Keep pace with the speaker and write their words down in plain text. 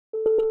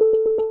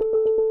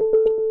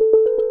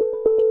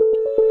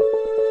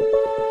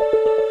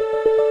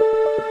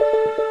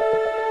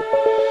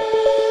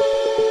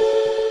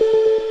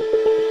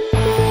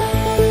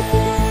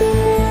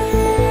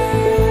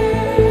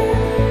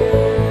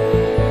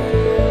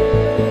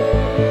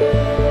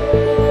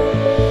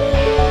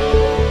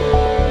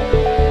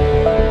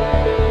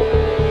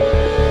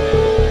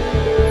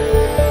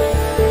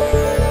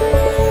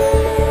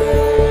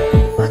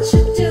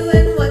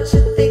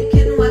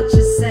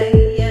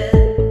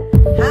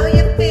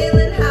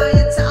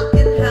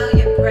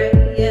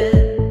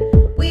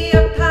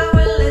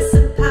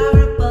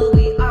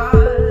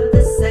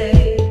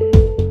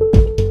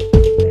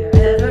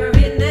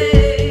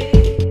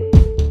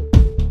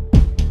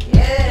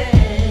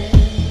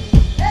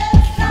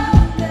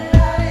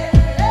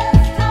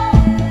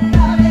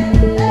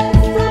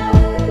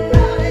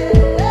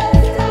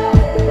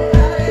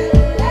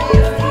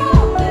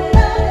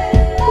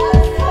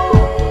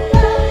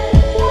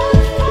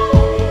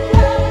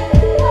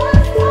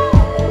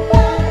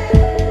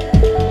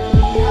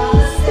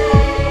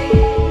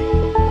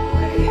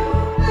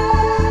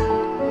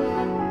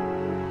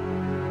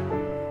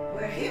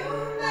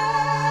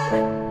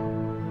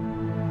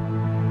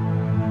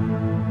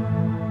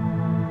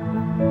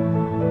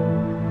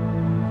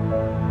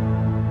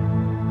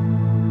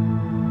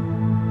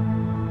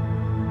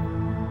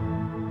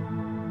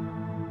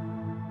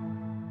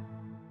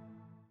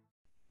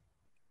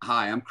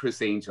I'm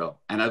Criss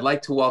Angel, and I'd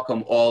like to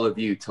welcome all of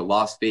you to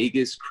Las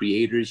Vegas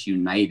Creators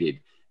United,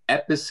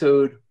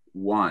 Episode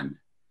 1.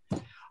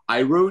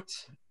 I wrote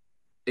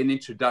an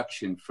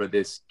introduction for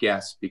this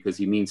guest because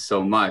he means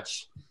so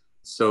much,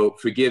 so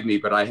forgive me,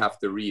 but I have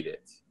to read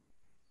it.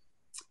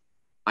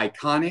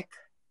 Iconic,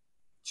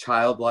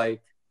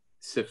 childlike,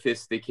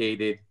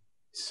 sophisticated,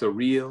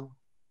 surreal,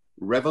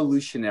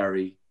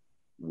 revolutionary,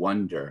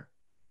 wonder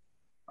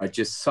are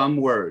just some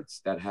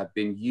words that have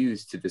been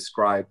used to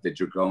describe the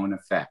Dragone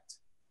effect.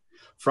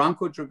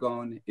 Franco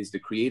Dragone is the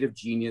creative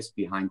genius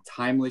behind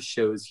timeless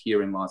shows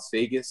here in Las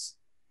Vegas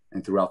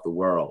and throughout the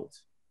world.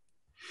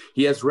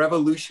 He has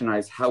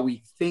revolutionized how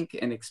we think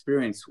and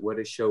experience what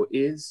a show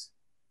is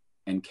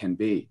and can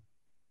be.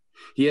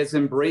 He has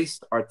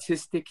embraced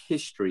artistic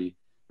history,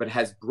 but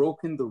has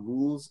broken the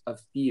rules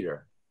of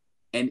theater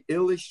and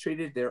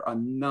illustrated there are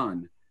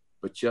none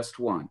but just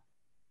one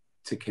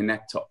to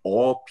connect to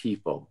all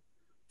people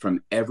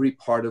from every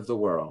part of the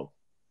world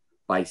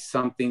by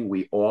something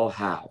we all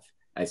have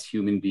as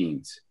human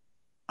beings,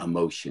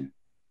 emotion.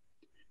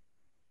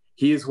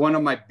 He is one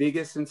of my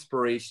biggest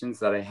inspirations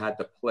that I had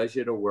the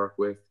pleasure to work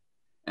with,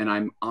 and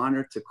I'm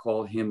honored to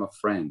call him a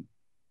friend.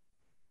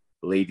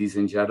 Ladies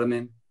and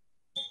gentlemen,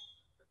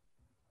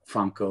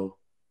 Franco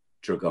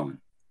Dragone.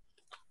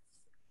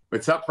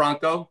 What's up,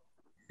 Franco?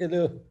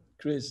 Hello,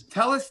 Criss.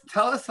 Tell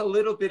us a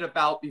little bit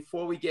about,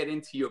 before we get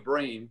into your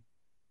brain,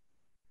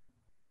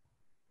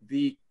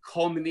 the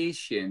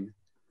culmination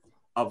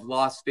of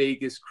Las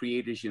Vegas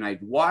Creators United.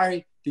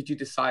 Why did you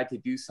decide to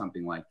do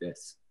something like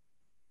this?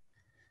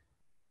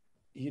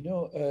 You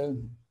know,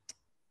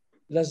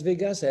 Las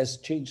Vegas has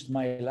changed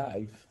my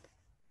life.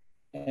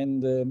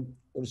 And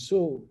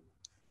also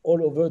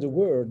all over the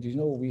world, you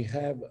know, we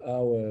have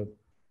our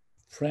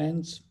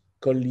friends,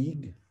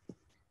 colleagues,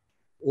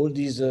 all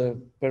these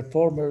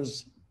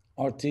performers,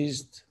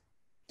 artists,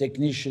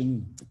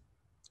 technicians,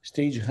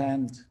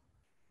 stagehand.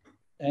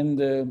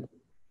 And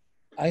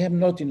I am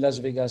not in Las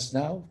Vegas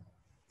now.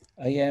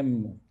 I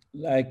am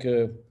like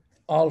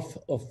half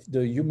of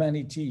the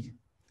humanity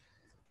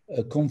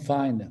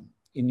confined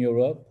in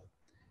Europe.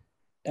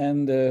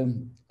 And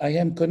I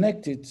am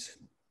connected,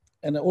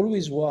 and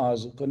always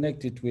was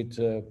connected with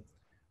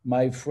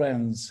my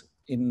friends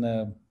in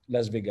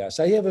Las Vegas.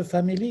 I have a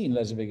family in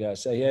Las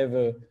Vegas. I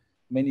have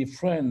many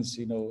friends,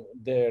 you know,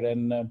 there.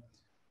 And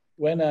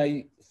when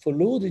I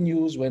follow the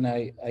news, when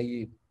I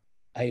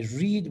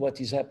read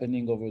what is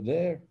happening over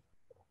there,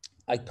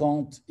 I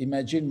can't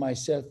imagine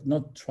myself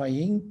not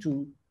trying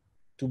to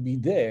be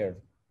there,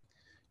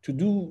 to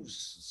do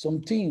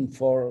something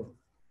for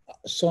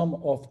some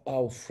of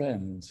our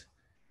friends.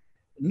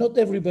 Not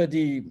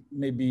everybody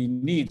maybe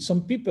needs.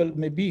 Some people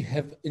maybe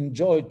have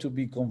enjoyed to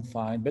be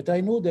confined, but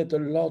I know that a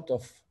lot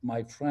of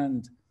my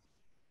friends,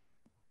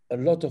 a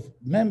lot of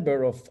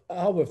members of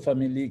our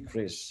family,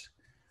 Criss,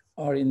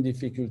 are in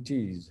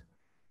difficulties.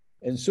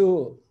 And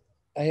so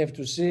I have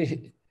to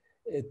say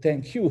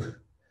thank you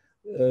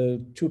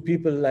to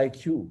people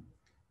like you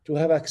to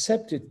have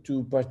accepted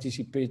to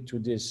participate to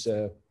this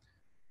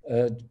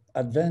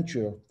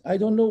adventure. I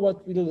don't know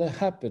what will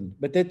happen,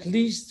 but at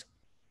least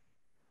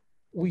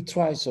we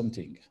try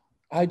something.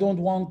 I don't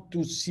want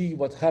to see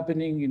what's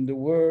happening in the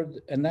world,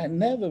 and I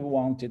never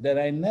wanted that.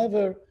 I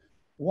never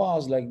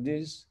was like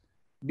this,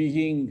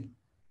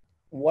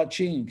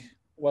 watching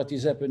what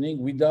is happening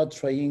without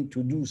trying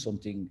to do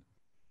something.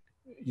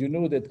 You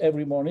know that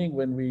every morning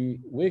when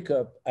we wake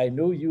up, I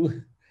know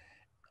you,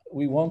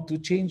 we want to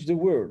change the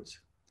world.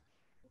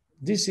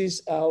 This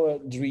is our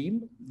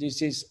dream.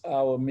 This is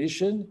our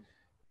mission.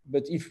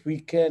 But if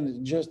we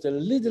can just a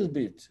little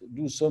bit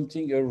do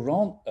something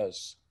around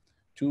us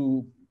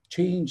to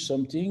change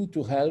something,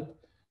 to help,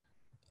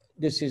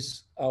 this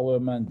is our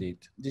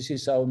mandate. This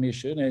is our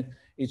mission. And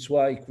it's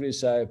why,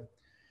 Criss,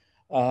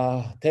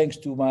 thanks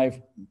to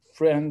my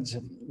friends,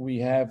 we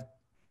have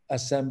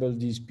assembled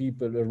these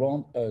people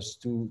around us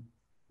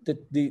that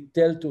they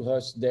tell to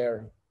us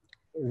their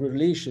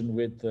relation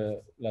with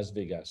Las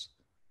Vegas.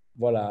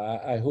 Voila,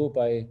 I hope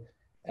I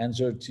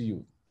answered to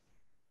you.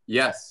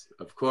 Yes,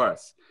 of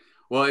course.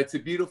 Well, it's a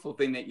beautiful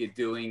thing that you're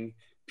doing.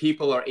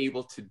 People are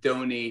able to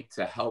donate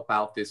to help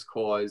out this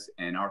cause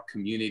and our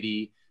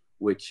community,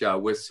 which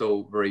we're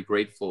so very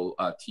grateful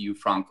to you,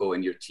 Franco,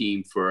 and your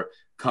team for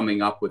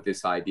coming up with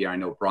this idea. I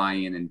know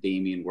Brian and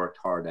Damien worked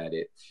hard at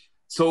it.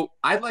 So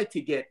I'd like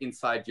to get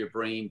inside your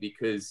brain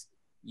because,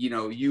 you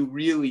know, you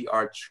really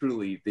are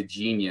truly the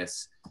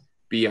genius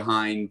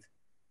behind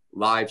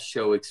live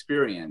show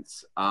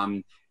experience.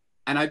 And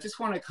I just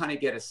want to kind of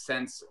get a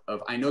sense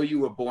of, I know you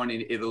were born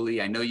in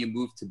Italy. I know you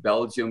moved to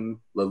Belgium,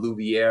 La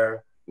Louvière,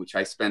 which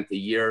I spent a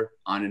year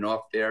on and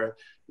off there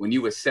when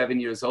you were 7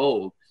 years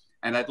old.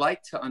 And I'd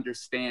like to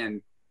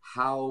understand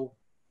how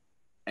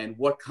and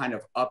what kind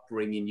of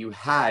upbringing you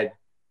had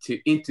to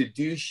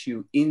introduce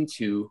you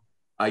into,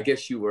 I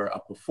guess you were a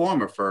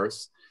performer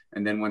first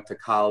and then went to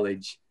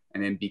college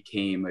and then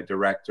became a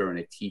director and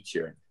a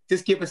teacher.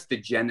 Just give us the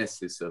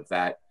genesis of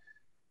that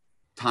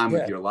time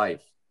of your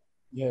life.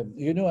 Yeah,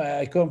 you know,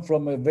 I come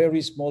from a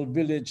very small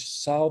village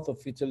south of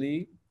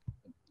Italy,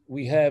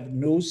 we have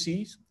no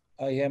seas.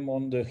 I am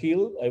on the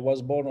hill. I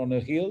was born on a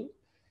hill.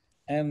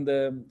 And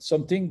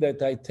something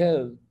that I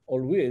tell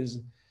always,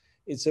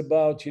 it's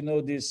about,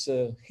 this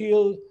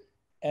hill,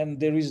 and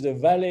there is the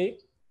valley.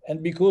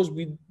 And because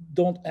we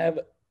don't have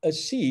a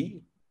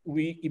sea,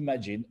 we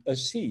imagine a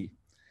sea.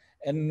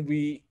 And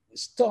we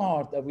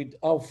start with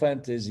our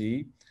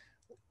fantasy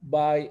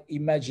by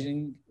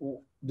imagining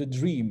the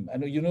dream.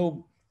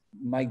 And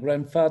my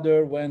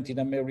grandfather went in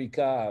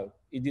America.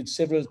 He did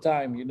several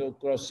times,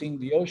 crossing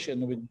the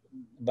ocean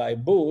by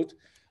boat.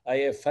 I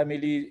have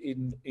family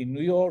in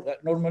New York.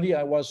 Normally,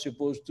 I was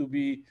supposed to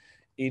be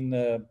in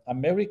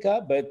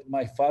America, but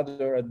my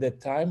father at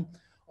that time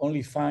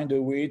only find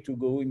a way to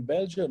go in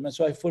Belgium. And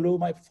so I follow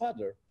my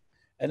father.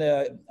 And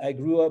I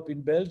grew up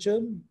in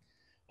Belgium.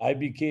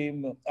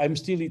 I'm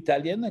still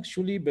Italian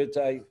actually, but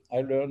I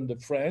learned the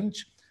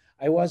French.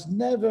 I was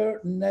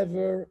never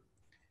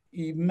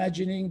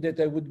imagining that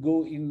I would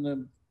go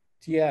in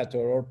theater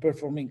or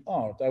performing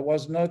art. I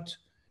was not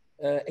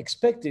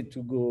expected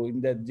to go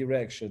in that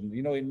direction.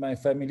 In my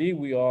family,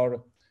 we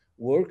are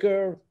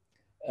worker,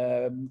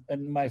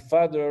 and my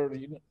father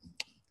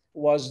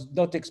was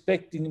not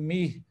expecting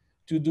me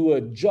to do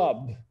a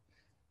job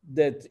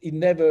that he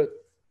never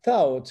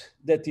thought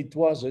that it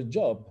was a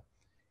job.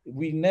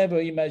 We never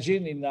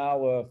imagined in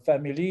our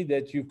family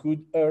that you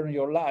could earn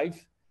your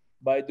life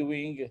by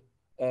doing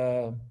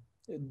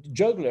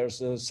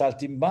jugglers,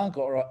 saltimbanque,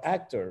 or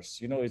actors.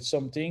 It's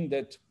something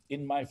that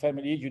in my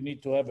family you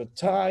need to have a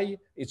tie.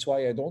 It's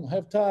why I don't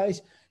have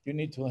ties. You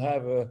need to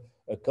have a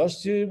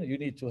costume. You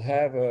need to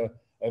have a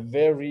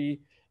very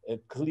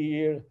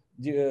clear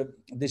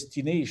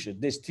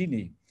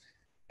destiny.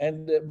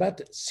 And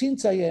but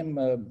since I am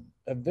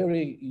a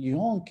very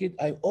young kid,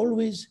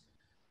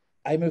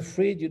 I'm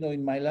afraid,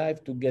 in my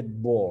life to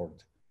get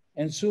bored.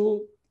 And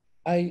so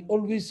I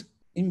always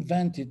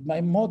invented.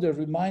 My mother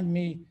reminded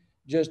me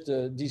just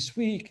this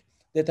week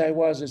that I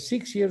was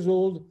 6 years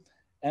old.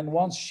 And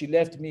once she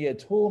left me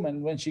at home,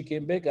 and when she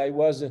came back, I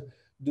was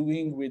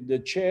doing with the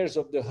chairs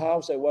of the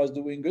house, I was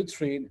doing a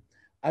train.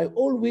 I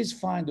always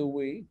find a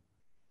way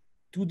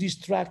to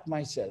distract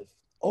myself,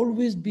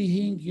 always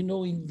being,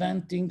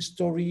 inventing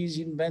stories,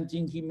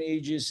 inventing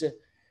images.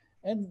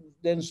 And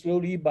then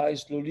slowly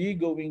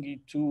going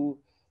into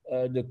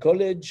the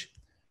college,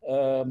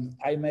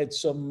 I met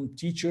some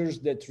teachers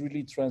that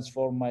really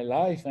transformed my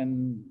life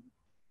and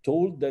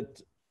told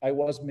that I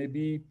was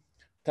maybe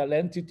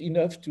talented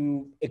enough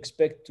to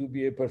expect to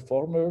be a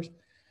performer.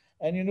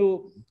 And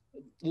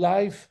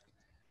life,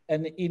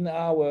 and in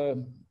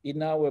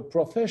our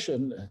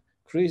profession,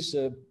 Criss,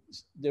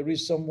 there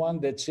is someone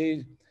that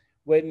says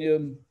when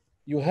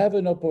you have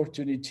an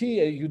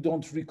opportunity, you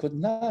don't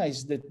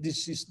recognize that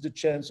this is the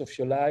chance of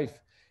your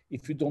life.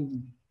 If you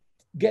don't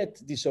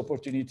get this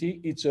opportunity,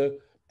 it's a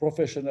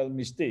professional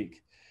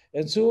mistake.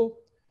 And so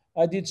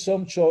I did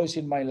some choice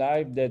in my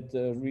life that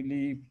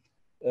really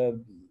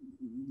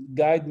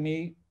guide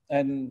me,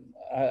 and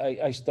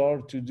I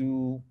started to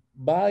do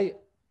by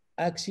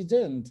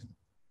accident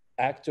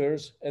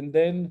actors. And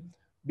then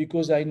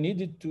because I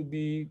needed to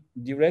be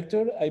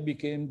director, I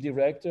became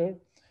director.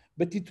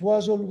 But it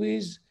was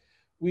always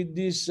with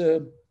this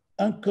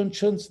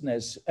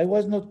unconsciousness. I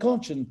was not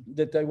conscious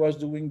that I was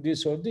doing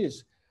this or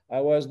this.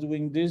 I was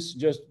doing this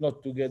just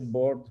not to get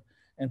bored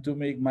and to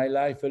make my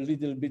life a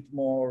little bit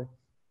more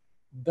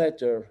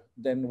better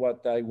than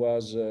what I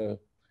was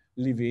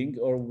living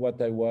or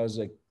what I was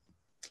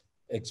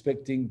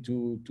expecting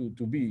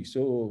to be.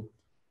 So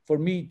for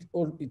me,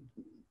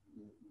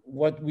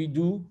 what we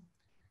do,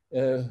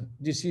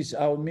 this is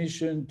our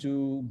mission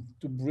to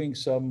bring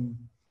some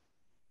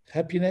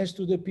happiness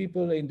to the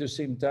people. In the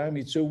same time,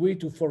 it's a way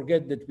to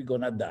forget that we're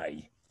gonna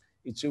die.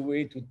 It's a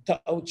way to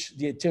touch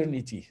the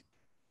eternity.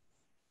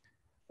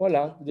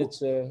 Voila,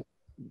 that's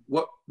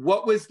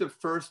What was the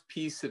first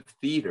piece of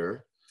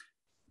theater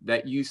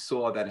that you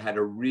saw that had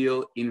a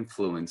real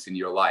influence in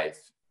your life?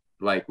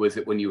 Like, was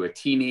it when you were a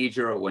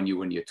teenager or when you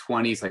were in your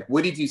 20s? Like,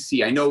 what did you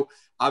see? I know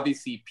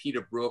obviously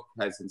Peter Brook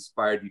has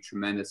inspired you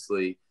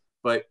tremendously,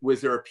 but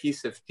was there a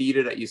piece of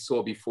theater that you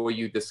saw before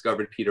you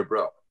discovered Peter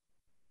Brook?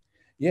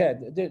 Yeah,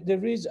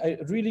 there is. I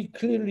really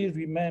clearly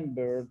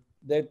remember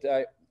that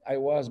I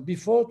was,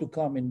 before to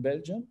come in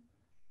Belgium,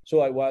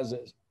 so I was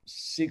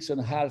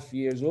 6.5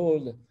 years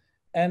old,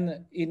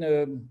 and in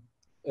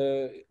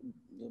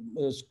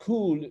a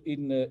school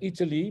in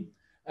Italy,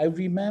 I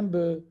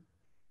remember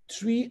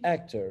 3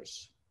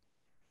 actors,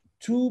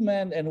 2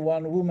 men and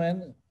 1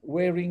 woman,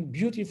 wearing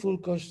beautiful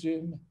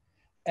costume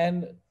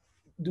and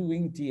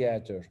doing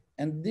theater.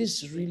 And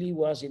this really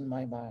was in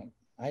my mind.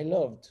 I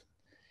loved.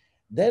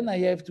 Then I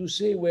have to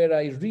say where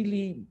I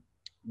really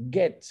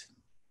get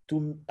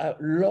to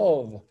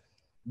love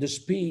the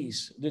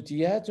space, the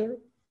theater,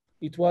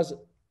 it was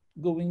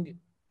going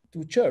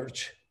to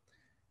church.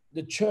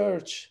 The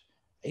church,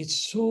 it's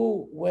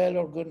so well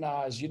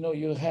organized.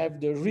 You have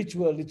the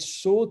ritual, it's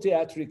so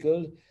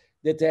theatrical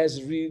that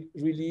has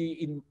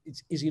really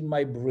is in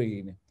my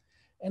brain.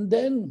 And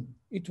then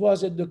it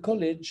was at the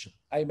college,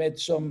 I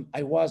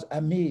was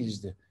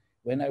amazed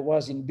when I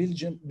was in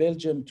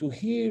Belgium to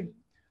hear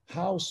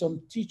how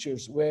some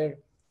teachers were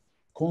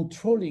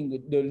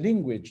controlling the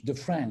language, the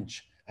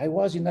French. I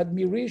was in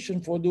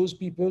admiration for those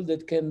people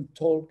that can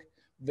talk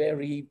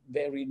very,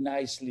 very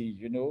nicely,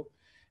 you know.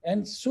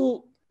 And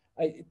so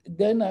I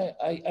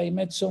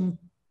met some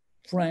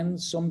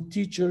friends, some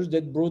teachers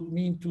that brought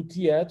me into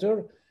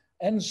theater.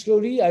 And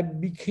slowly I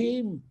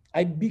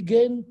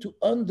began to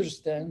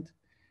understand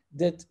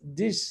that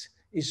this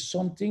is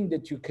something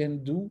that you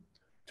can do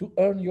to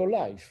earn your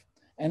life.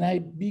 And I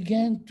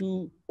began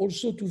to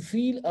also to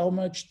feel how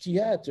much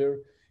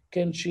theater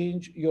can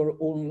change your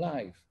own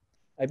life.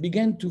 I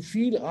began to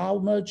feel how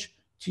much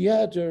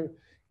theater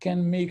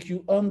can make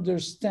you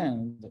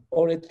understand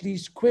or at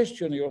least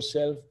question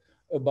yourself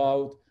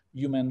about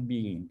human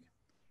being.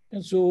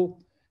 And so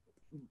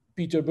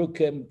Peter Brook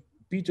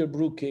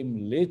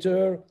came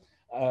later.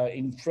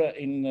 In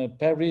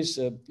Paris,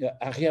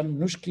 Ariane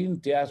Mnouchkine,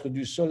 Théâtre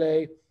du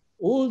Soleil.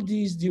 All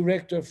these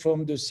directors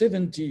from the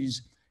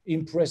 70s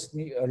impressed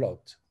me a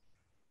lot.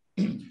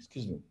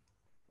 Excuse me.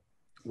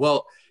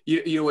 Well,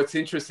 you know, what's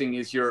interesting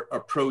is your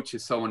approach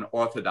is so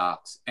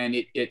unorthodox, and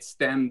it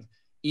stemmed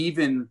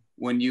even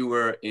when you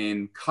were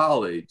in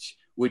college,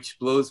 which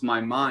blows my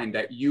mind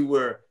that you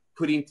were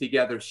putting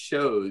together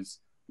shows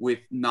with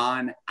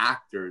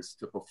non-actors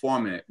to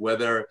perform in it,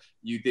 whether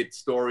you did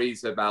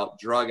stories about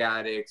drug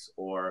addicts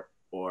or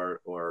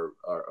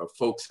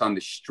folks on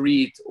the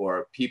street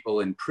or people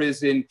in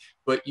prison,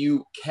 but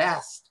you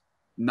cast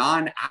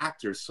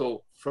non-actors.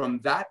 So from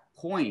that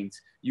point,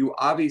 you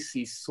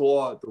obviously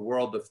saw the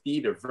world of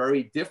theater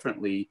very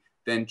differently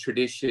than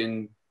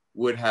tradition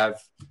would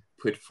have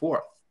put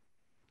forth.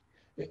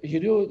 You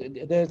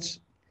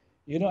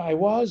know, I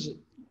was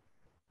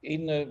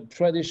in a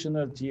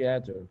traditional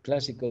theater,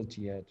 classical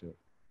theater.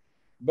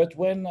 But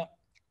when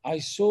I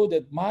saw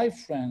that my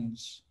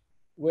friends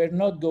were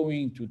not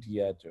going to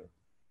theater,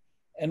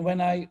 and when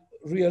I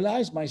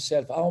realized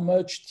myself how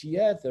much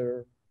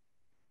theater,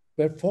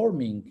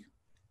 performing,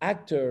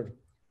 actor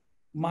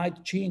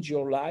might change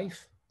your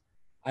life,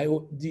 I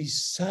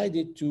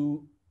decided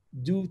to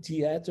do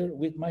theater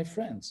with my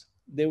friends.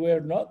 They were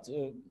not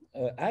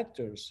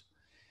actors.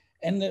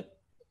 And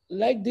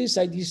like this,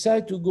 I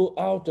decided to go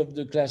out of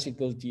the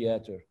classical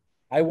theater.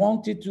 I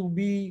wanted to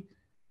be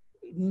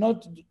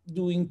not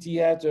doing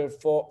theater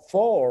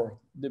for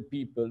the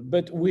people,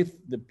 but with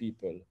the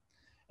people.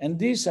 And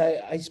this,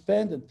 I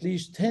spent at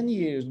least 10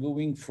 years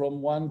going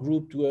from one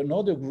group to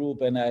another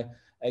group, and I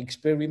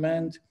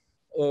experiment,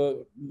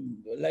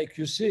 like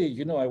you say,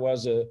 you know, I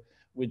was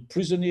with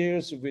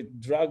prisoners, with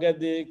drug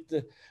addicts,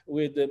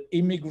 with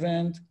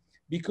immigrant,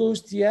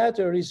 because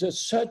theater is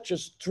such a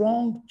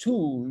strong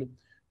tool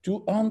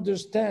to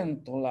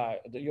understand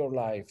your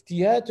life.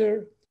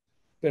 Theater,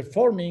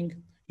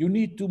 performing, you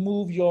need to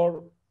move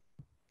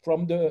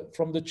from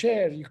the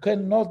chair. You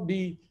cannot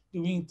be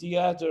doing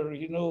theater,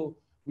 you know,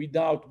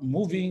 without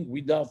moving,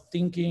 without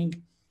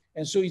thinking.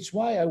 And so it's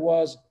why I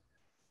was,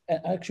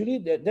 actually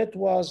that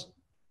was,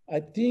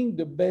 I think,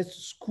 the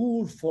best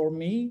school for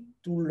me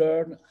to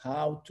learn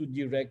how to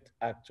direct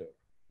actors,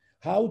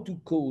 how to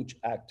coach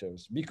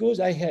actors, because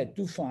I had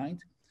to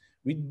find,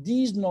 with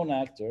these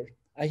non-actors,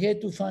 I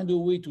had to find a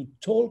way to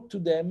talk to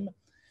them,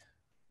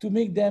 to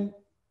make them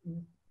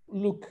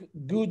look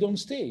good on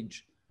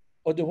stage.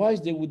 Otherwise,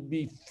 they would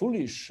be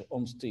foolish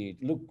on stage,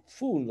 look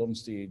fool on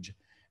stage.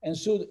 And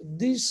so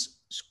this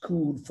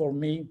school for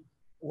me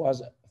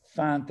was a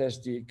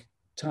fantastic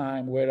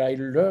time where I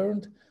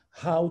learned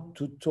how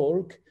to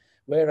talk,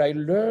 where I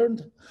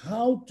learned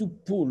how to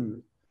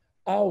pull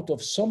out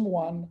of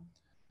someone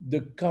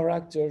the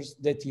characters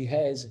that he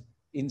has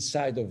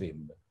inside of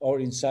him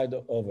or inside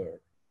of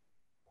her.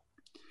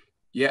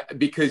 Yeah,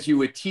 because you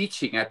were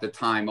teaching at the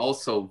time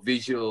also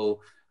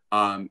visual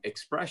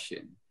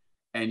expression,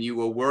 and you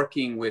were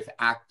working with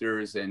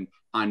actors and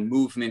on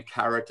movement,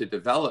 character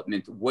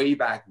development way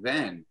back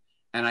then.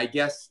 And I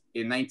guess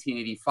in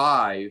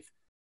 1985,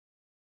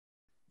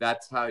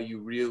 that's how you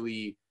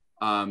really,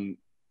 you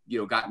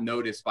know, got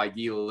noticed by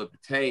Guy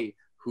Liberté,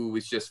 who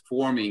was just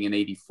forming in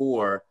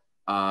 '84,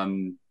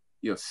 you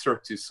know,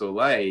 Cirque du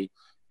Soleil,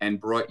 and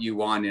brought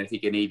you on, I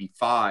think, in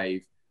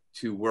 '85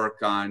 to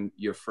work on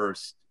your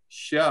first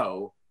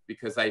show,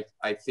 because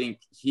I think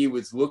he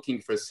was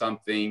looking for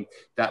something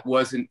that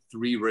wasn't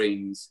three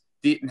rings,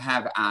 didn't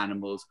have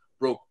animals,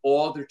 broke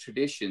all the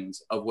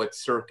traditions of what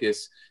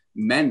circus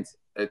meant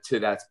to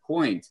that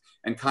point,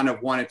 and kind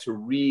of wanted to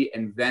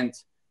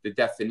reinvent the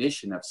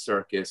definition of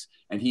circus.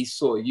 And he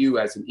saw you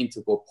as an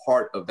integral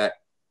part of that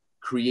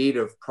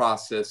creative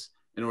process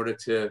in order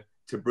to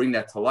bring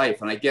that to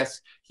life. And I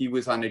guess he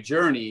was on a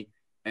journey,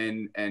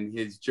 and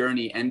his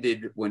journey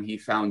ended when he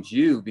found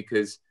you,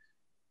 because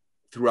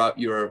throughout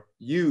your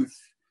youth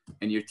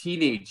and your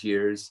teenage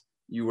years,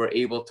 you were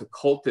able to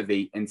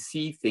cultivate and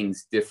see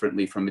things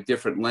differently from a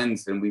different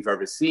lens than we've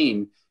ever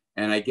seen.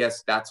 And I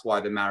guess that's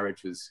why the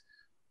marriage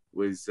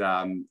was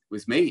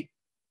made.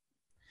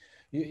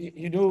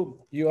 You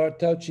know, you are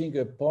touching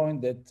a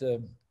point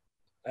that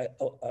I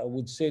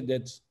would say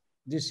that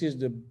this is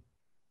the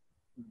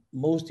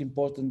most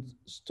important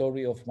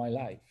story of my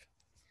life.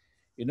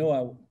 You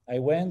know, I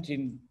went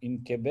in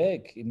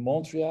Quebec, in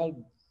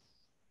Montreal,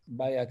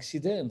 by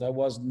accident. I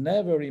was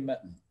never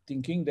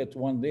thinking that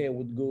one day I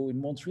would go in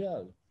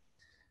Montreal.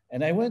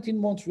 And I went in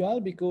Montreal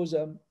because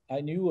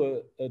I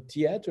knew a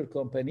theater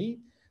company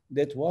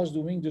that was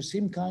doing the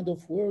same kind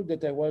of work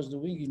that I was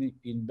doing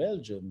in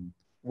Belgium,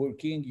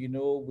 working, you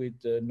know, with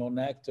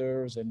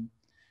non-actors. And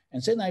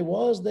then I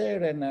was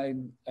there and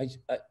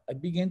I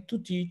began to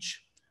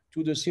teach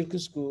to the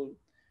circus school.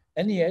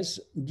 And yes,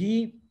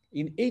 Guy,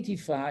 in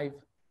 85,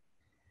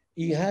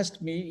 he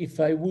asked me if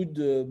I would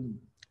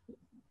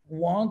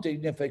want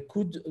and if I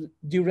could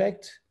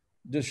direct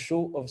the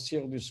show of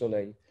Cirque du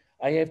Soleil.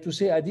 I have to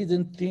say, I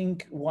didn't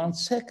think 1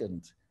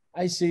 second.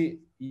 I say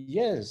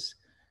yes.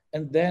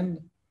 And then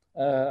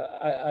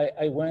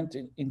I went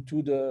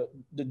into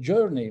the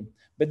journey.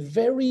 But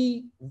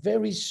very,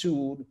 very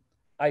soon,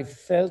 I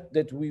felt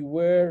that we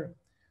were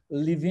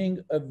living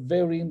a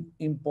very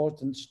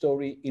important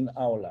story in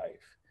our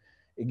life.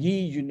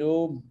 Guy, you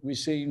know, we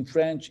say in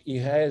French, he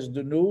has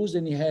the nose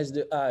and he has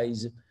the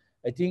eyes.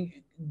 I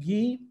think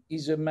Guy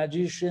is a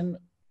magician.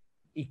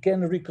 He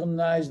can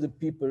recognize the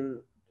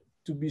people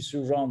to be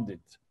surrounded.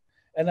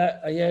 And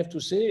I have to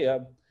say,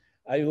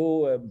 I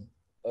owe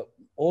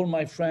all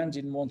my friends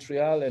in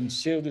Montreal, and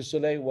Cirque du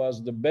Soleil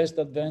was the best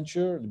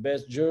adventure, the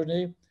best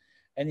journey.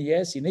 And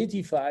yes, in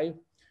 85,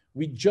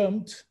 we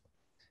jumped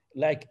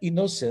like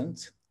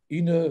innocent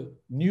in a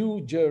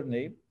new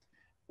journey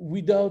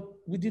we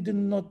did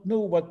not know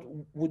what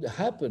would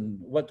happen,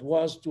 what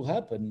was to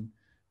happen.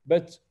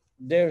 But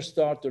there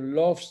started a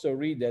love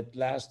story that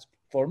lasts,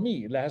 for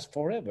me, lasts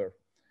forever.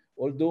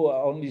 Although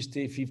I only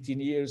stay 15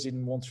 years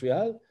in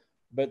Montreal,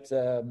 but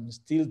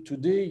still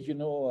today, you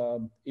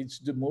know, it's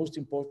the most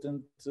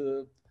important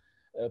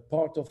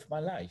part of my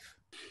life.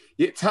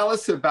 Yeah, tell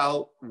us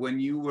about when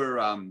you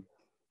were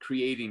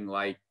creating,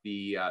 like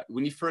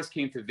when you first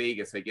came to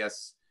Vegas, I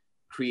guess,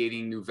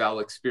 creating Nouvelle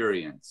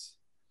Experience.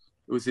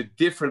 It was a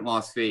different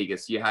Las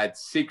Vegas. You had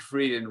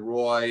Siegfried and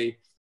Roy,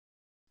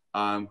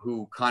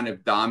 who kind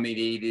of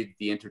dominated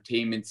the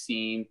entertainment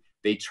scene.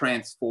 They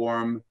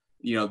transformed,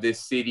 you know,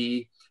 this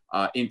city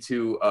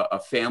into a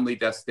family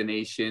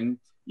destination.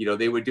 You know,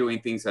 they were doing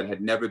things that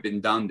had never been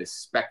done, the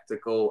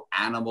spectacle,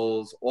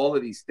 animals, all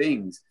of these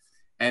things.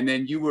 And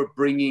then you were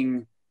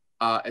bringing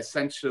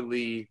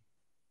essentially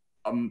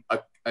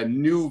a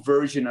new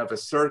version of a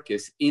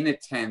circus in a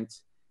tent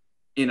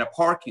in a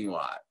parking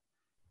lot.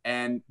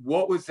 And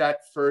what was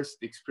that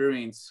first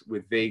experience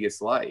with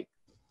Vegas like?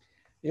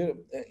 Yeah,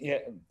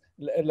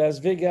 Las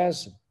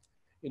Vegas,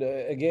 you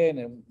know,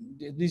 again,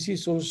 this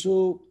is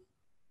also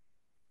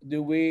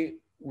the way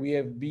we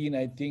have been,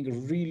 I think,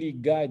 really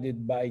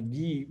guided by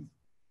Guy.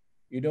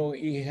 You know,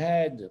 he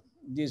had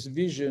this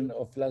vision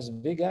of Las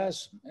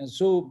Vegas. And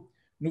so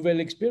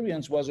Nouvelle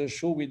Experience was a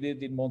show we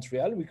did in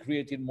Montreal. We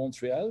created in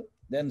Montreal.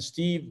 Then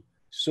Steve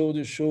saw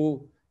the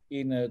show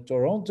in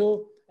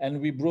Toronto, and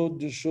we brought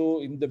the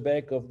show in the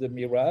back of the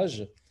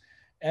Mirage.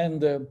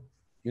 And,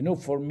 you know,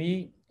 for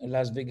me,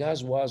 Las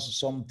Vegas was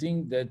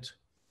something that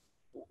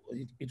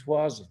it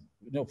was,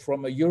 you know,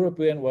 from a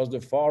European was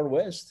the far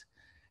West.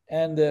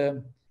 And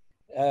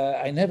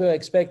I never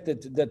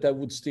expected that I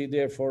would stay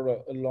there for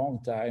a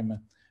long time.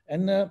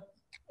 And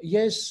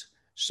yes,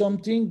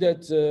 something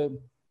that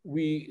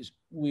we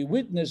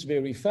witnessed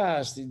very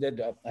fast is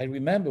that I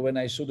remember when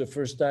I saw the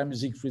first time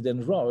Siegfried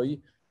and Roy,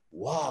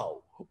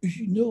 wow,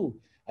 you know,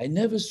 I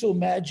never saw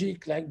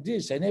magic like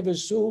this. I never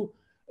saw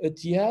a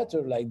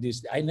theater like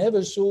this. I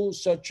never saw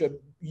such a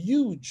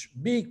huge,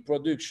 big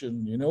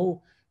production, you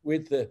know,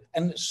 with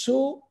and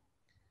so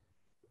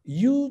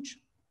huge,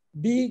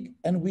 big,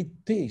 and with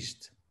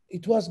taste.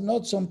 It was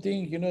not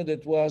something, you know,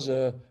 that was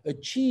a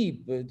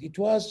cheap. It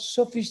was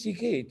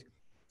sophisticated,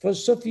 for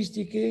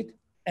sophisticated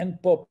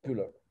and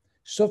popular,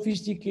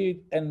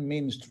 sophisticated and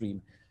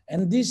mainstream.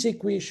 And this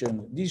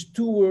equation, these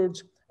two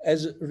words,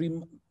 has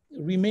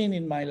remain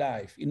in my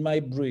life, in my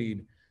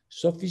brain.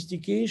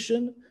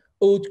 Sophistication,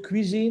 haute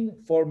cuisine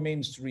for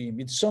mainstream.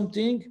 It's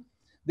something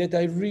that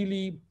I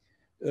really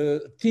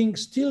think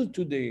still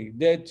today,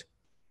 that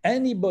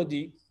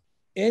anybody,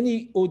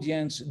 any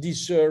audience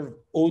deserve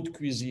haute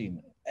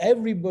cuisine.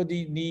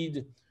 Everybody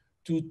need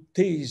to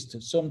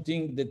taste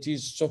something that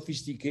is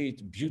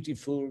sophisticated,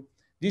 beautiful.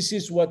 This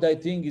is what I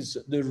think is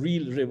the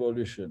real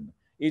revolution.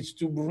 It's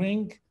to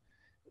bring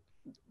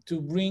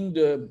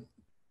the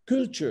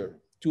culture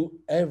to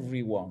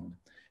everyone.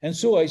 And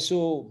so I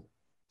saw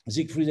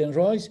Siegfried and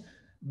Roy's,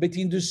 but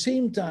in the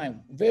same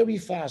time, very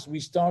fast, we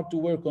start to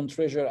work on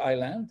Treasure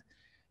Island.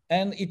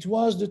 And it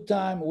was the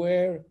time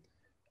where,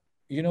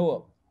 you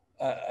know,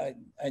 I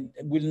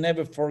will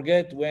never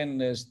forget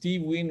when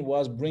Steve Wynn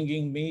was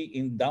bringing me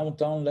in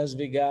downtown Las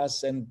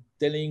Vegas and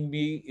telling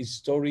me his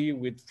story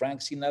with Frank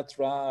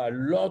Sinatra, a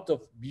lot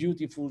of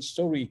beautiful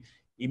story.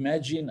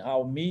 Imagine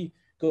how me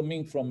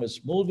coming from a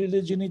small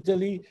village in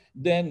Italy,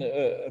 then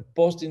a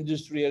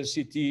post-industrial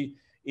city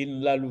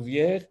in La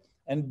Louvière,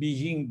 and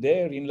being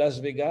there in Las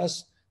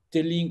Vegas,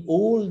 telling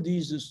all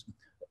these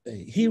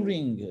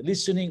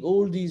listening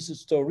all these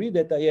stories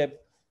that I have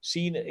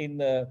seen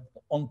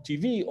on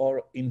TV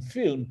or in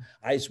film.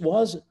 I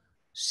was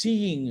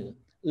seeing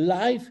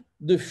live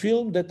the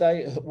film that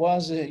I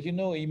was,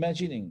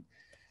 imagining.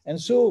 And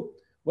so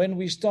when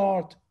we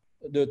start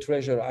the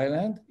Treasure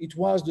Island, it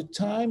was the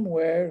time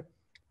where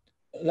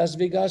Las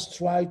Vegas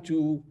tried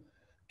to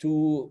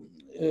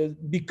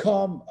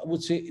become, I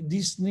would say,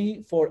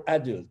 Disney for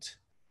adult.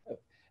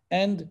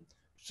 And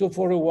so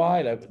for a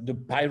while, the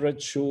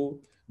pirate show,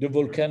 the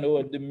volcano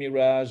at the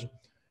Mirage,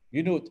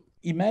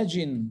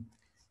 imagine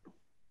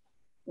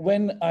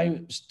when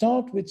I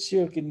start with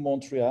Cirque in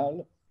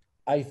Montreal,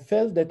 I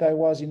felt that I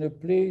was in a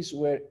place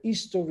where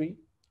history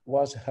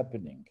was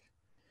happening.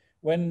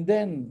 When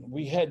then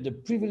we had the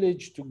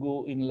privilege to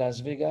go in Las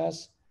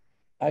Vegas,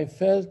 I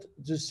felt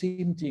the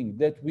same thing,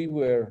 that we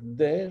were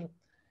there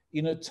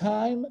in a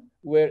time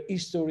where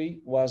history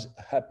was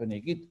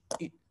happening.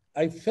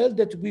 I felt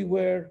that we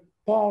were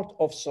part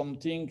of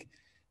something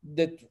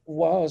that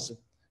was,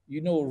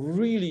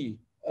 really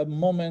a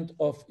moment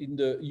in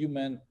the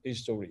human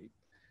history.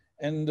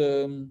 And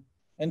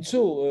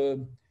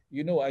so,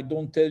 I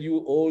don't tell you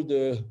all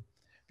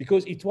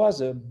because it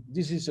was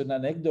this is an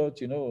anecdote,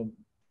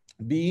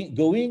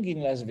 going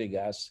in Las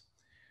Vegas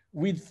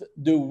with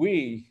the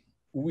way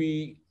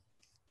we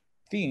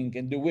think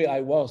and the way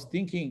I was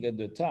thinking at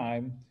the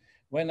time,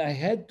 when I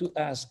had to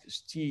ask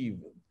Steve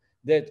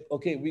that,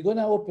 okay, we're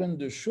gonna open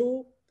the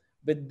show,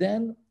 but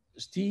then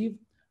Steve,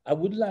 I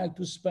would like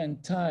to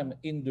spend time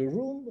in the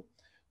room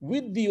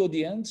with the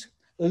audience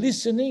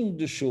listening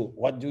the show.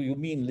 What do you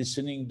mean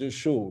listening the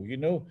show,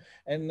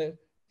 And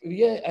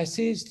yeah, I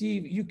say,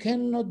 Steve, you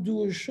cannot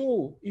do a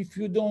show if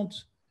you don't,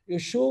 a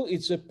show,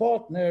 it's a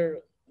partner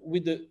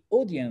with the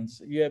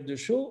audience. You have the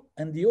show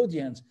and the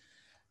audience.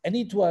 And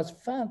it was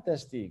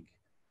fantastic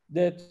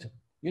that,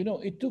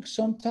 it took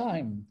some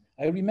time.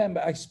 I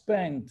remember I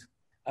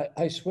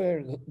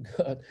swear,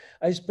 God,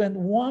 I spent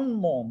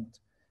 1 month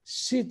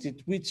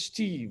seated with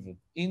Steve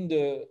in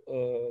the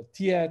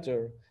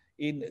theater.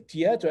 In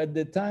theater, at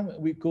the time,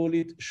 we call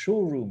it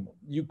showroom.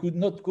 You could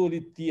not call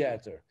it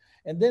theater.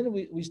 And then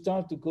we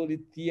start to call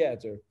it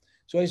theater.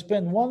 So I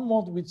spent 1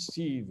 month with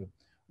Steve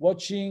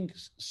watching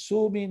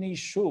so many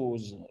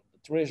shows,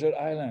 Treasure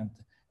Island,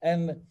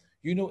 and,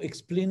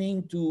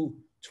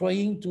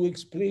 trying to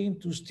explain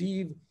to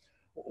Steve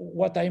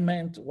what I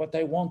meant, what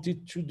I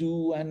wanted to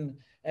do. And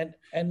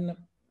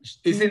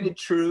Steve, isn't it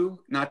true,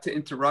 not to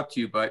interrupt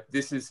you, but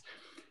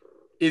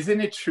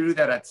isn't it true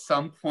that at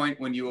some point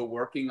when you were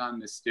working on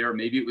the stair,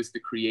 maybe it was the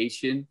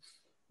creation,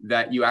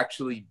 that you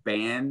actually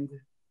banned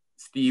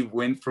Steve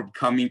Wynn from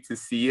coming to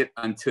see it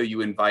until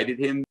you invited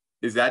him?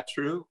 Is that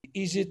true?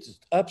 Is it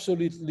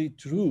absolutely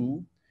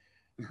true?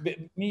 But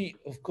me,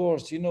 of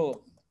course,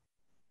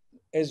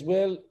 as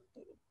well,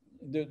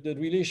 the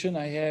relation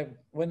I have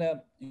when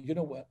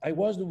I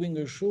was doing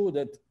a show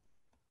that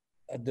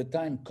at the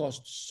time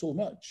cost so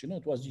much,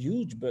 it was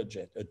huge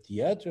budget, a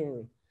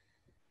theater.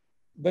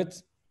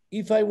 But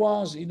if I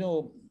was,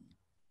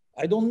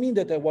 I don't mean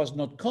that I was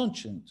not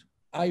conscient.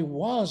 I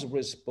was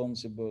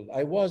responsible.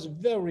 I was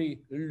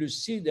very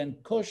lucid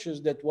and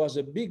cautious. That was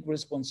a big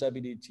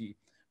responsibility.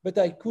 But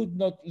I could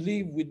not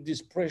live with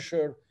this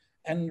pressure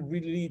and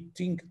really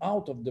think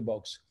out of the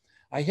box.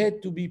 I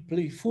had to be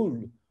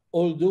playful,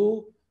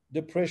 although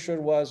the pressure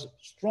was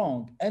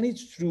strong. And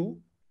it's true.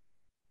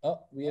 Oh,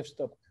 we have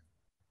stopped.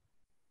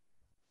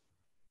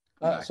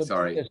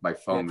 Sorry, yes. My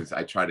phone was,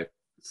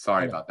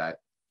 sorry about that.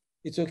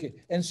 It's okay.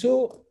 And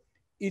so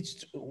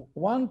it's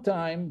one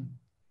time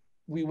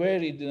we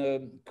were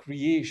in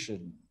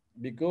creation,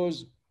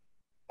 because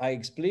I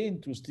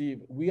explained to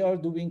Steve, we are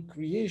doing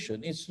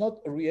creation. It's not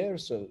a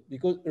rehearsal,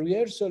 because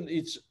rehearsal,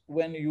 it's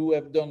when you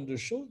have done the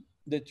show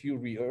that you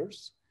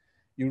rehearse,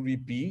 you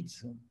repeat.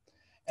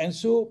 And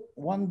so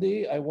one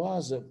day I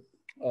was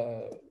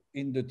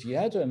in the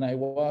theater and I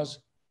was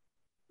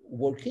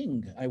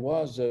working. I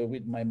was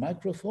with my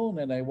microphone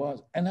and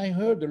I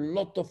heard a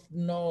lot of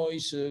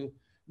noise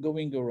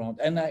going around.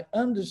 And I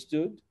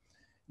understood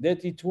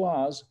that it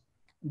was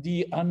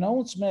the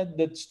announcement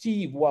that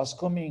Steve was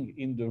coming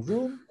in the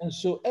room. And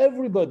so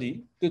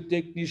everybody, the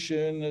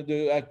technician,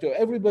 the actor,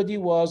 everybody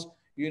was,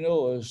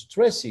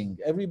 stressing.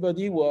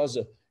 Everybody was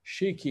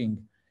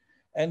shaking.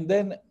 And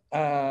then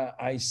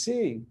I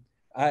say,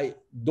 I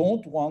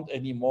don't want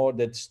anymore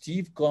that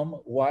Steve come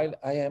while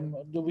I am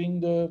doing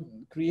the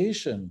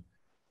creation.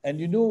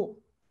 And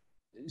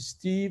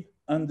Steve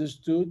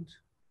understood.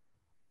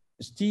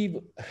 Steve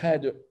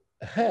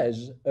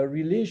has a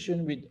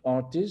relation with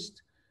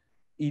artists.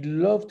 He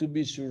loved to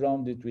be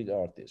surrounded with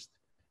artists.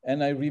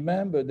 And I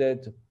remember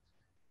that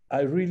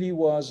I really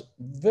was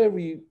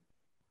very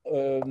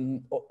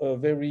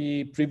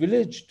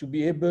privileged to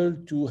be able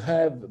to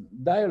have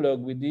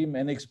dialogue with him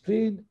and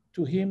explain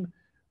to him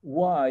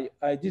why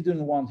I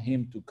didn't want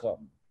him to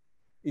come.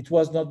 It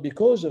was not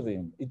because of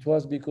him, it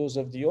was because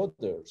of the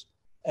others.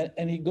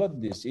 And he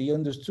got this, he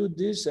understood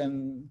this,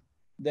 and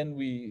then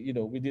we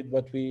did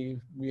what we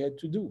had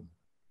to do.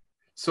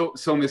 So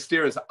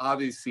Mysterious,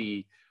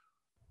 obviously,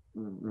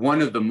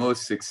 one of the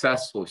most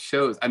successful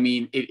shows. I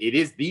mean, it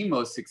is the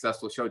most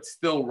successful show. It's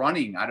still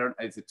running. I don't,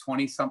 is it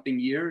 20 something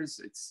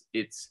years?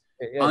 It's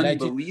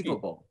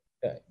unbelievable.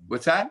 Yeah.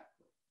 What's that?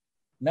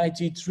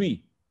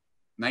 93.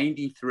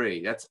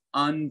 93. That's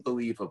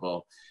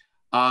unbelievable.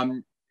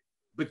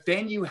 But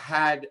then you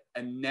had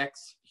a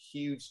next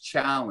huge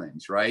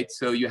challenge, right?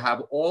 So you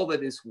have all of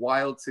this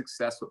wild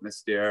success with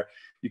Mystere.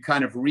 You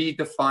kind of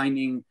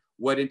redefining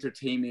what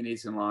entertainment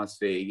is in Las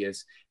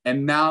Vegas.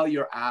 And now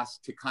you're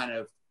asked to kind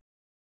of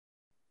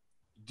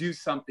do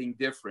something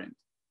different,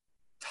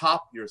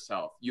 top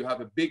yourself. You have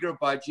a bigger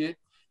budget,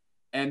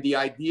 and the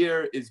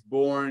idea is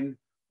born,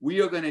 we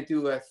are going to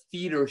do a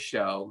theater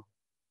show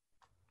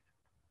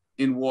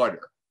in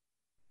water.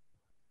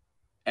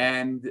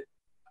 And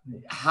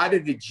how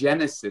did the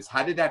genesis,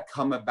 how did that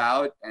come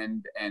about,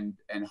 and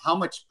how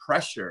much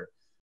pressure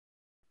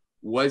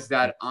was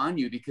that on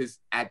you? Because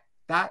at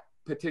that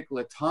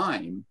particular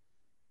time,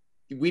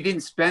 we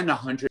didn't spend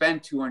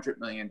 $200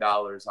 million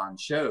on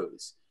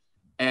shows,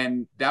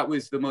 and that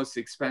was the most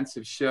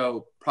expensive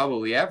show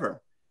probably ever.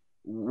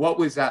 What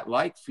was that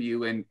like for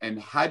you, and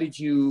how did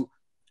you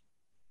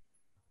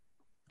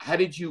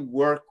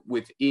work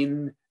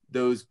within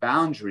those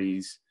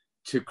boundaries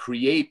to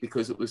create,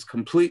 because it was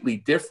completely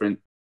different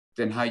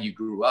than how you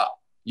grew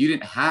up? You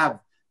didn't have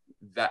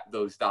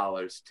those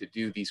dollars to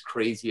do these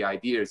crazy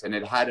ideas, and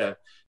it had a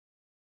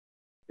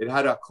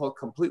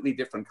completely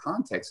different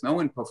context. No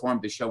one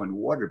performed a show in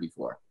water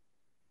before.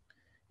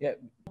 Yeah,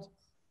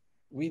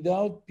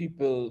 without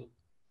people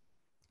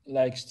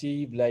like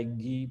Steve, like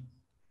Guy,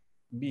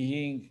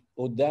 being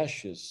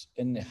audacious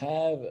and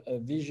have a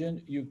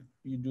vision, you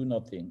do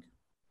nothing.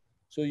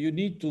 So you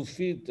need to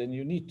fit, and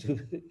you need to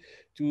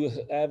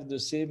have the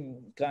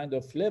same kind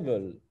of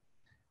level.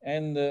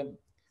 And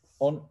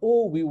on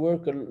O, we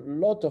work a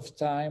lot of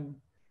time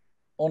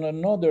on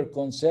another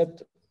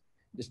concept.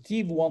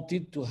 Steve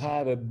wanted to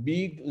have a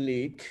big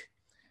lake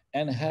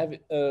and have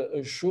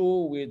a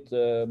show with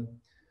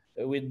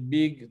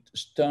big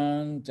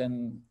stunt,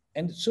 and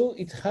so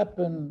it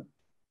happened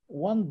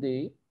one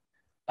day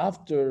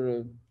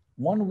after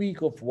 1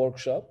 week of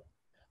workshop.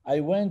 I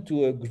went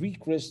to a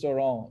Greek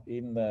restaurant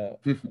in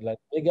Las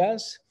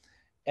Vegas,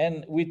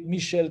 and with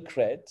Michel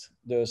Crête,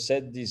 the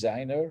set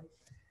designer,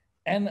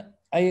 and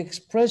I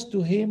expressed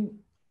to him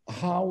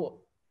how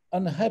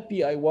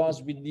unhappy I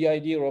was with the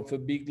idea of a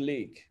big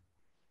lake.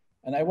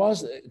 And I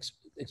was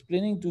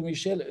explaining to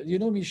Michel, you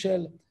know,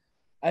 Michel,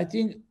 I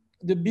think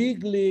the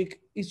big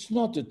lake, it's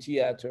not a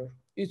theater,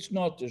 it's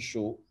not a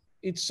show,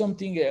 it's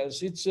something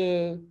else. It's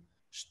a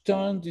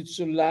stunt, it's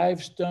a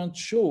live stunt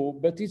show,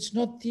 but it's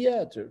not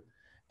theater.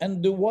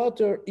 And the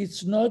water,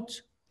 it's not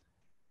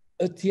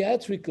a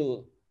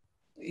theatrical,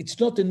 it's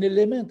not an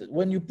element.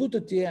 When you put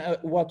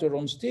water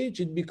on stage,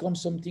 it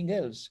becomes something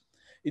else.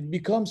 It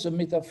becomes a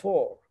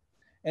metaphor.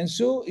 And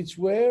so it's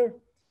where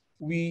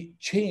we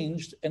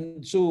changed.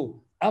 And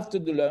so after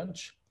the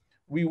lunch,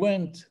 we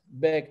went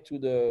back to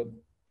the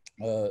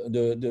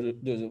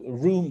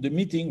room, the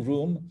meeting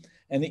room.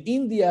 And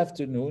in the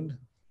afternoon,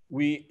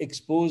 we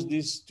exposed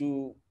this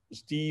to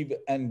Steve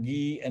and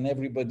Guy and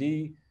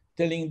everybody,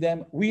 telling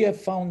them, we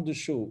have found the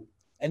show.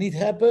 And it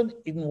happened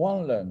in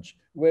one lunch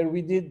where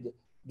we did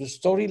the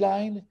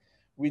storyline.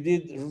 We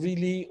did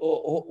really,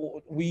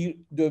 we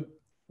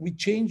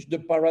changed the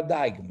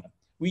paradigm.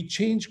 We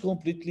changed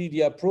completely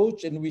the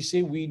approach, and we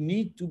say we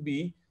need to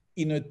be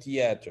in a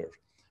theater,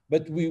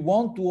 but we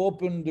want to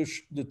open the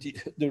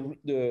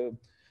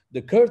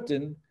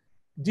curtain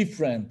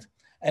different.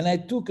 And I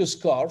took a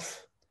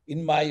scarf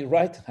in my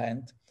right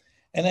hand,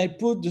 and I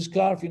put the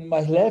scarf in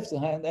my left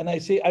hand, and I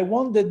say, I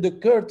wanted the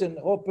curtain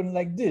open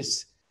like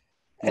this.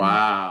 And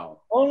wow.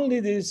 Only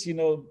this, you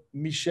know,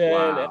 Michel,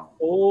 wow, and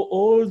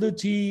all the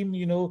team,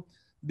 you know,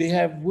 they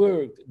have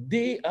worked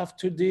day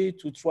after day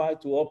to try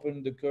to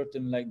open the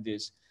curtain like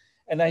this.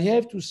 And I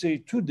have to say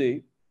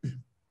today,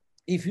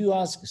 if you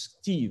ask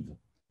Steve,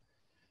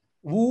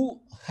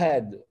 who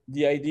had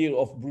the idea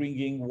of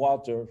bringing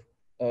water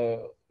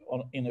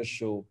in a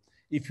show?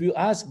 If you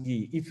ask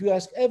Guy, if you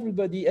ask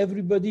everybody,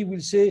 everybody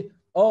will say,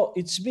 oh,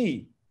 it's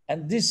me.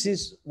 And this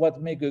is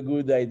what makes a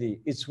good idea.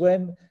 It's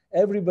when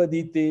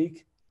everybody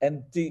take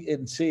and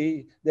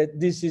say that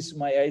this is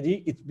my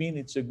idea, it means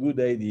it's a good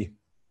idea.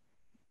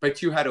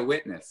 But you had a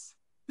witness.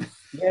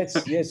 Yes,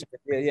 yes,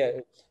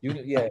 yeah.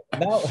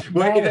 Now,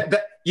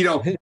 you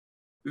know,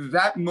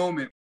 that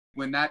moment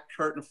when that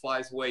curtain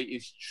flies away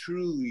is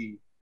truly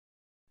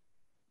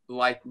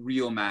like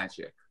real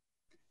magic.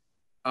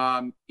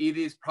 It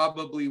is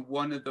probably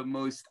one of the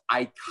most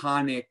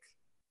iconic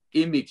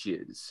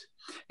images,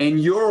 and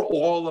you're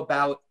all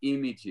about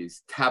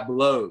images,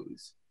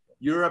 tableaus.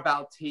 You're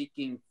about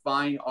taking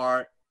fine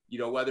art, you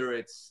know, whether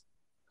it's,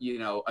 you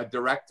know, a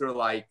director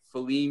like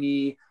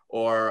Fellini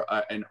or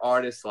an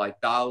artist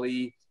like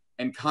Dali,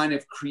 and kind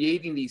of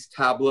creating these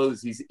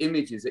tableaus, these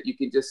images that you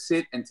can just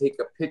sit and take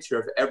a picture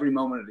of every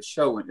moment of the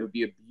show, and it would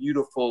be a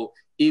beautiful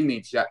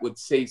image that would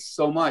say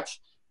so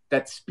much,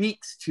 that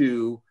speaks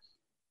to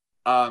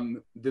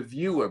the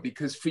viewer.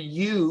 Because for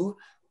you,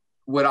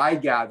 what I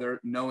gather,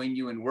 knowing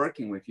you and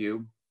working with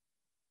you,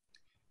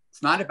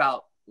 it's not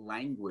about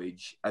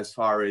language as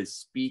far as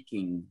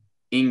speaking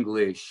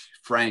English,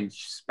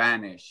 French,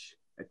 Spanish,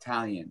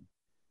 Italian.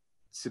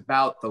 It's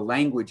about the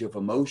language of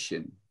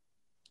emotion.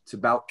 It's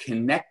about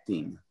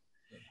connecting.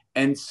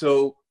 And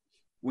so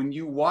when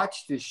you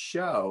watch this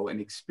show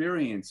and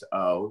experience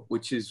O,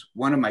 which is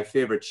one of my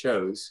favorite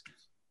shows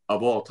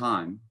of all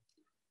time,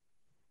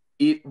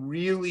 it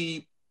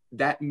really,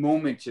 that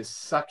moment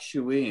just sucks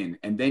you in.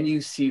 And then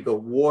you see the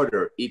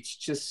water. It's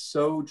just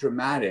so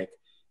dramatic.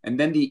 And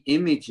then the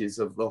images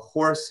of the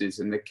horses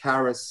and the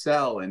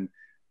carousel and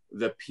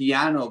the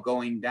piano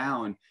going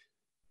down.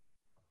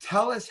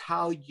 Tell us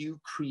how you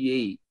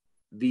create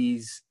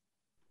these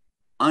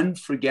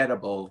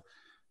unforgettable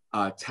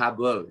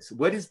tableaus.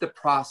 What is the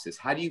process?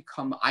 How do you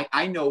come?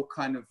 I know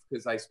kind of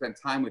because I spent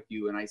time with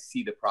you and I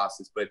see the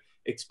process, but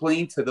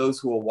explain to those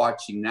who are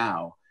watching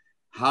now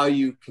how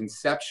you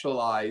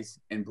conceptualize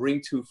and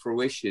bring to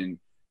fruition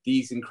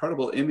these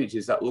incredible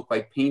images that look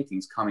like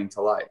paintings coming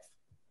to life.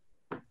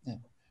 Yeah.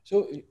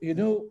 So, you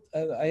know,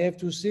 I have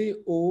to say,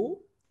 O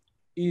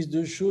is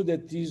the show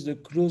that is the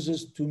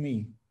closest to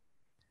me.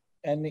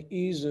 And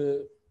is,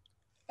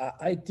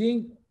 I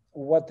think,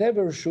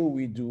 whatever show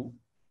we do,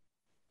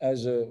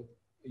 as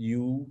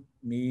you,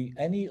 me,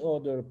 any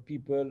other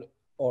people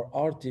or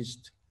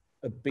artist,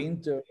 a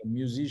painter, a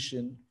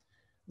musician,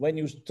 when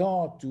you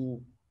start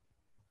to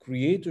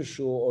create a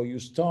show or you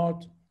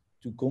start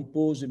to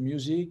compose a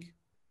music,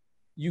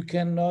 you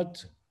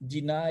cannot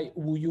deny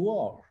who you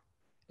are.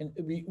 And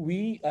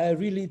I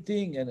really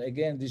think, and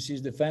again, this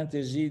is the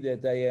fantasy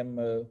that I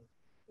am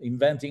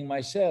inventing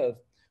myself.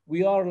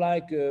 We are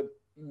like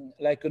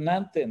an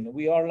antenna.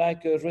 We are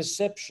like a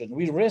reception.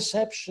 We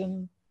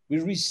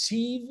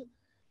receive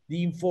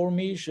the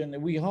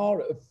information. We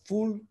are a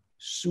full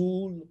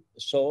soul,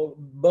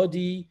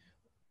 body,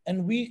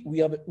 and we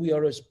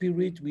are a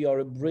spirit. We are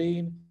a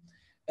brain,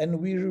 and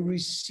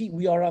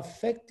we are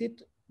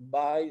affected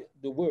by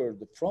the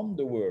world, from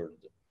the world.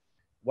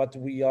 What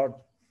we are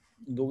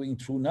going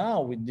through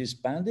now with this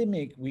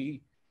pandemic,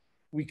 we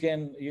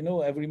can, you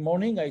know, every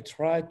morning I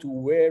try to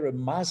wear a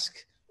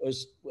mask, a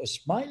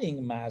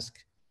smiling mask,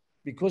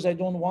 because I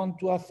don't want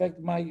to affect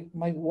my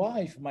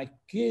wife, my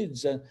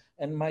kids,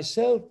 and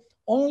myself.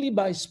 Only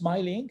by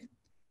smiling,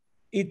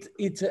 it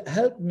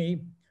helped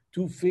me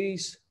to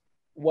face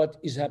what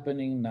is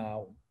happening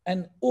now.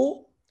 And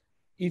oh,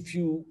 if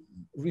you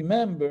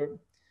remember,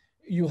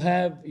 you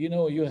have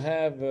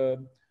a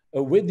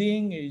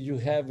wedding, you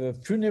have a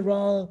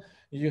funeral,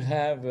 you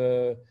have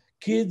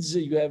kids,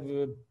 you have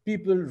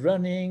people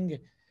running.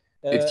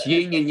 It's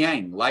yin and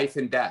yang, life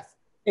and death.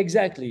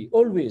 Exactly,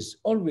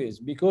 always,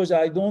 because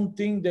I don't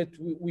think that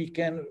we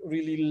can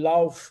really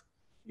laugh.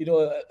 You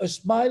know, a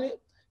smile,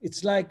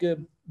 it's like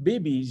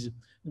babies.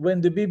 When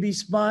the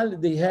babies smile,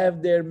 they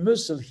have their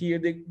muscle here.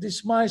 They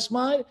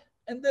smile,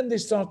 and then they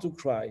start to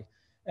cry.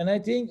 And I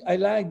think I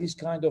like this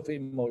kind of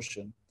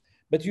emotion.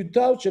 But you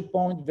touch a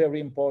point very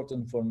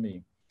important for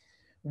me.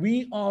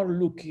 We are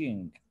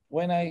looking,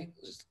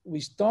 we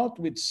start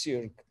with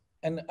cirque,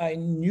 and I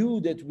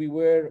knew that we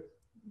were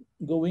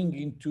going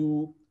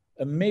into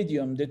a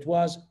medium that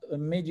was a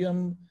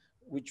medium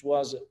which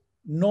was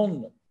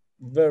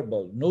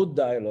non-verbal, no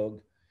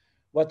dialogue.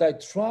 What I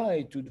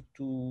try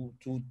to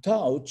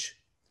touch,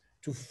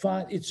 to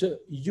find, it's a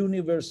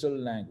universal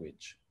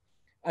language.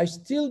 I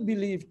still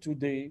believe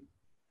today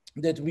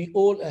that we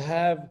all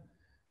have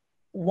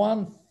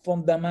one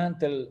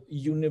fundamental,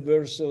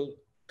 universal,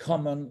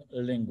 common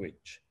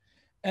language.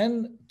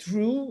 And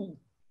through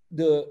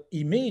the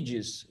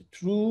images,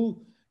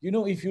 through, you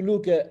know, if you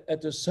look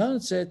at the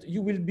sunset,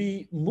 you will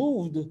be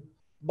moved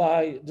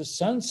by the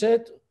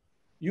sunset.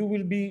 You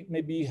will be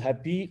maybe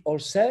happy or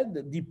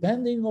sad,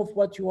 depending of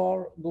what you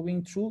are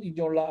going through in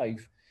your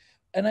life.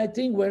 And I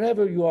think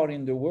wherever you are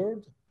in the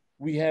world,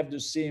 we have the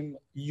same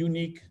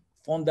unique,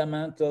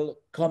 fundamental,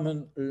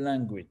 common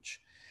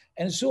language.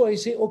 And so I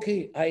say,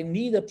 okay, I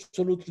need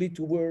absolutely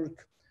to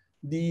work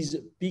these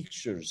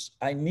pictures.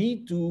 I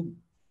need to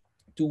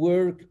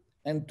work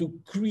and to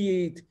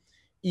create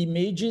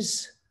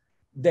images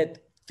that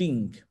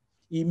think,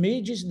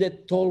 images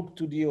that talk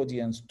to the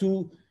audience,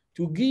 to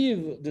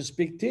give the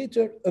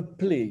spectator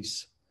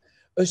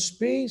a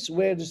space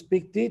where the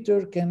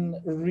spectator can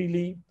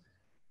really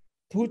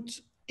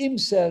put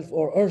himself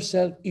or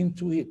herself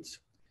into it.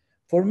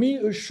 For me,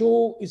 a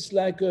show is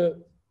like a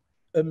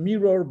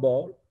mirror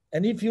ball.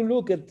 And if you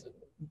look at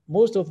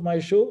most of my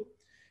show,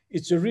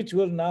 it's a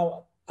ritual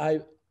now. I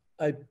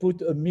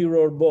put a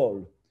mirror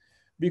ball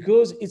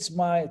because it's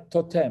my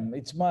totem.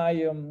 It's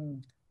my,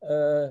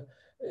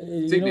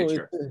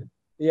 signature.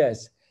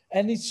 Yes.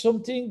 And it's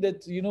something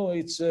that, you know,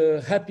 it's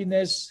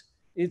happiness.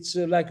 It's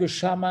like a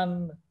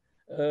shaman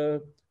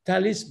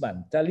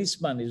talisman.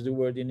 Talisman is the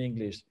word in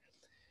English.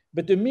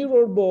 But the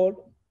mirror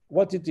ball,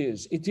 what it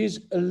is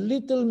a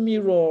little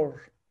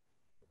mirror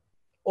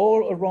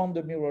all around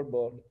the mirror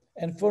ball.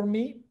 And for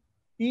me,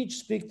 each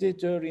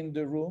spectator in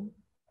the room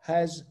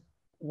has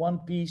one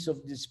piece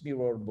of this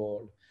mirror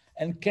ball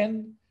and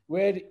can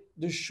where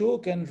the show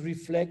can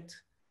reflect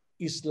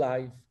his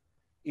life,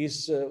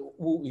 is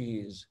who he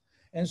is.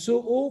 And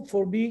so hope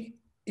for me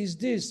is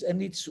this,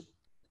 and it's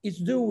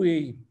the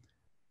way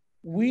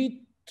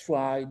we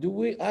try, the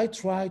way I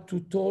try to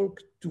talk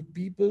to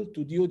people,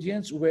 to the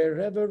audience,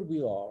 wherever we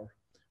are,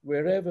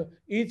 wherever.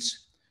 It's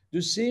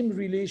the same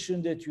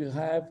relation that you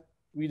have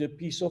with a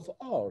piece of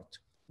art,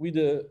 with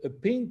a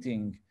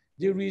painting.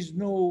 There is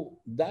no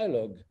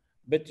dialogue,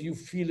 but you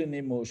feel an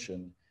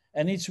emotion.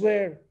 And it's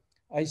where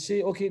I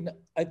say, okay,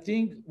 I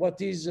think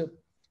what is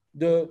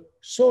the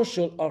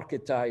social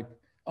archetype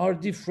are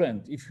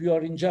different. If you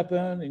are in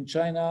Japan, in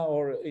China,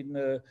 or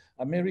in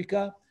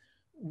America,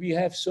 we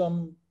have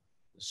some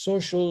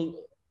social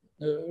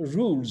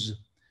rules,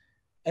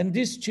 and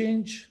this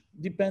change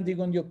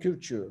depending on your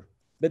culture.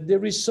 But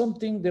there is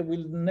something that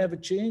will never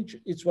change.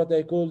 It's what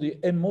I call the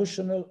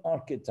emotional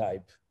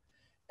archetype.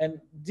 And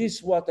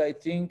this what I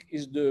think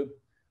is the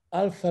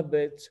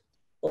alphabet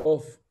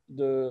of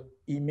the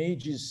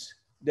images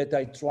that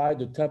I try,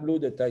 the tableau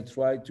that I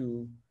try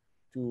to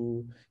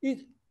it.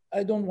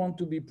 I don't want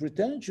to be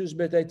pretentious,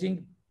 but I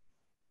think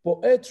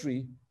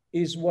poetry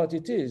is what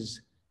it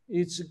is.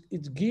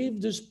 It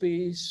gives the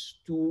space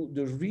to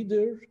the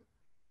reader,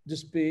 the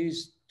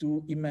space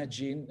to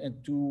imagine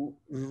and to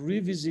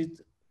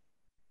revisit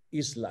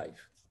his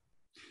life.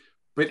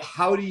 But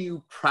how do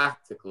you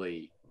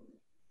practically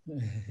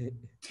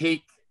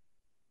take,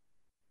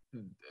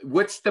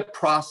 what's the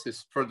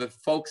process for the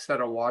folks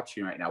that are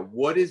watching right now?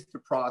 What is the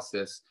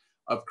process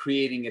of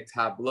creating a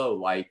tableau?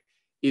 Like,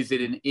 is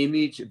it an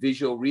image,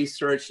 visual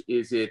research?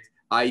 Is it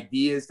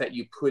ideas that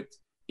you put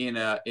in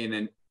a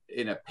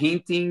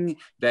painting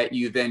that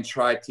you then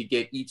try to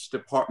get each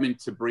department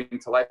to bring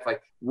to life?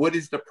 Like, what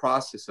is the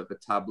process of a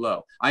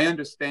tableau? I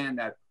understand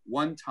that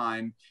one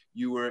time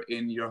you were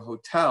in your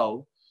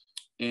hotel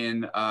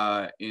in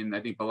I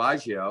think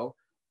Bellagio,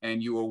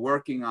 and you were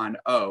working on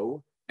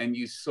O, and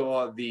you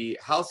saw the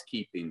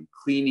housekeeping,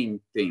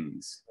 cleaning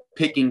things,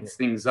 picking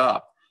things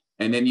up.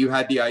 And then you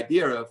had the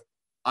idea of,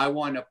 I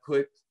want to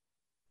put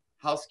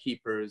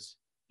housekeepers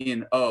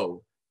in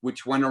O,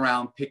 which went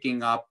around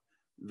picking up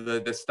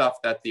the stuff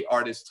that the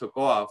artist took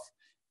off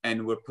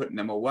and were putting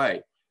them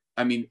away.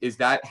 I mean, is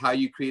that how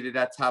you created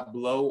that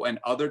tableau and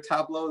other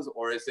tableaus,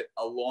 or is it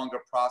a longer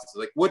process?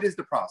 Like, what is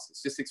the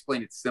process? Just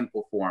explain it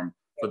simple form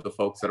for the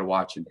folks that are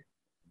watching.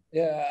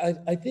 Yeah,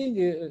 I think,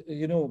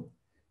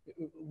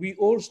 we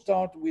all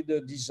start with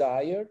a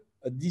desire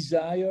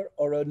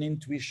or an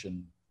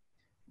intuition.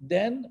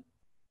 Then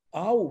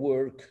our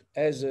work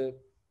as an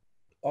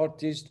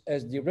artist,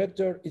 as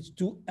director, is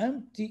to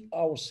empty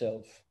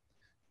ourselves.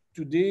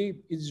 Today,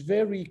 it's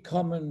very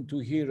common to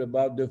hear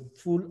about the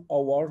full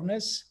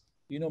awareness,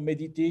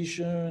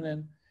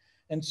 meditation.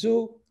 And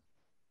so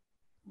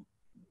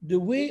the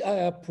way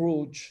I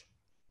approach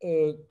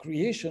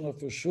creation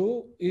of a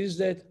show is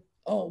that,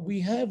 we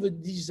have a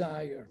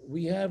desire,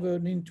 we have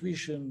an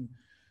intuition,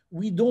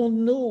 we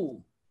don't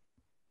know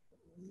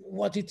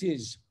what it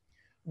is.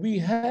 We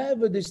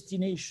have a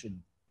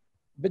destination,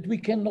 but we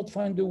cannot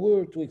find the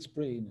word to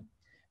explain.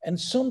 And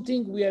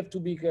something we have to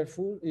be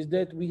careful is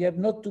that we have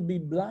not to be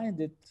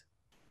blinded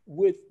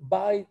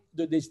by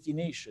the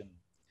destination.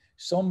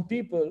 Some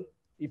people,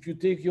 if you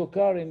take your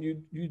car and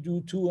you do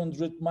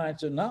 200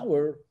 miles an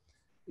hour,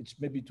 it's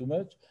maybe too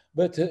much,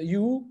 but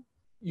you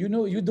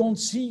don't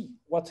see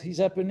what is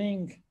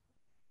happening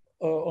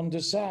on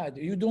the side.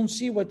 You don't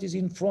see what is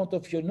in front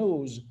of your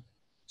nose.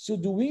 So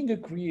doing a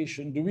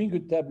creation, doing a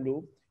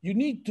tableau, you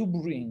need to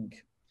bring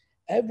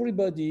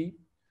everybody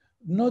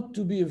not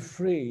to be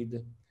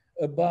afraid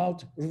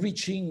about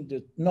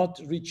not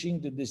reaching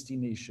the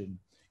destination.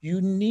 You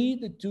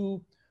need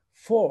to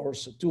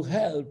force, to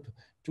help,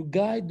 to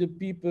guide the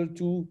people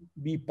to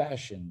be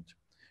patient,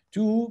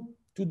 to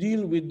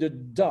deal with the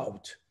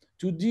doubt,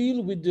 to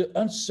deal with the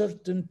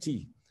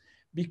uncertainty,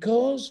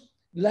 because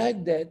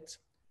like that,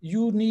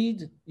 you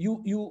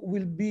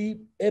will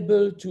be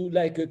able to,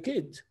 like a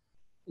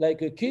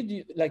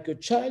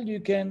child, you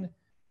can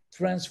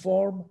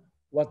transform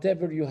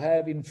whatever you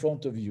have in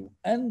front of you.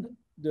 And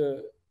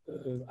the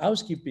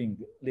housekeeping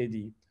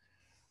lady,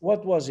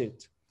 what was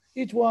it?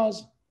 It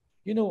was,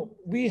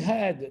 we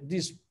had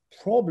this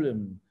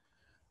problem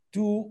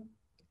to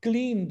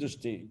clean the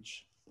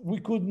stage. We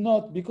could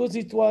not, because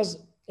it was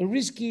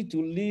risky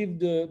to leave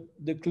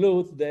the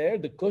clothes there,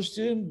 the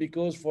costume,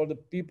 because for the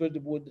people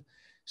that would.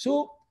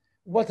 So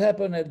what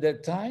happened at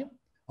that time?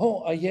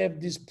 I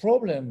have this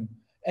problem.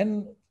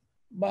 And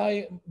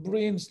my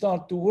brain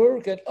started to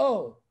work and,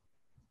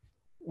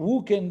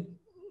 who can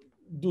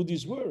do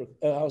this work?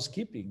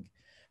 Housekeeping.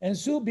 And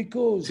so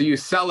because... So you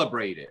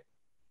celebrate it.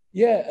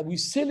 Yeah, we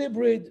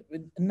celebrate,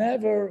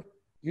 never,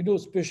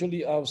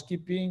 especially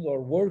housekeeping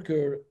or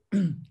worker,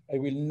 I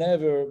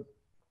will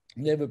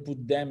never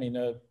put them in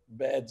a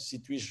bad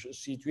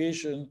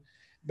situation.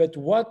 But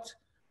what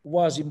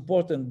was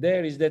important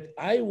there is that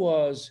I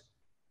was,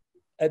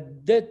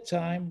 at that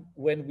time,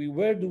 when we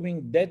were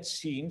doing that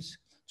scenes,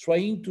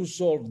 trying to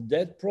solve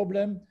that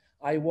problem,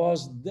 I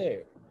was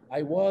there.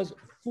 I was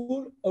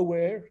full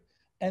aware,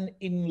 and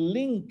in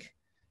link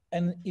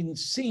and in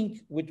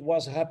sync with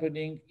what's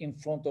happening in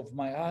front of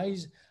my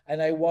eyes.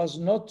 And I was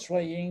not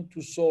trying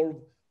to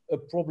solve a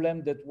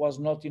problem that was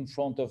not in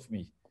front of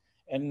me.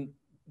 And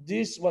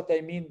this is what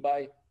I mean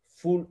by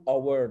full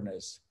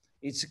awareness.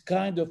 It's a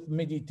kind of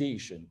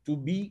meditation, to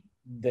be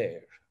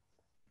there.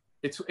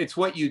 It's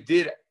what you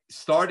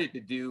started to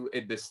do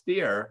at the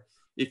Steer,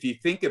 if you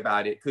think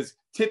about it, because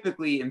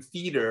typically in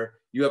theater,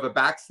 you have a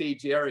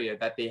backstage area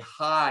that they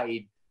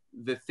hide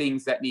the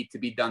things that need to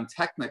be done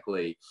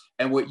technically.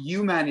 And what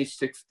you managed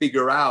to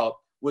figure out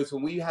was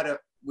when you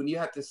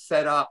had to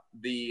set up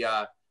the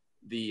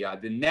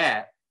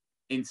net,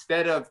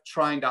 instead of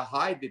trying to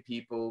hide the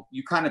people,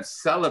 you kind of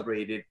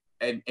celebrate it,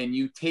 and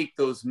you take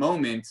those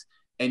moments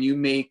and you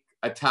make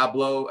a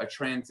tableau, a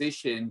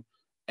transition,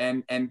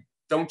 and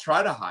don't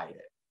try to hide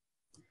it.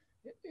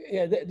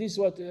 Yeah, this is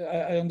what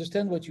I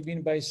understand what you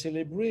mean by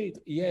celebrate.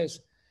 Yes,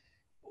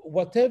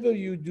 whatever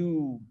you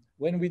do.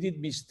 When we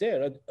did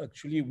Mystère,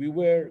 actually, we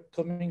were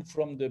coming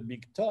from the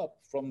big top,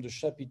 from the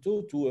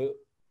chapiteau to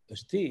a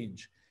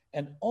stage.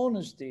 And on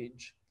a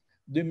stage,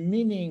 the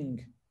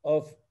meaning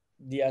of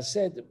the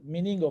asset,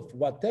 meaning of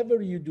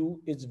whatever you do,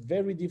 is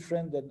very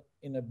different than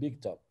in a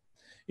big top.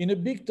 In a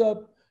big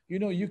top, you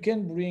know, you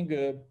can bring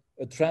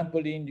a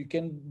trampoline, you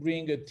can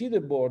bring a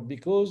teeterboard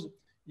because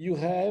you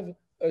have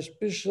a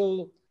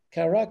special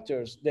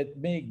characters that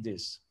make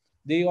this.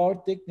 They are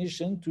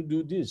technicians to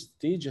do this,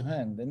 stage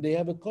hand, and they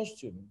have a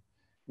costume.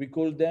 We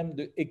call them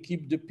the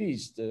équipe de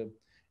piste.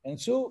 And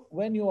so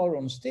when you are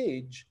on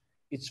stage,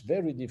 it's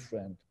very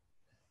different.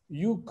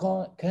 You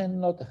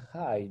cannot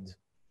hide.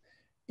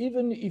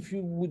 Even if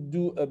you would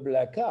do a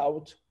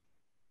blackout,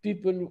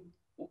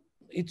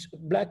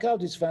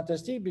 blackout is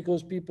fantastic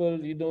because people,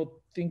 you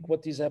know, think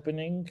what is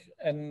happening.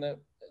 And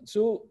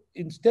so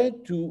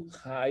instead to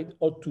hide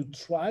or to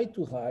try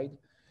to hide,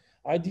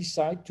 I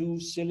decide to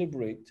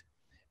celebrate.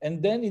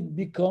 And then it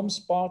becomes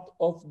part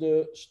of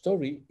the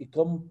story, it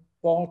becomes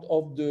part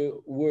of the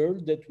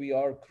world that we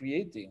are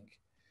creating.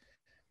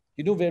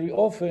 You know, very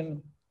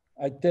often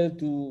I tell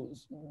to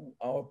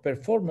our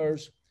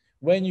performers,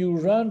 when you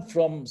run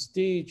from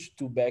stage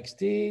to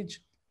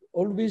backstage,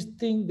 always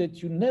think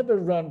that you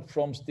never run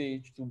from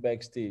stage to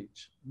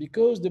backstage,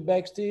 because the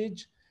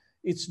backstage,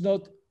 it's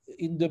not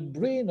in the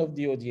brain of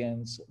the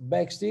audience.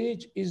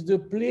 Backstage is the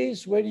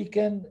place where you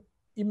can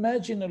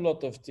imagine a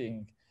lot of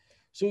things.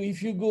 So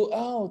if you go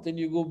out and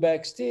you go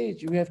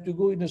backstage, you have to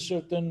go in a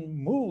certain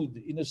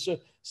mood,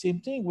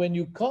 same thing. When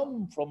you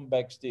come from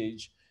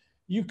backstage,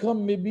 you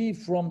come maybe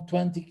from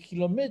 20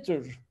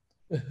 kilometers.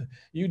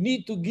 You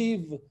need to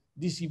give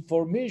this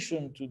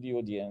information to the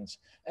audience.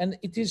 And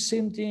it is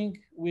same thing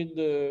with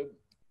the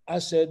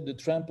asset, the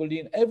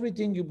trampoline,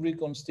 everything you bring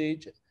on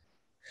stage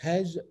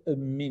has a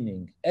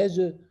meaning, has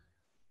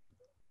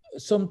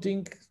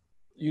something,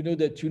 you know,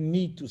 that you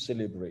need to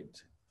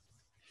celebrate.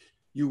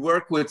 You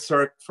worked with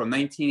Cirque from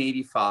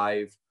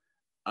 1985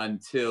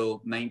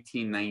 until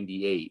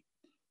 1998.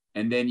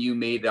 And then you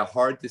made a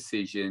hard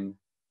decision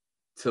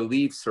to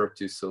leave Cirque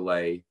du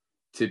Soleil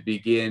to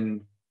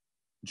begin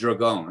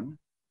Dragone,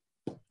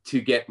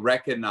 to get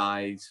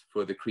recognized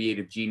for the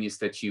creative genius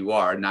that you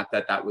are. Not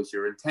that that was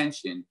your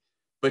intention,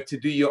 but to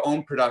do your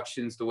own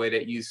productions the way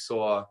that you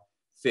saw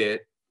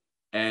fit.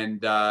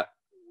 And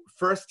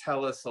first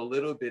tell us a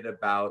little bit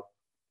about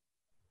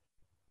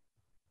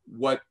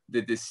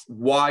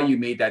why you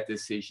made that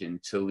decision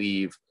to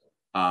leave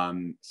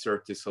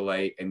Cirque du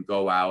Soleil and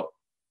go out,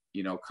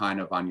 you know,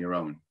 kind of on your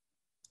own.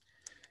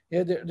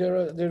 Yeah,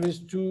 there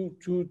is two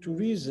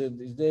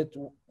reasons. Is that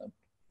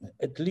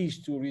at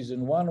least two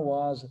reasons. One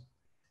was,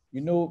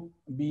 you know,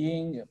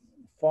 being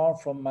far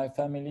from my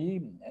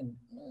family and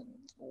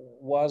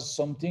was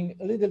something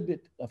a little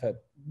bit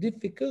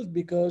difficult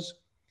because,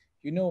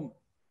 you know,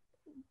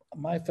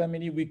 my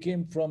family, we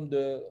came from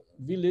the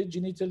village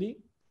in Italy,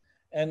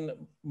 and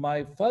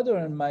my father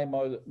and my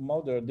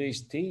mother, they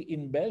stay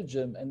in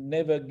Belgium and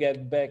never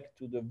get back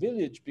to the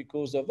village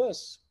because of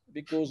us,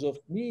 because of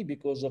me,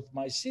 because of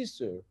my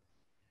sister,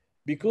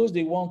 because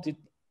they wanted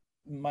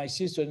my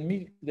sister and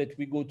me that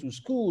we go to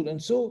school.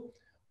 And so,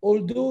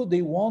 although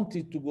they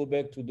wanted to go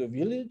back to the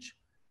village,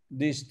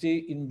 they stay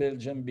in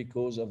Belgium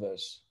because of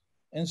us.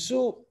 And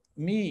so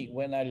me,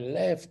 when I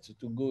left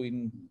to go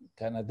in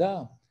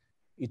Canada,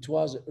 it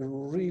was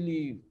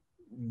really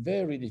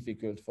very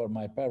difficult for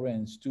my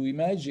parents to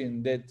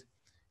imagine that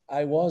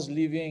I was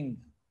leaving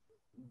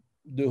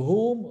the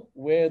home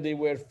where they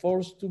were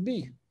forced to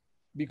be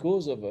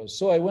because of us.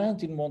 So I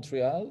went in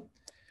Montreal.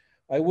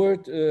 I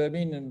worked,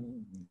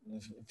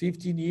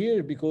 15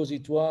 years because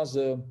it was,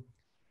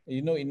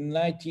 you know, in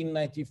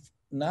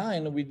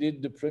 1999, we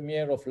did the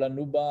premiere of La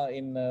Nuba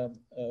in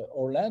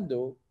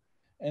Orlando.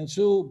 And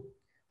so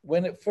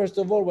first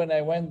of all, when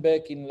I went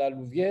back in La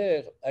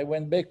Louvière, I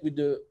went back with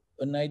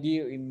an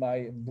idea in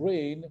my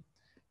brain,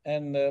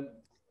 and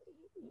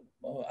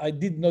I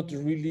did not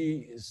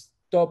really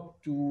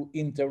stop to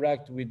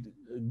interact with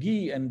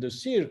Guy and the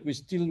Cirque. We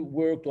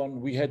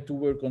had to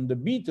work on the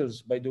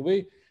Beatles. By the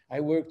way, I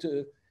worked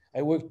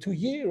 2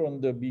 years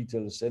on the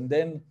Beatles, and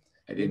then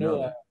I You didn't know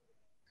know,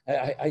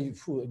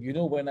 that. you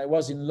know, when I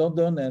was in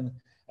London and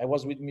I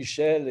was with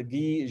Michel,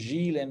 Guy,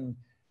 Gilles, and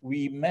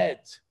we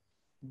met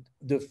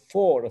the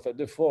four,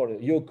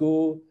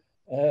 Yoko,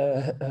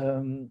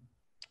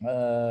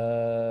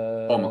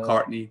 Paul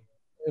McCartney,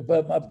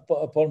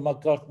 Paul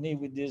McCartney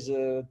with his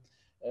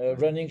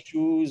running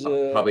shoes.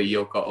 probably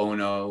Yoko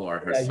Ono or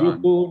her Yeah,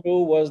 son. Yoko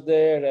Ono was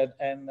there,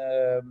 and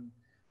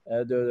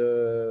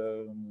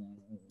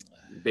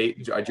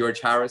George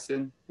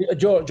Harrison,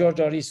 George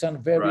Harrison,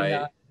 very right?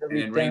 nice, And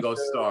very then tender. Ringo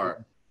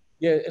Starr.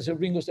 Yeah, as a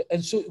Ringo Starr.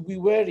 And so we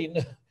were in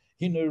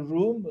in a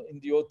room in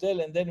the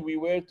hotel, and then we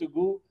were to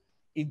go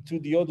into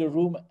the other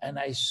room, and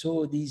I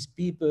saw these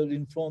people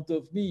in front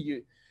of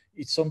me.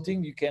 It's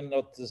something you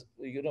cannot,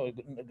 you know,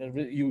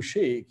 you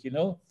shake, you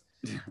know.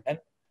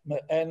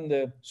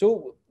 And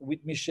so with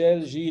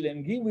Michel, Gilles,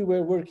 and Guy, we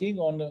were working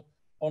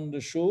on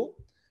the show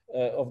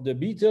of the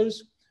Beatles,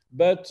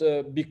 but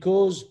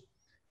because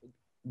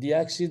the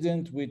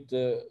accident with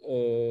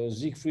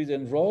Siegfried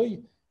and Roy,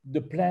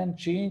 the plan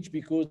changed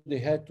because they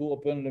had to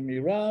open the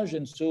Mirage,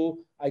 and so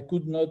I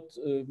could not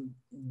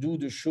do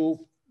the show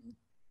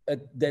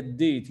at that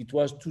date. It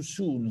was too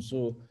soon.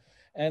 So,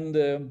 and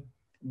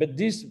but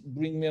this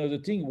brings me another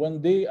thing. One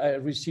day I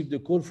received a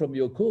call from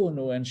Yoko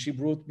Ono, and she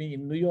brought me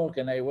in New York,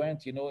 and I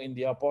went, you know, in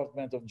the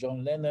apartment of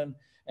John Lennon,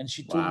 and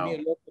she told me a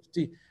Wow. lot of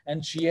things.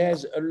 And she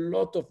has a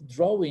lot of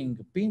drawing,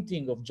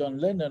 painting of John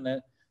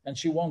Lennon, and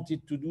she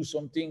wanted to do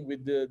something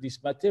with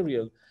this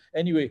material.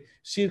 Anyway,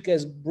 Cirque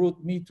has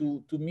brought me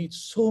to meet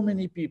so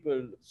many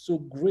people, so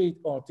great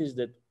artists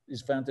that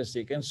is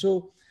fantastic. And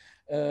so,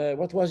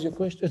 what was your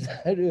question?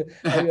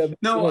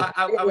 No, Yeah,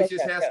 I yeah, was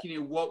just yeah, asking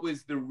you what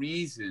was the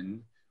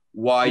reason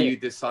why yeah, you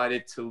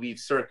decided to leave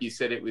Cirque. You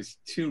said it was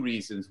two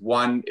reasons.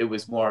 One, it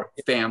was more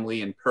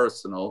family and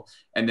personal,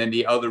 and then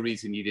the other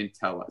reason you didn't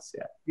tell us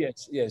yet.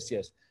 yes, yes,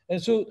 yes.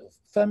 And so,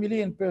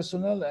 family and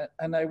personal,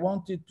 and I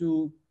wanted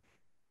to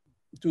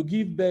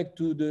give back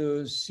to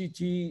the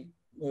city,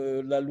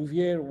 La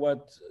Louvière,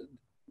 what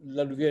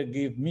La Louvière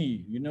gave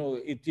me. You know,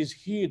 it is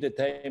here that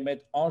I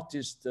met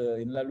artists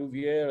in La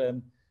Louvière,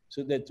 and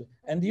so that.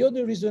 And the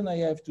other reason I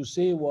have to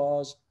say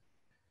was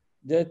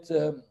that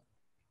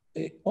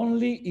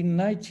only in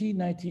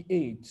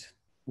 1998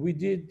 we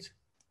did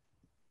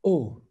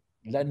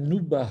La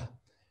Nuba.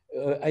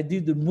 I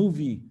did the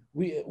movie.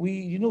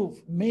 You know,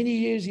 many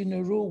years in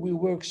a row we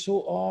worked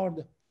so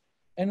hard,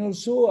 and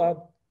also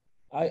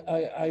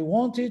I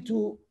wanted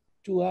to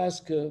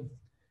ask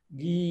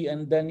Guy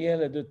and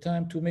Danielle at the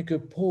time to make a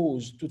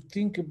pause to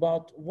think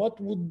about what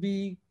would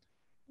be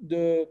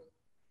the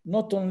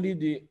not only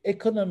the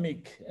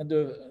economic and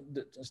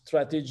the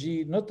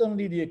strategy, not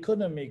only the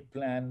economic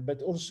plan,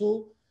 but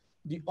also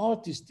the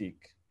artistic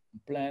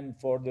plan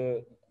for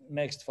the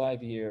next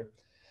 5 years.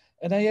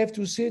 And I have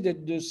to say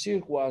that the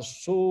cirque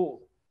was so,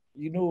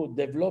 you know,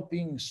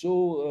 developing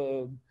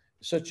so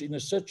such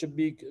a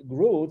big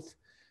growth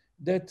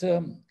that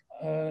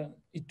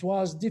it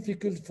was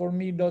difficult for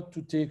me not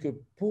to take a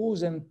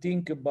pause and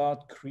think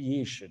about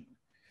creation.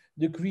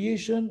 The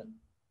creation,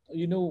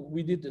 you know,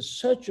 we did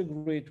such a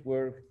great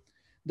work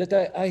that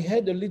I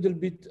had a little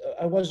bit,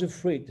 I was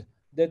afraid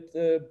that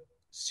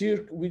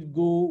cirque would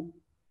go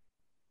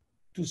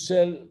to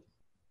sell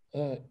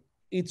uh,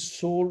 its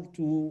soul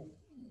to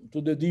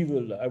the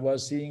devil, I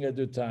was seeing at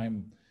the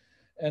time.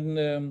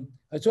 And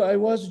so I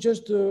was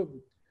just,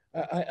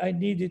 I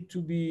needed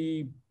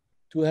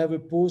to have a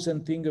pause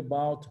and think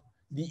about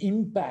the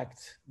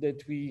impact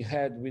that we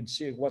had with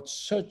Cirque. What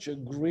such a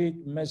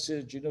great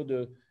message, you know,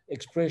 the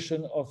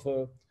expression of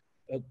a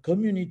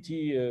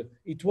community.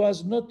 It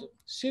was not,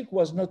 Cirque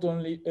was not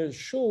only a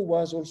show,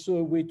 was also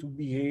a way to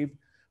behave,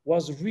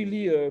 was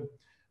really a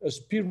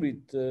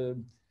spirit.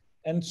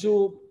 And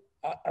so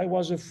I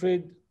was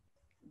afraid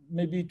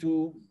maybe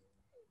to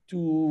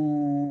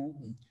to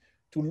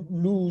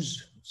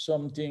lose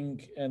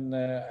something, and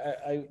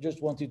I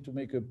just wanted to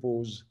make a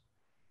pause.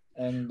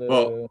 And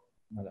Well,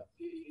 voilà.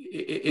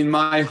 in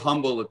my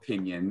humble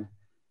opinion,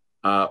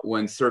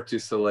 when Cirque du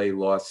Soleil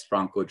lost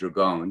Franco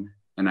Dragone,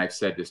 and I've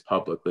said this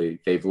publicly,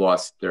 they've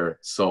lost their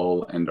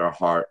soul and their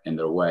heart and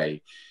their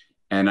way.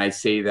 And I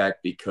say that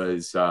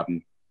because,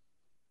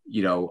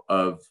 you know,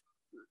 of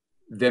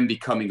them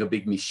becoming a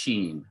big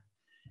machine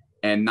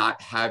and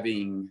not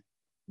having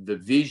the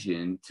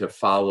vision to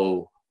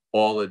follow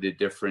all of the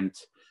different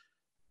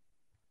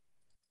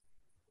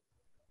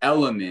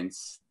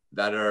elements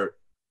that are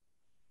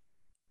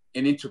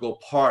an integral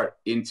part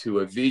into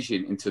a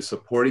vision, into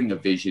supporting a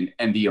vision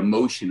and the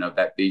emotion of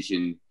that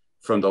vision,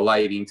 from the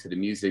lighting to the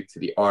music to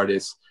the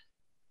artists,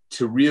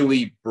 to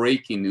really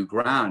breaking new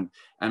ground.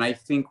 And I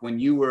think when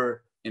you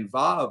were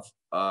involved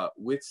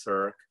with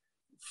Cirque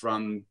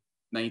from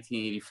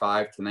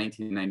 1985 to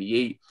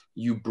 1998,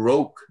 you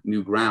broke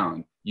new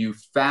ground. You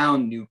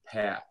found new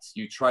paths.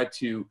 You tried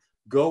to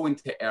go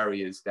into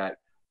areas that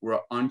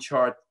were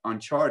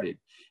uncharted.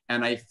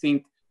 And I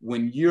think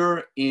when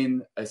you're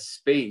in a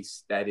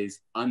space that is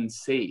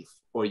unsafe,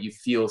 or you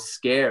feel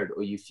scared,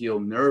 or you feel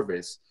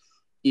nervous,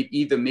 it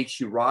either makes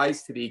you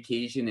rise to the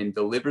occasion and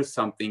deliver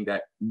something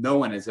that no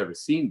one has ever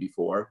seen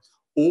before,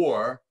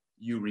 or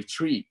you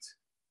retreat.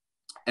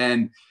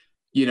 And,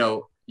 you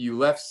know, you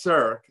left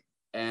Cirque,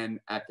 and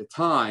at the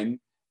time,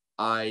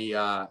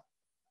 I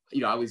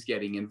was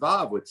getting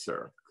involved with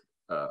Cirque,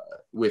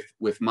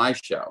 with my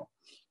show.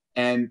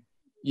 And,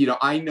 you know,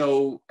 I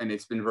know, and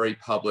it's been very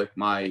public,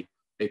 my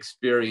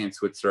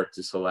experience with Cirque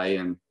du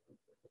Soleil. And,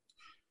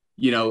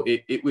 you know,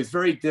 it was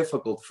very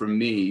difficult for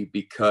me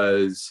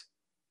because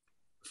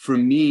for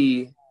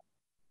me,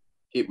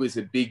 it was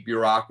a big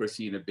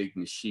bureaucracy and a big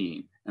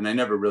machine. And I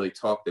never really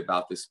talked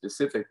about this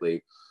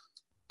specifically,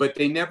 but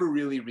they never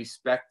really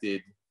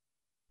respected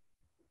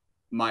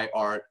my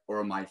art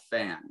or my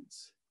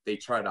fans. They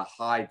try to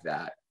hide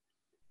that.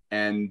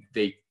 And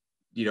they,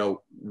 you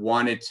know,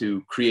 wanted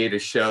to create a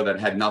show that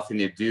had nothing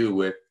to do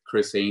with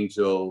Criss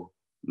Angel,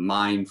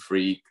 Mind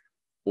Freak,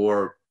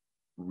 or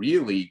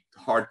really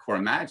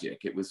hardcore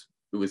magic. It was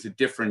a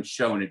different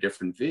show and a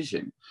different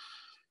vision.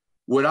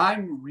 What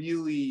I'm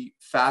really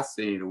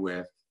fascinated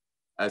with,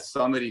 as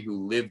somebody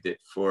who lived it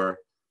for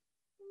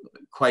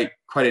quite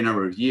a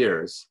number of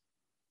years,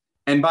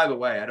 and by the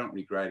way, I don't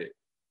regret it.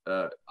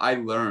 I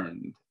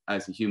learned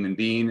as a human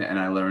being, and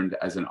I learned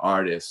as an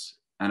artist,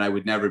 and I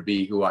would never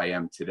be who I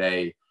am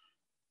today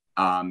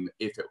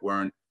if it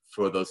weren't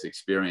for those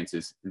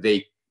experiences.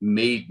 They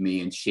made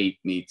me and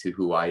shaped me to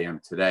who I am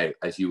today,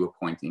 as you were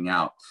pointing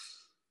out.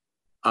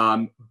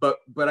 But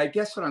I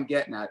guess what I'm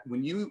getting at,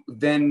 when you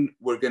then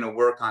were going to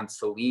work on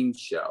Celine's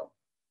show,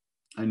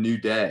 A New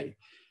Day,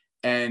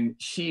 and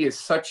she is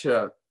such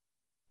a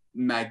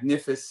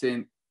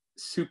magnificent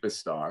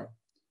superstar,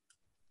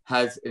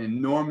 has an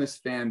enormous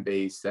fan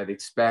base that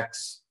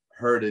expects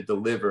her to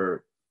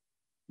deliver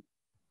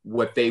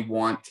what they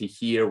want to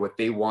hear, what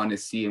they want to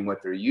see, and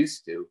what they're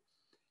used to.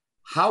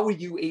 How were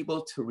you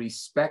able to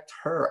respect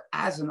her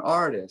as an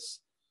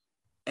artist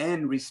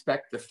and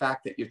respect the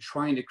fact that you're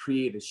trying to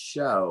create a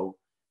show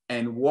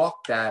and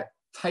walk that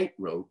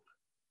tightrope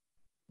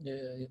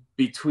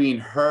between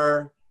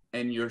her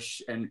and your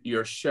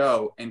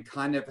show, and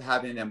kind of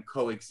having them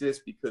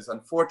coexist? Because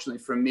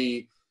unfortunately for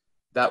me,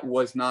 that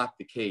was not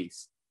the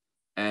case.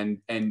 And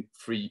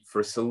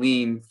for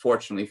Celine,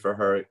 fortunately for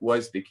her, it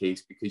was the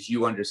case, because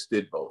you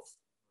understood both.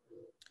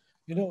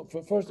 You know,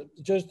 first,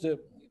 just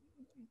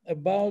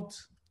about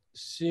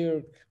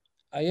Cirque,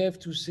 I have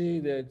to say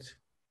that,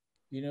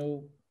 you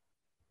know,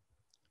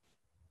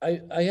 I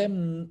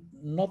am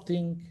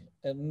nothing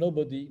and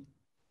nobody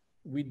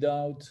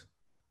without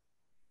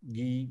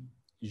Guy,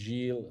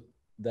 Gilles,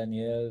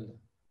 Daniel,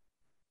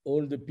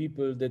 all the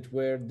people that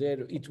were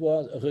there. It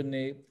was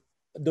René,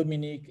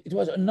 Dominique. It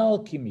was an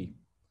alchemy.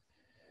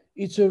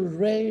 It's a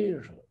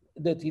rare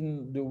that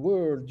in the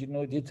world, you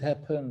know, it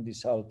happened,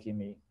 this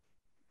alchemy.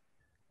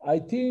 I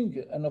think,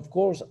 and of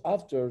course,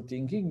 after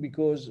thinking,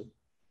 because,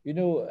 you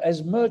know,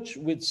 as much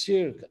with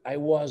Cirque, I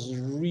was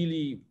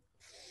really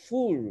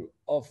full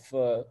of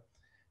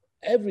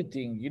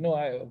everything. You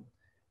know,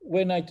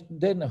 when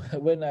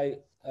I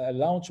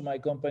launched my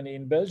company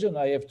in Belgium,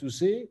 I have to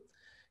say,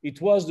 it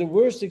was the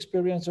worst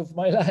experience of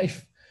my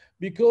life,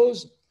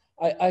 because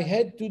I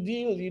had to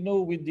deal, you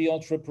know, with the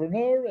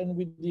entrepreneur and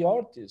with the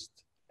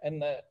artist.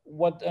 And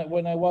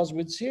when I was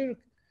with Cirque,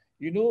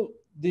 you know,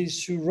 they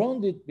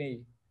surrounded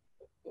me,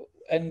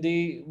 and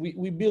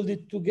we built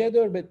it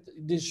together, but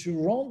they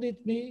surrounded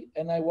me,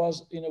 and I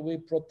was in a way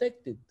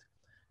protected.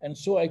 And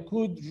so I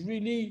could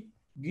really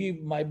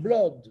give my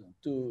blood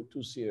to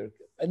Cirque.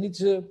 And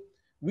it's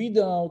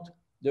without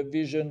the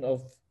vision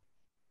of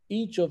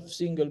each of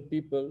single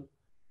people,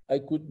 I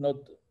could not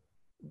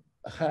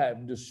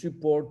have the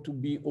support to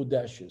be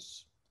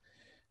audacious.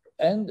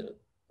 And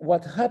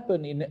what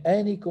happened in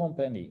any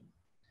company,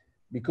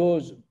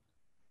 because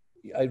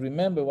I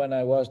remember when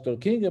I was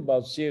talking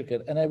about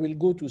Cirque, and I will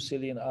go to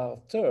Celine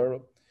after,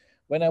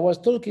 when I was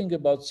talking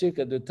about Cirque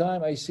at the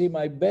time, I say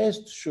my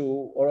best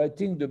show, or I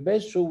think the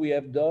best show we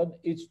have done,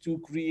 is to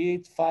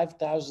create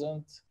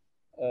 5,000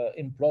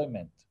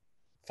 employment,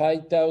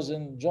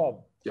 5,000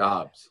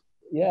 jobs.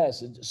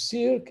 Yes,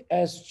 Cirque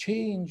has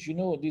changed, you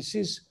know, this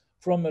is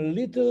from a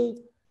little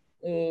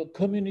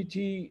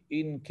community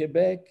in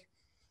Quebec,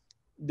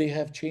 they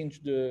have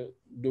changed the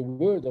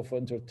world of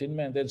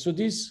entertainment. And so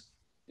this,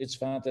 it's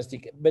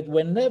fantastic. But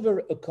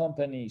whenever a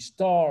company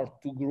starts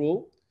to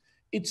grow,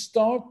 it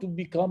starts to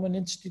become an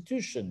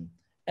institution.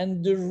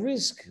 And the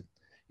risk,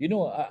 you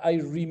know,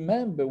 I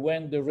remember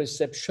when the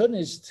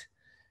receptionist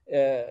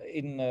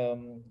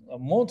in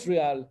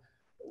Montreal,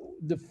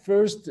 the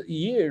first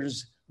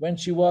years, when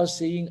she was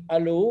saying,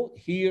 "Hello,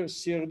 here,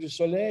 Cirque du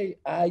Soleil,"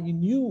 I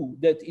knew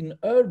that in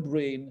her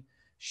brain,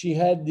 she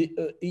had the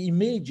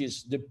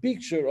images, the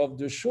picture of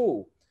the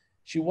show.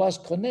 She was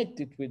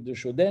connected with the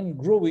show. Then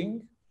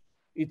growing,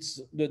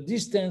 it's the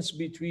distance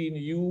between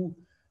you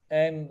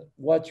and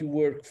what you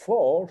work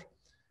for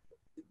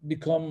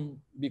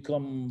become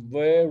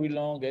very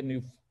long,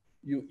 and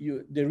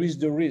you there is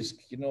the risk,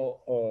 you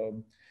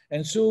know.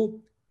 And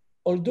so,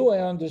 although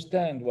I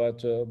understand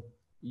what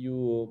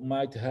you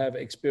might have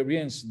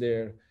experienced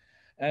there,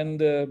 and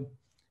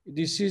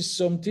this is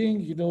something,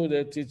 you know,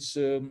 that it's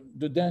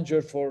the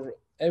danger for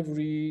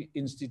every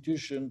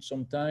institution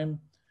sometime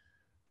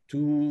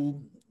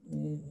to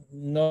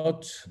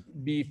not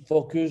be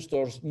focused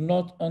or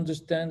not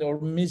understand or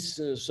miss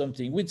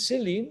something. With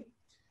Celine,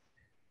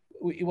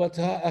 what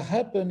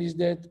happened is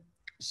that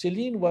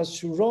Celine was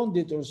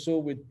surrounded also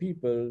with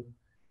people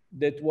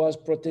that was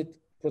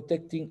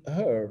protecting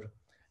her.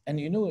 And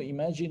you know,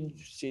 imagine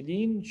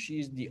Celine, she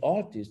is the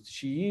artist,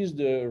 she is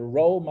the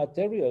raw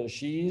material,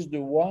 she is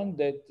the one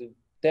that,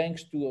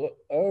 thanks to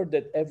her,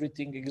 that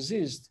everything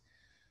exists.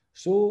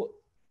 So,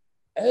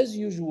 as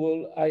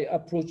usual, I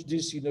approach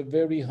this in a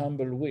very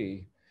humble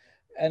way.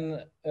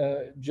 And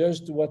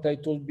just what I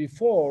told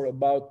before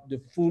about the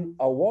full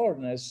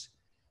awareness,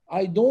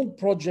 I don't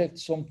project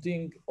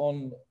something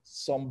on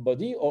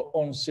somebody or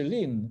on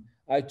Celine.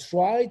 I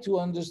try to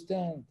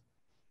understand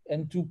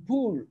and to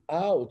pull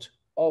out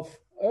of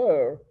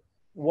her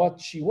what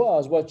she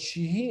was, what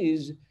she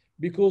is,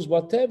 because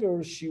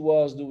whatever she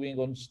was doing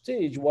on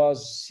stage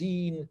was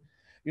seen.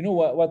 You know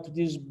what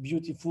is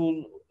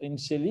beautiful in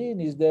Celine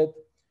is that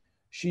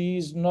she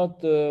is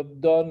not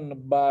done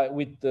by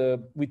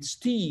with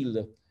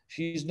steel.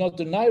 She is not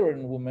an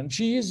iron woman.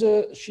 She is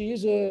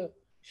a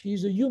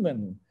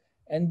human,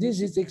 and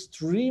this is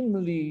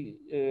extremely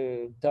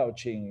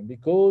touching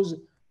because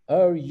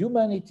her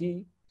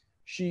humanity,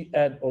 she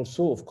and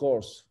also of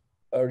course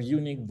her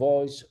unique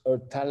voice, her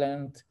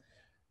talent.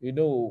 You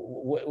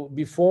know,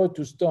 before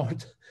to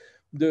start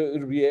the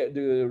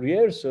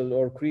rehearsal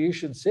or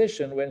creation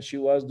session when she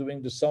was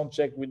doing the sound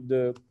check with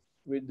the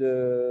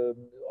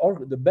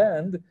or the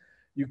band,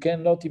 you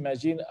cannot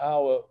imagine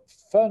how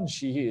fun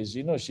she is.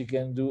 You know, she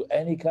can do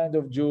any kind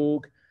of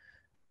joke.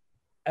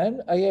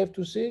 And I have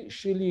to say,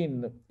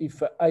 Celine,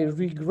 if I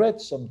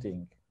regret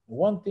something,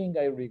 one thing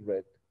I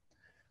regret,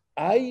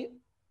 I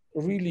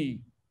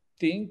really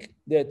think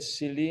that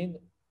Celine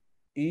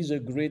is a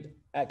great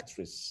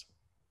actress,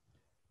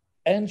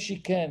 and she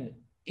can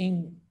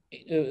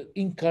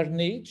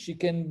incarnate, she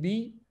can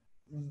be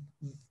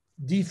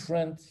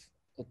different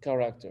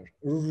character,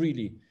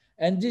 really.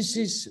 And this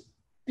is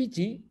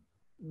pity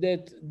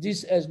that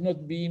this has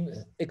not been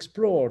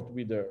explored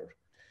with her.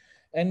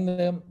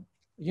 And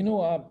you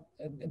know,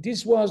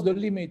 this was the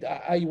limit.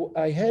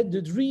 I had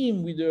the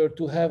dream with her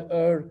to have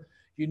her,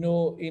 you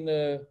know, in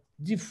a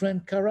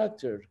different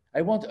character.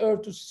 I want her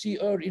to see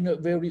her in a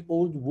very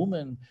old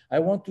woman. I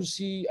wanted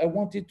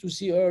to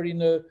see her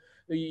in a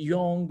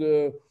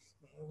young,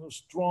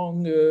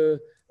 strong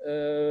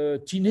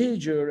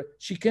teenager.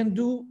 She can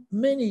do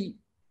many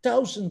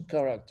thousand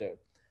characters.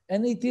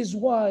 And it is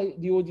why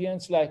the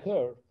audience like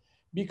her,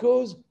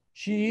 because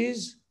she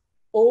is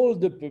all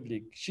the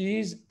public, she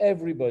is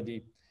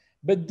everybody.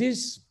 But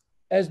this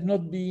has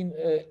not been,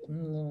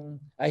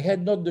 I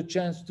had not the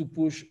chance to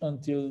push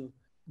until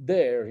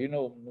there. You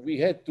know, we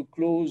had to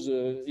close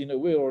in a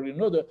way or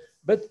another.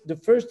 But the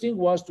first thing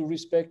was to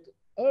respect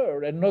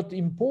her and not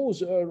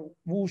impose her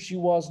who she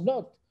was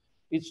not.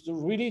 It's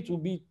really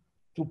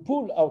to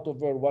pull out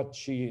of her what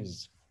she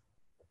is.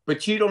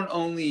 But you don't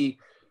only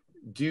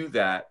do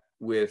that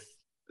with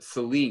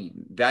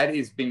Celine. That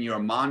has been your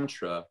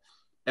mantra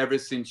ever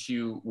since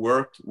you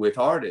worked with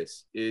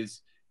artists,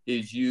 is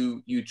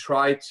you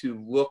try to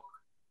look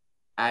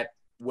at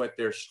what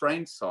their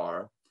strengths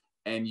are,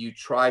 and you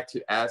try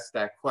to ask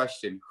that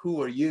question,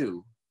 who are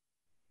you?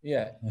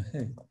 Yeah.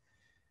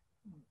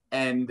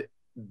 And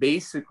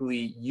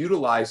basically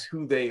utilize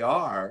who they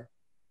are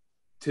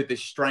to the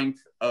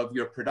strength of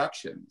your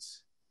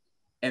productions.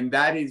 And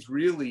that is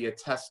really a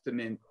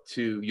testament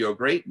to your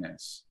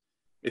greatness.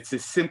 It's a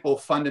simple,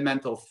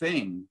 fundamental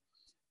thing,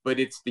 but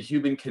it's the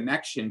human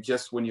connection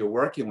just when you're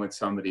working with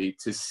somebody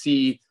to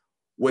see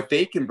what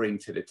they can bring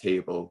to the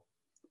table,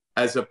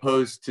 as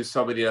opposed to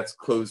somebody that's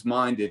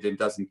closed-minded and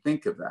doesn't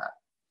think of that.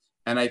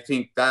 And I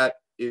think that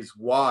is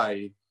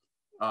why,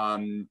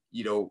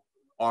 you know,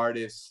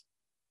 artists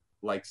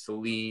like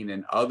Celine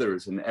and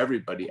others and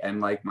everybody, and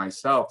like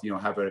myself, you know,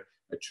 have a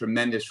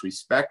tremendous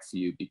respect for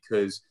you,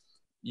 because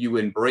you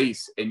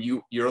embrace, and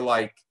you're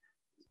like,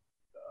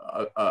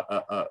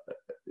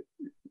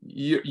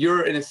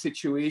 you're in a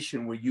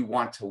situation where you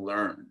want to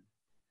learn,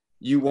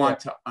 you want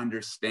to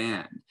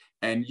understand,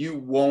 and you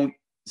won't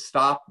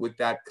stop with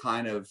that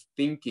kind of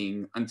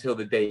thinking until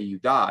the day you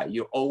die.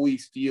 You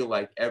always feel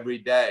like every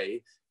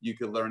day you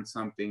can learn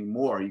something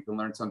more. You can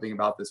learn something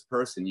about this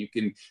person. You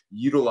can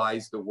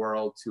utilize the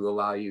world to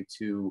allow you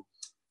to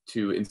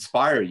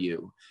inspire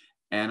you.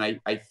 And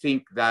I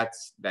think that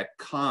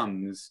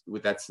comes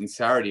with that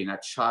sincerity and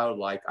that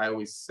childlike. I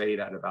always say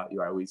that about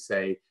you. I always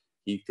say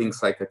he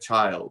thinks like a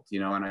child, you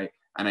know, and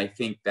I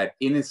think that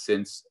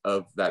innocence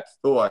of that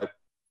thought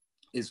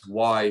is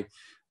why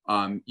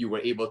you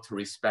were able to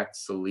respect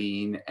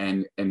Celine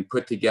and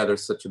put together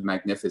such a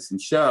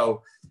magnificent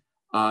show,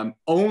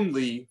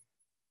 only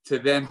to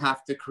then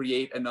have to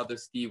create another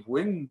Steve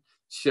Wynn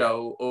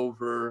show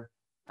over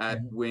at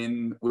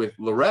Wynn with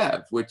Le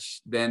Rêve,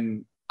 which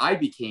then I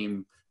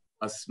became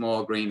a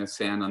small grain of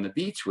sand on the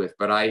beach with,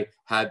 but I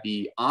had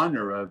the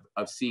honor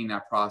of seeing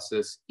that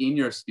process in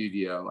your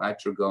studio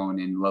at Dragone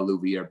in La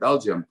Louvière,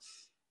 Belgium.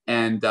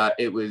 And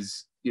it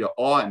was, you know,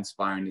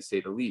 awe-inspiring to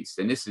say the least.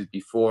 And this is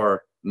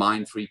before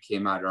Mind Freak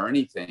came out or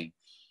anything.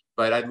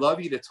 But I'd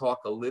love you to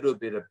talk a little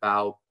bit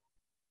about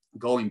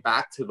going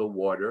back to the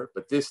water,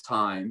 but this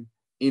time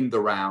in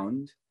the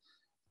round,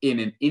 in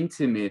an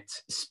intimate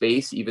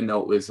space, even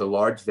though it was a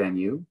large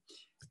venue.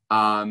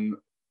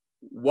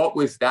 What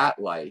was that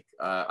like?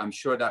 I'm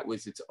sure that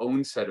was its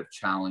own set of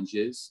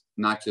challenges,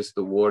 not just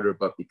the water,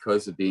 but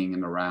because of being in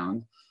the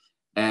round.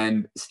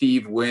 And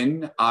Steve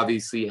Wynn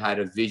obviously had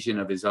a vision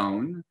of his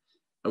own.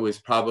 It was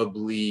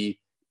probably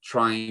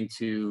trying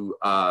to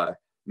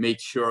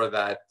make sure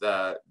that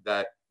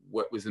that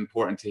what was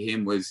important to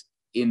him was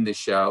in the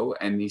show,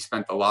 and he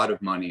spent a lot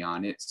of money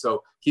on it.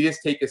 So can you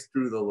just take us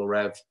through the Le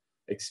Rêve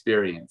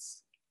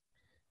experience?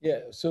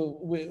 Yeah, so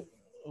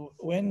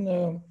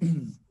when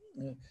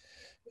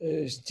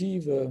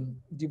Steve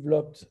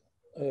developed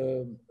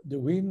the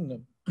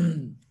Win,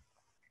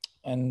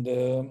 and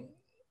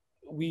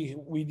we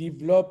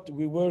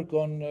work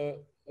on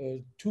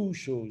two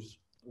shows.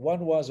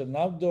 One was an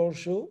outdoor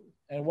show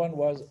and one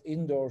was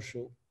indoor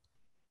show.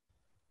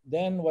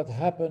 Then what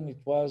happened,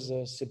 it was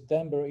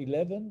September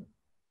 11,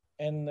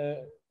 and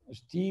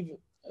Steve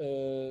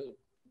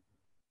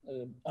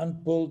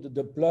unpulled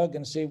the plug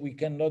and said, we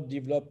cannot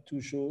develop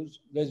two shows,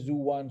 let's do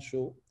one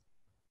show.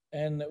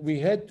 And we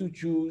had to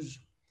choose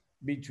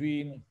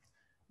between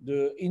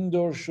the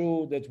indoor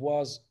show that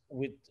was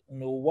with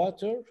no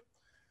water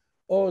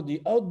or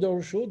the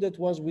outdoor show that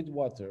was with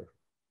water.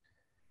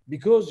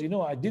 Because, you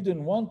know, I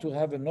didn't want to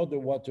have another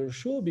water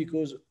show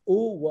because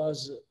O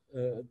was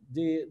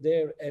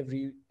there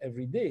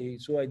every day.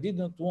 So I did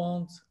not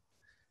want.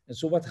 And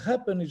so what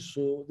happened is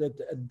so that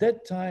at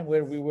that time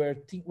where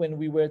when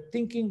we were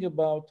thinking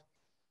about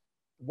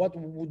what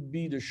would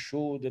be the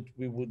show that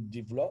we would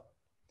develop,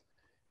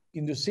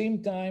 in the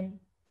same time,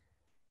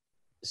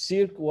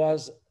 Cirque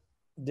was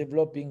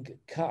developing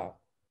Ka.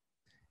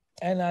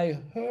 And I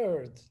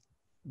heard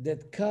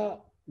that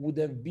Ka would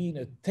have been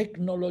a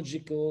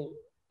technological,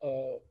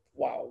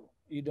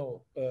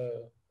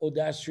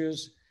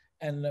 audacious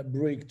and a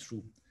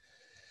breakthrough.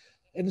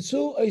 And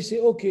so I say,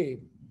 okay,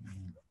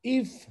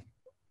 if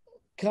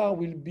Ka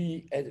will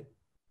be a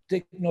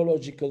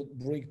technological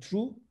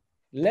breakthrough,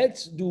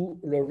 let's do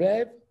Le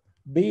Rêve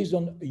based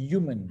on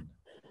human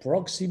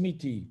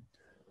proximity,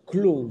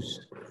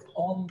 close,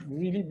 on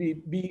really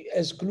be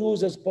as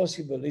close as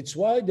possible. It's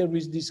why there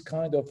is this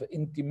kind of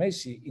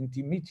intimacy,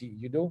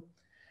 you know.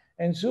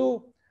 And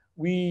so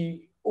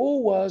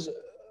was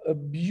a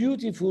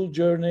beautiful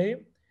journey,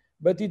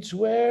 but it's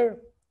where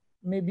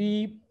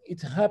maybe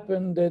it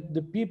happened that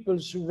the people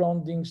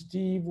surrounding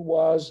Steve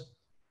was,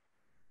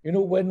 you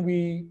know, when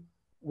we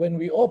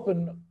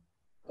opened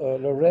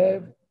Le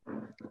Rêve,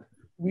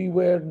 we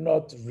were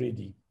not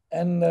ready.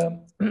 And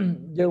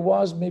there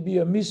was maybe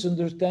a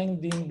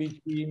misunderstanding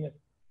between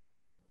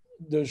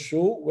the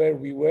show where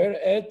we were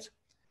at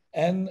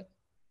and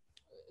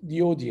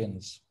the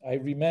audience. I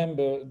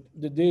remember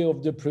the day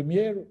of the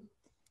premiere,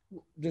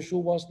 the show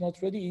was not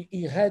ready.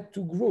 It had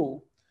to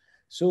grow.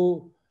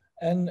 So,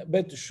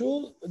 but the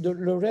show, the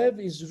Le Rêve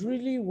is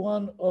really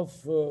one of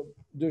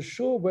the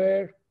show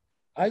where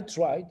I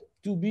tried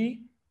to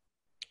be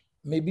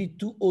maybe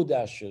too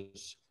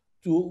audacious,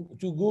 to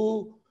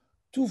go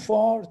too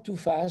far, too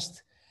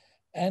fast,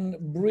 and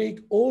break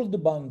all the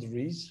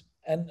boundaries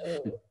and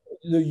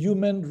the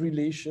human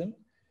relation.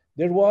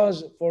 There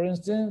was, for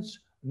instance,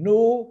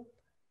 no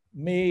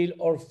male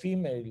or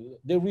female.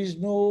 There is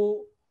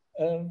no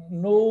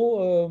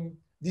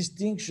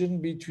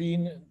distinction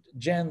between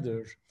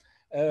gender.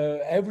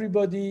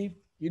 Everybody,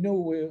 you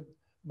know,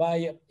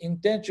 my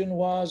intention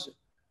was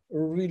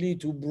really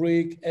to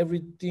break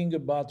everything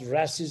about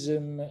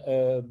racism,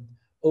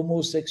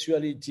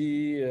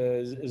 homosexuality,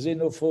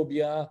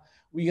 xenophobia.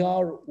 We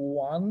are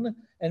one,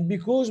 and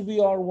because we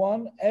are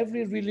one,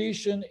 every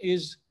relation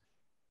is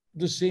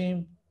the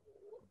same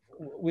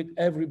with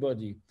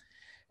everybody.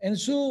 And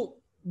so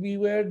we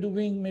were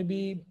doing,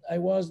 maybe I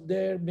was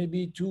there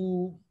maybe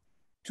too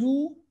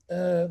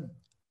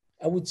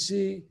I would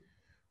say,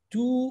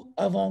 too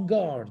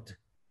avant-garde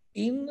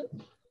in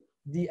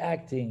the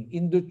acting,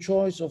 in the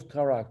choice of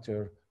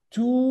character,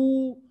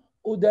 too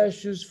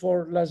audacious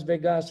for Las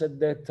Vegas at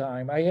that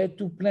time. I had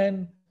to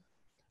plan,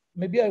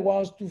 maybe I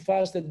was too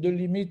fast at the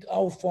limit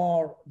how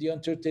far the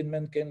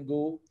entertainment can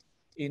go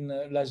in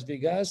Las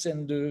Vegas,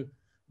 and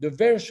the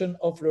version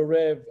of Le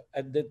Rêve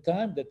at that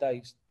time that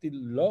I still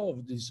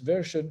love, this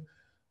version,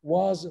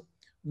 was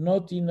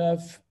not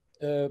enough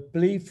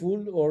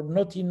playful or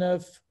not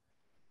enough.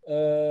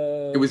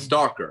 It was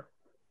darker.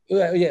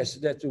 Yes,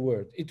 that's the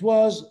word. It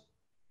was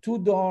too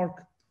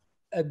dark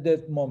at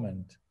that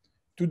moment.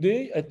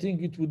 Today, I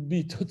think it would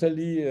be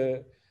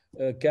totally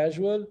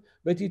casual,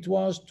 but it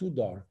was too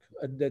dark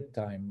at that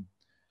time.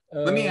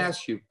 Let me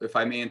ask you, if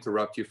I may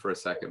interrupt you for a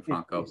second,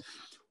 Franco.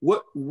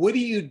 What do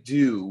you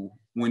do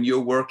when you're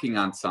working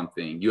on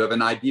something, you have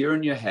an idea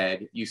in your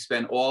head, you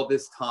spend all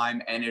this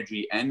time,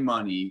 energy, and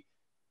money,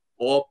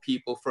 all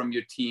people from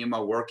your team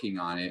are working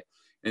on it,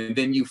 and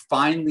then you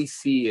finally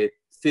see it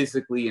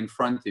physically in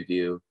front of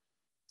you,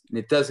 and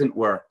it doesn't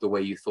work the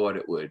way you thought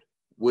it would.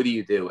 What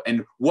do?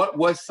 And what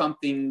was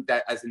something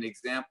that, as an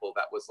example,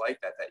 that was like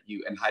that,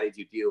 and how did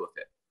you deal with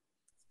it?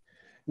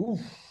 Oof,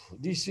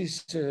 this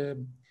is,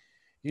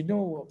 you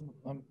know,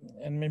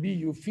 and maybe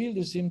you feel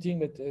the same thing,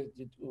 but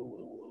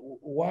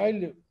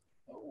while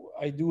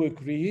I do a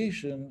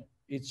creation,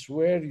 it's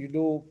where, you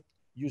know,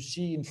 you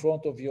see in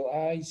front of your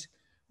eyes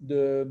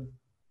the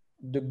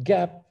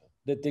gap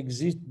that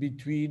exists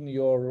between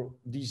your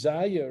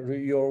desire,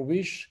 your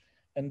wish,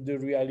 and the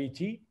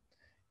reality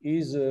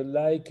is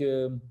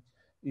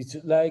it's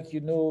like,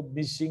 you know,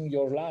 missing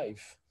your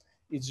life.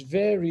 It's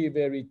very,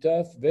 very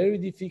tough, very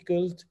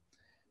difficult,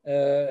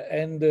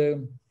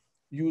 and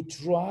you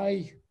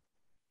try,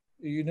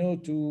 you know,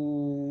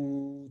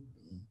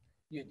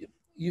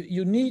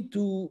 you need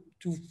to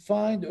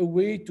find a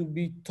way to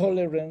be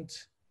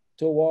tolerant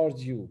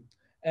towards you,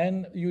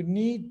 and you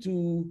need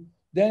to,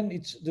 then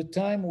it's the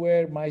time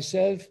where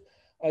myself,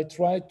 I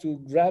try to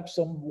grab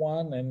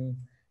someone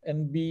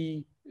and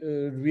be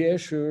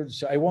reassured.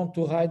 So I want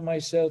to hide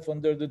myself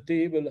under the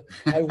table.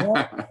 I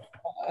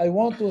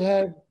want to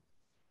have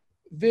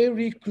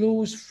very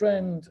close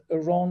friend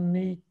around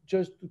me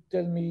just to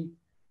tell me,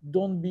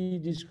 don't be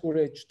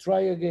discouraged,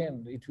 try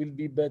again, it will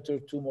be better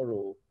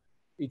tomorrow,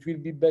 it will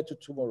be better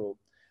tomorrow.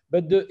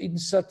 But the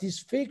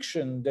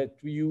insatisfaction that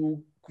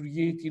you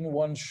create in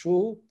one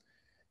show,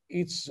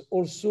 it's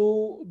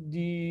also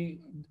the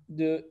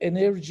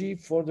energy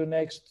for the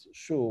next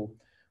show.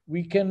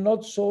 We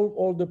cannot solve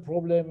all the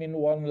problem in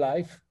one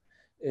life.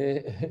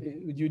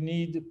 You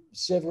need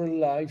several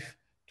life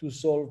to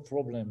solve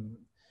problem.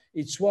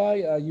 It's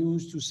why I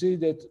used to say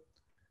that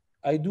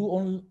I do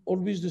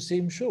always the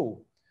same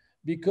show,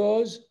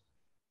 because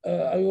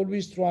I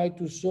always try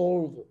to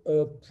solve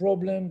a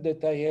problem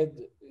that I had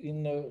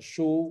in a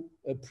show,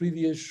 a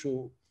previous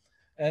show.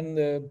 And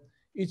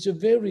it's a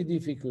very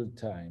difficult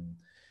time.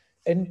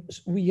 And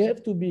we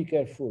have to be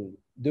careful.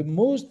 The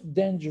most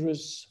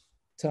dangerous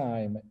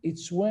time,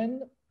 it's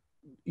when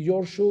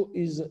your show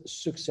is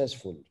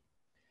successful.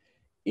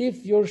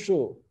 If your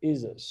show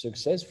is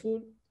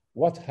successful,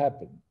 what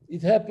happened?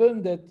 It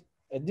happened that,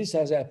 and this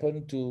has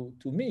happened to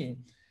me,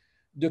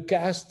 the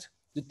cast,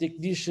 the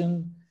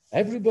technician,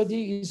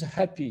 everybody is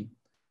happy,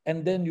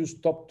 and then you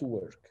stop to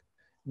work.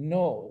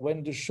 No,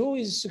 when the show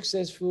is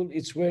successful,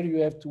 it's where you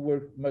have to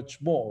work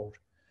much more.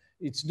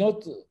 It's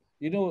not,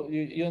 you know,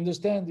 you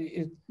understand?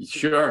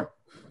 Sure.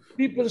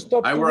 People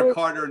stop I to work work.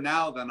 harder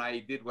now than I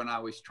did when I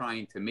was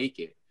trying to make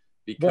it,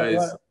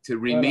 because to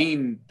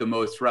remain the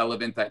most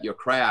relevant at your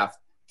craft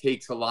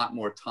takes a lot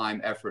more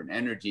time, effort, and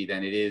energy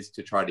than it is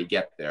to try to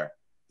get there.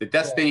 The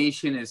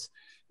destination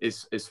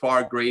is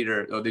far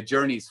greater, or the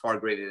journey is far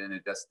greater than the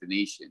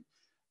destination.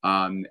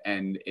 And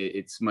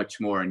it's much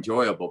more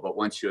enjoyable. But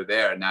once you're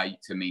there, now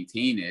to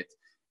maintain it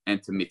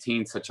and to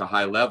maintain such a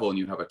high level, and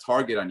you have a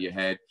target on your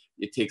head,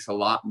 it takes a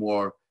lot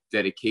more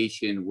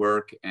dedication,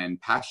 work, and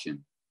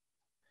passion.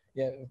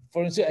 Yeah.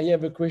 For instance, I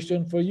have a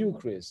question for you,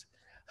 Criss.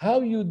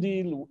 How you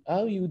deal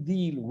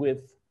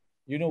with,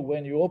 you know,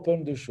 when you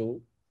open the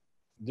show,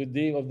 the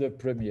day of the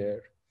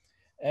premiere,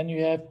 and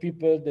you have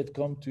people that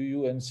come to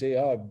you and say,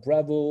 "Oh,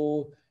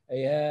 bravo,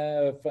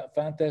 yeah,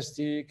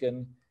 fantastic,"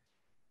 and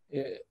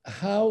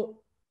how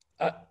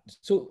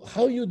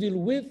how you deal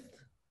with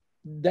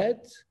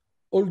that,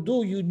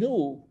 although you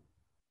know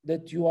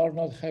that you are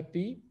not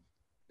happy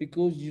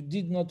because you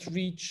did not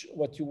reach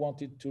what you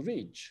wanted to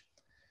reach.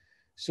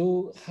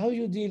 So how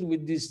you deal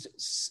with this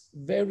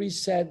very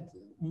sad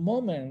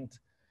moment?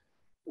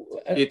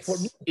 That's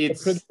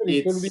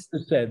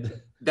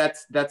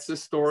the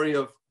story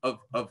of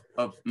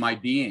my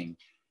being.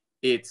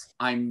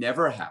 I'm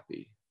never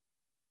happy.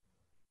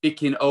 It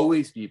can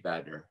always be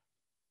better.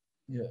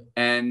 Yeah.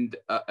 And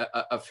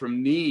for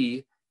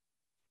me,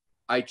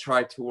 I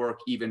try to work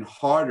even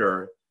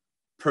harder.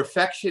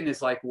 Perfection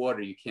is like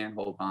water. You can't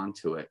hold on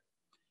to it.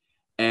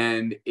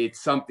 And it's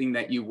something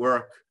that you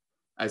work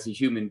as a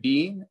human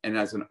being and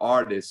as an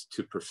artist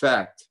to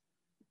perfect,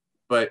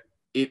 but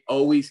it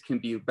always can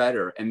be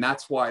better. And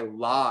that's why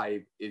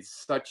live is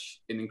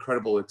such an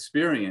incredible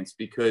experience,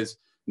 because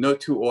no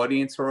two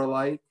audiences are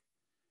alike,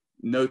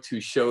 no two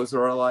shows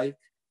are alike.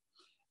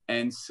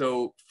 And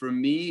so for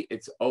me,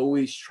 it's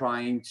always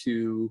trying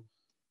to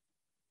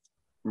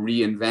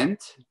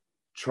reinvent,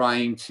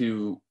 trying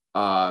to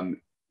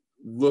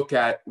look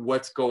at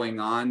what's going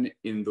on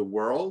in the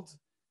world.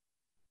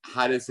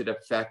 How does it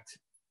affect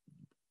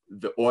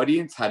the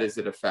audience? How does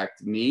it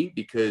affect me?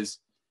 Because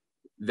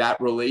that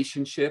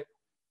relationship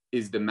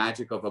is the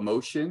magic of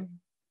emotion.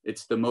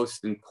 It's the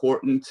most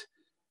important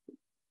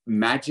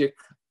magic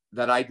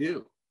that I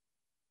do.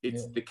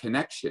 It's the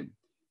connection.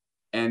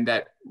 And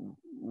that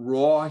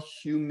raw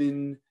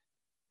human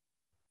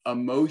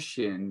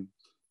emotion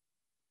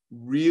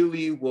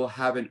really will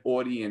have an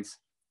audience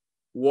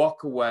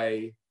walk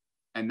away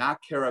and not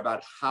care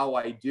about how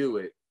I do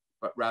it,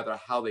 but rather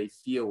how they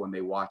feel when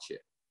they watch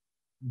it.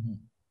 Mhm.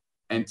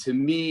 And to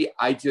me,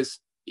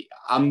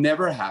 I'm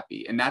never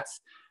happy. And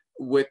that's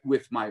with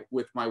my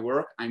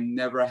work, I'm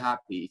never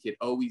happy. It could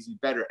always be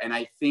better. And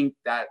I think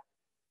that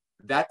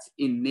that's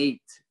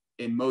innate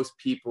in most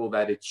people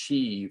that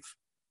achieve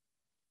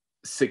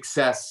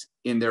success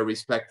in their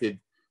respected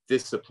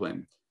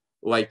discipline.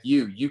 Like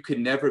you could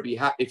never be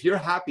happy. If you're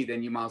happy,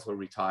 then you might as well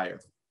retire.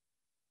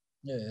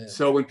 Yeah.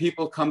 So when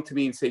people come to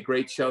me and say,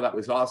 great show, that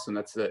was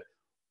awesome,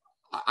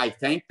 I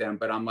thank them,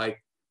 but I'm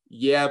like,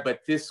 yeah,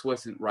 but this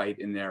wasn't right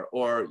in there.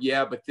 Or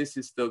yeah, but this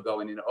is still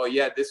going in. Oh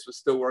yeah, this was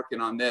still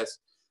working on this.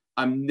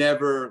 I'm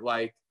never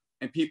like,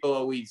 and people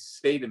always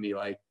say to me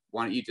like,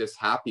 why don't you just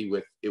happy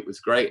with it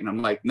was great? And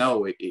I'm like,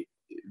 no,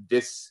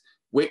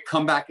 wait,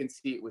 come back and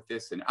see it with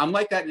this. And I'm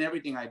like that in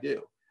everything I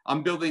do.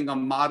 I'm building a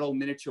model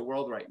miniature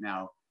world right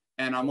now,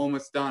 and I'm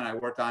almost done. I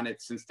worked on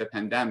it since the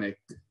pandemic,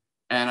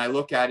 and I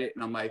look at it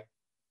and I'm like,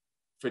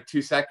 for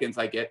 2 seconds,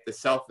 I get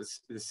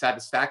the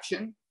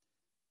satisfaction,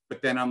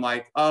 but then I'm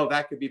like, oh,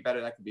 that could be better.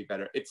 That could be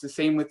better. It's the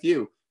same with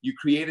you. You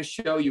create a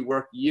show, you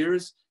work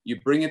years, you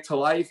bring it to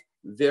life.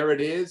 There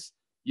it is.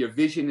 Your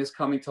vision is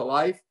coming to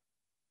life.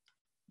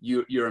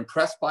 You're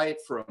impressed by it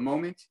for a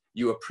moment.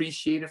 You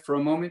appreciate it for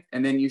a moment.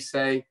 And then you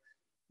say,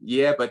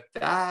 yeah, but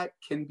that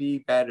can be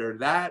better.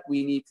 That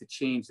we need to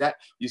change that.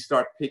 You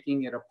start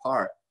picking it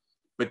apart.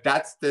 But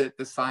that's the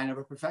sign of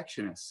a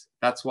perfectionist.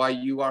 That's why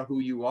you are who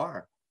you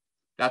are.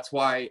 That's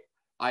why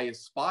I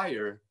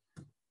aspire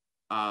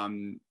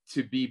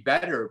to be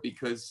better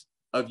because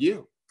of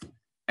you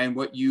and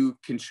what you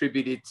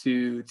contributed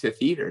to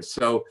theater.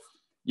 So,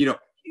 you know,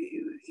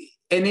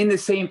 and in the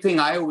same thing,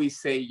 I always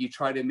say you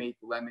try to make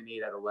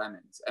lemonade out of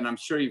lemons. And I'm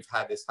sure you've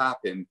had this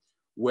happen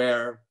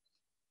where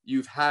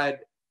you've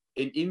had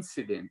an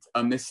incident,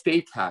 a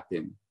mistake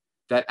happen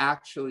that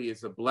actually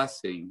is a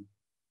blessing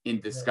in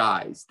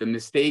disguise. The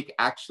mistake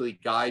actually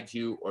guides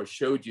you or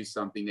showed you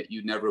something that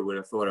you never would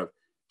have thought of.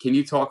 Can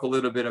you talk a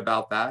little bit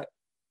about that?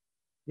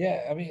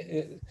 Yeah, I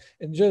mean,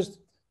 and just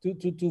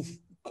to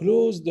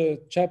close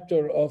the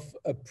chapter of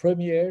a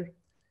premiere,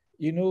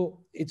 you know,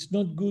 it's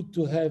not good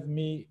to have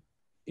me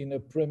in a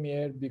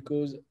premiere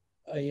because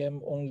I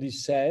am only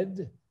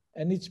sad.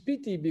 And it's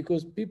pity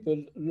because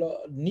people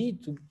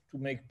need to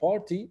make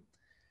party.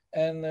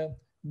 And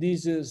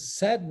this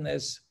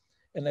sadness,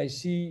 and I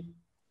see,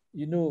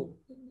 you know,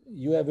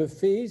 you have a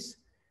face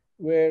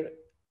where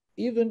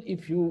even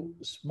if you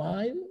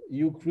smile,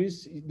 you,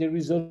 Chris, there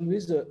is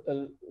always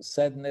a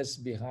sadness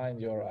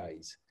behind your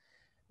eyes.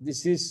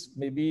 This is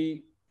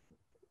maybe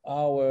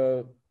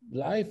our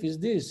life is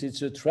this.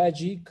 It's a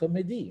tragic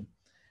comedy.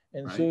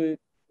 And Right. so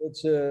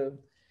it's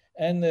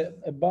and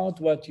about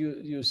what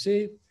you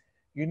say,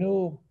 you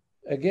know,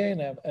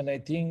 again, and I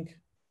think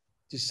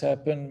this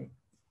happened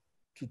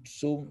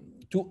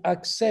to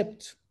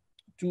accept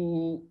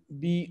to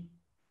be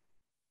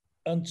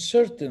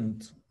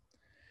uncertain.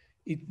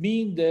 It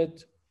means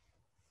that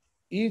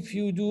if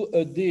you do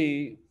a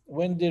day,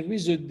 when there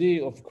is a day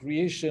of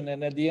creation,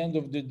 and at the end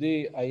of the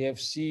day, I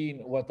have seen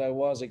what I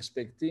was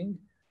expecting,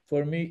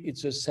 for me,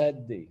 it's a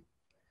sad day.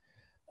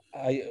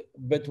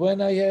 But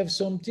when I have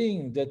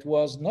something that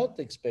was not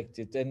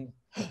expected and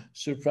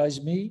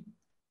surprised me,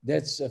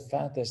 that's a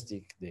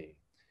fantastic day.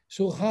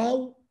 So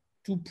how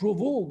to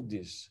provoke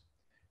this?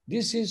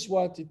 This is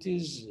what it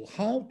is,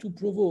 how to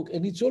provoke.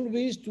 And it's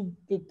always to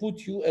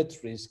put you at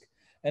risk.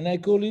 And I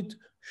call it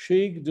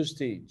shake the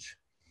stage.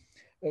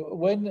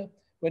 When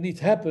it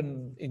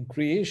happened in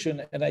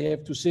creation, and I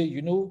have to say,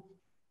 you know,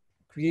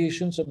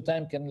 creation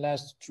sometimes can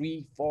last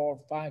 3, 4,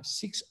 5,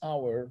 6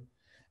 hours.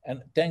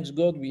 And thanks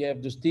God we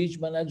have the stage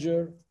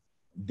manager,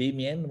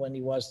 Damien, when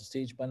he was the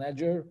stage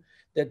manager,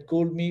 that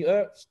called me,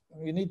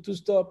 you need to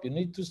stop, you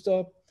need to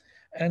stop.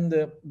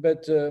 And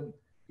but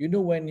you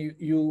know, when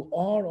you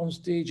are on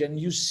stage and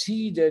you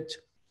see that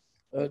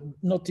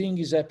nothing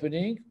is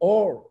happening,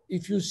 or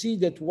if you see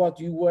that what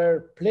you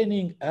were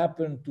planning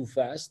happened too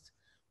fast,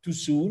 too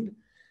soon,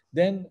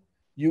 then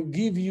you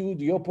give you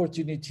the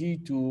opportunity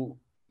to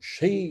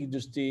shake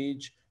the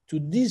stage, to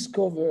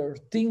discover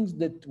things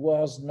that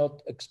was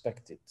not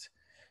expected.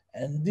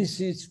 And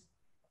this is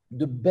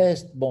the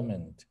best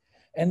moment.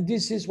 And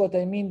this is what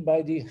I mean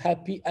by the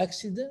happy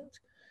accident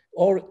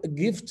or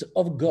gift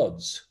of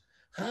gods.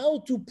 How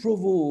to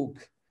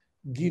provoke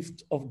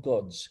gift of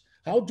gods,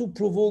 how to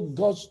provoke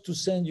gods to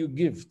send you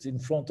gift in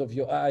front of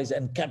your eyes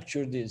and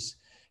capture this.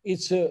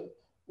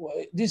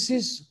 This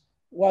is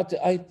what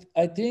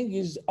I think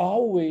is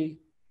our way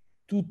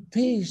to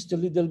taste a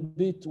little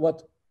bit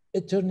what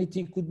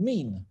eternity could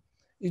mean.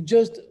 It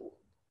just,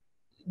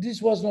 this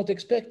was not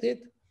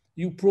expected.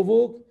 You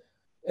provoke,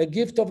 a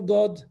gift of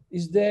God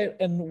is there,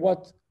 and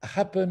what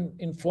happened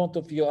in front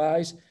of your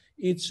eyes,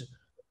 it's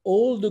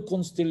all the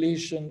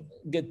constellation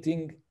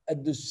getting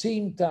at the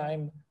same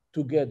time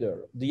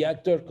together. The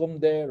actor come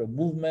there, a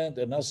movement,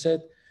 an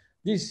asset.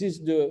 This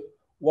is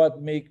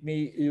what make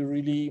me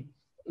really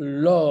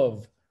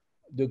love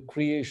the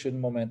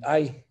creation moment.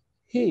 I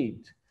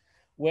hate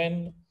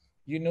when,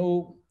 you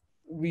know,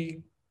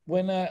 we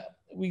when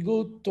we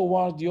go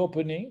toward the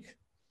opening.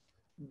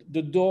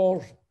 The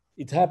door,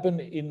 it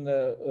happened in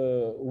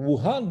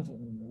Wuhan,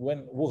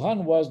 when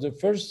Wuhan was the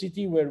first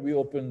city where we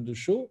opened the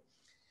show.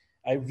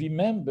 I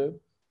remember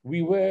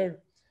we were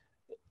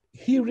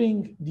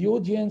hearing the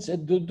audience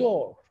at the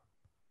door,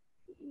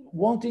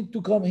 wanting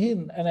to come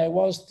in, and I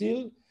was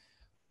still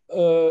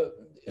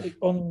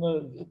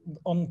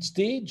on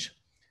stage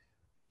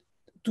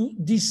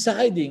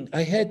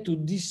I had to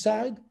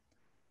decide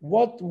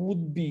what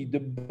would be the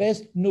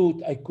best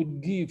note I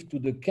could give to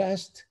the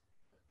cast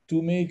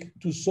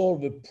to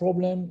solve a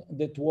problem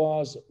that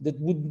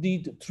would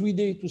need 3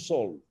 days to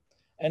solve.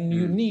 And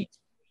you need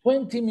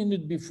 20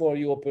 minutes before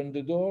you open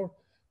the door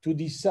to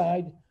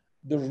decide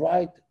the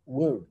right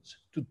words,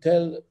 to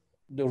tell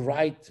the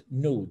right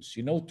notes,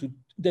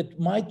 that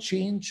might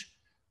change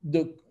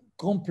the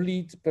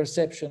complete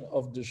perception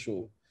of the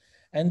show.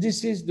 And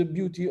this is the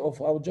beauty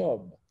of our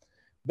job.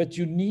 But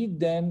you need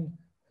then,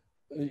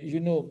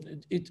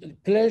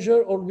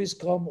 pleasure always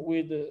comes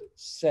with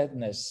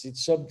sadness.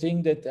 It's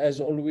something that has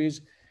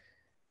always,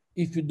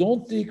 if you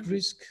don't take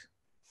risk,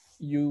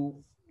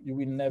 you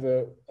will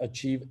never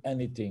achieve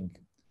anything.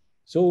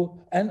 So,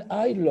 and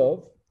I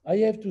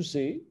have to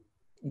say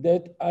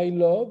that I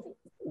love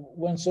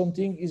when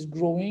something is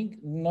growing,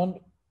 not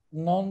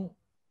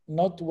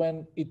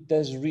when it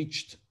has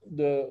reached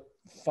the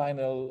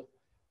final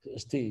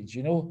stage,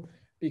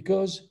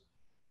 because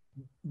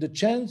the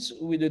chance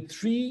with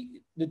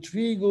the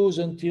tree goes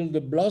until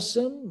the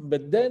blossom,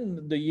 but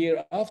then the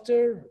year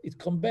after it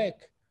come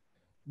back.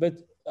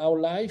 But our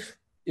life,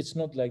 it's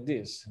not like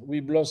this. We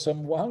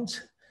blossom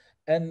once,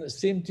 and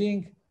same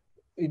thing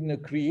in the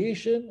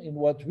creation, in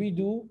what we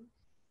do.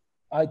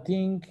 I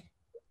think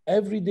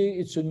every day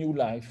it's a new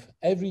life.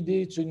 Every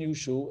day it's a new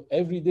show.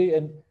 Every day,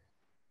 and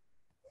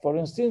for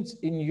instance,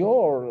 in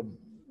your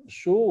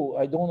show,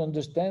 I don't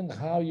understand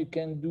how you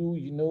can do,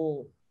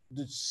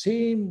 the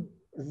same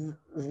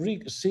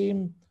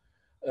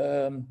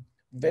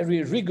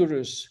very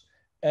rigorous,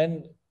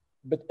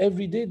 but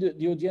every day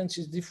the audience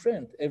is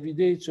different. Every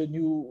day it's a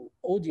new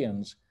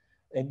audience,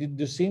 and at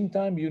the same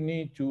time you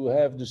need to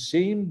have the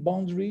same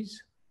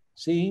boundaries,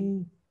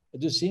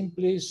 the same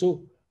place.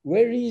 So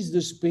where is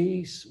the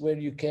space where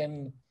you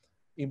can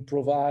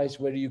improvise,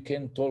 where you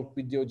can talk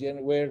with the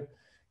audience, where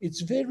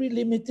it's very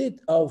limited,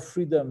 our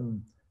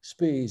freedom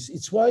space.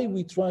 It's why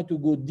we try to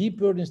go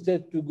deeper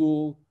instead to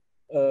go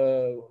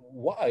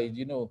wide.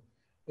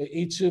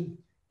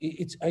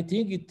 I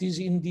think it is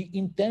in the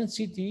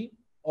intensity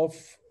of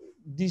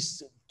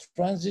this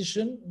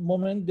transition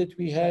moment that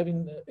we have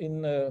in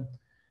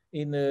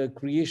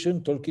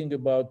creation, talking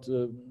about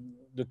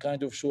the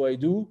kind of show I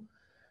do.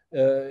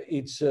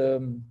 It's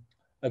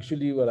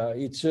actually, voilà,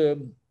 it's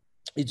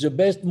the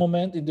best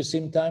moment, at the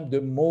same time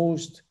the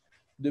most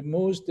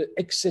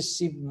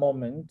excessive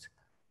moment.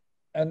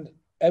 And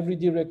every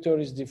director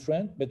is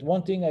different, but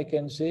one thing I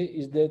can say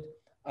is that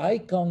I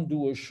can't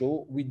do a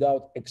show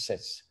without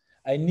excess.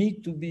 I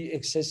need to be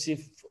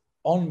excessive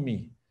on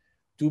me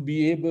to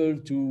be able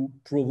to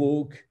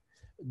provoke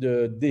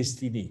the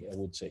destiny, I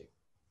would say.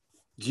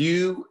 Do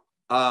you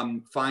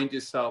find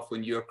yourself,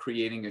 when you're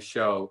creating a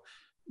show,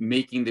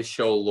 making the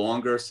show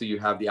longer so you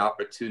have the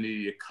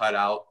opportunity to cut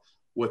out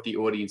what the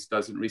audience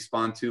doesn't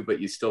respond to, but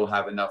you still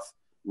have enough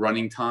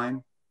running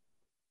time?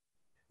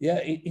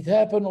 Yeah, it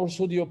happened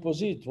also the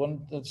opposite.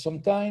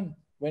 Sometimes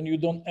when you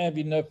don't have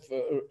enough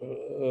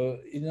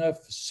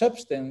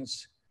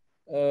substance,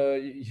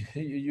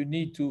 you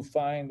need to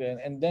find,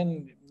 and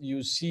then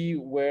you see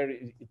where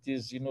it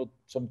is,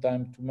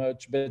 sometimes too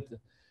much. But,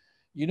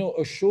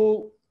 a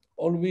show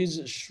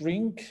always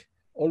shrink,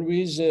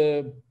 always,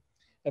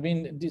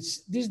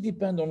 this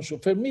depends on show.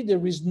 For me,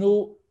 there is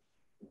no,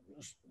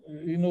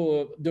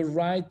 the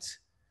right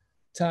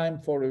time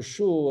for a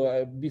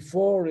show.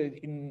 Before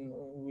in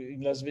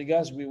Las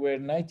Vegas, we were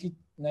 90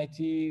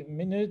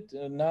 minutes.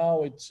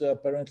 Now it's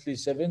apparently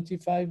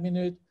 75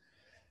 minutes.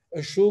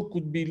 A show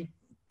could be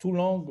too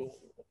long,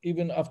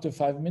 even after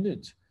 5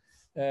 minutes.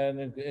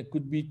 And it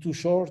could be too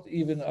short,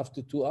 even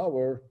after 2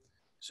 hours.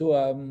 So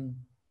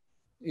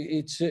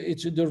it's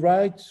the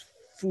right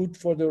foot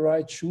for the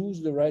right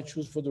shoes, the right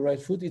shoes for the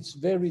right foot. It's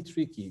very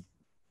tricky.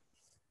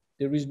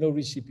 There is no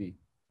recipe.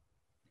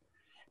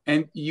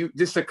 And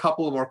just a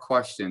couple of more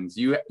questions.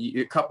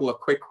 A couple of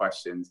quick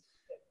questions.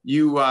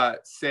 You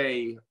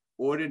say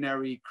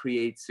ordinary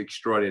creates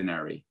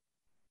extraordinary.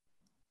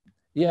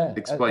 Yeah.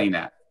 Explain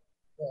that.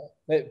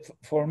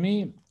 For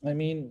me,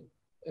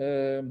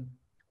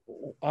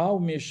 our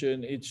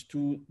mission is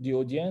to the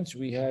audience.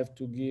 We have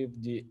to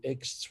give the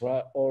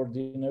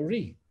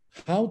extraordinary.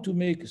 How to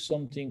make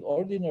something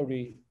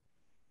ordinary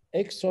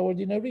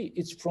extraordinary?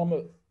 It's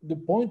from the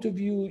point of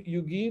view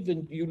you give,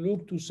 and you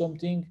look to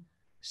something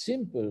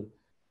simple.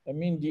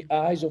 The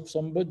eyes of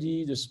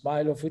somebody, the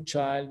smile of a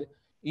child.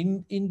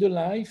 In the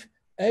life,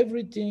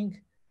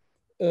 everything,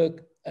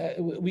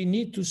 we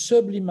need to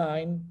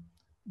sublime,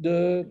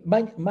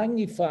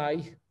 magnify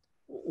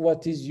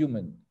what is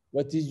human,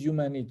 what is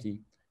humanity.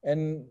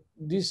 And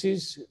this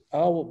is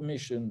our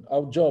mission,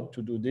 our job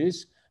to do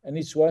this. And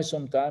it's why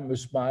sometimes a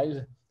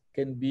smile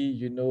can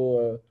be,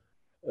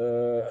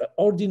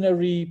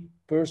 ordinary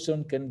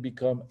person can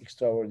become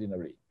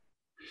extraordinary.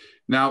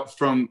 Now,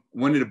 from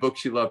one of the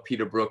books you love,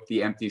 Peter Brook,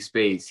 The Empty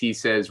Space, he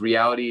says,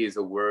 reality is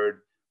a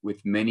word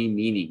with many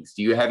meanings.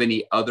 Do you have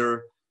any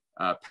other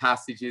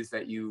passages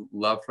that you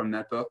love from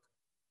that book?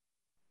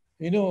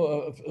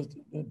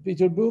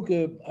 Peter Brook,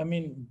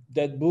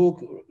 that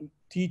book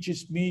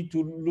teaches me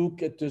to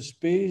look at the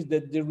space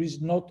that there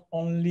is not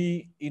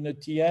only in a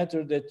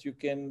theater that you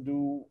can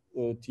do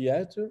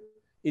theater.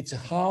 It's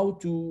how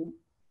to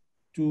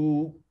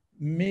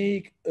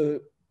make a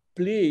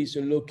place,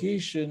 a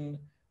location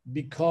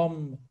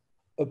become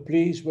a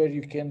place where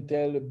you can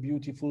tell a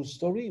beautiful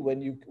story,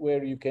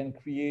 where you can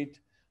create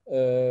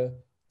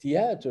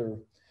theater.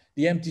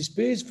 The empty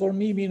space for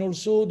me mean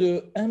also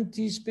the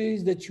empty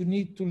space that you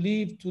need to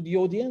leave to the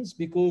audience,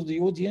 because the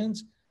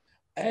audience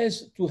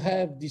has to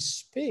have this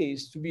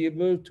space to be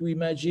able to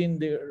imagine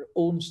their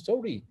own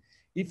story.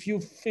 If you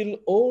fill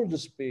all the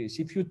space,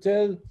 if you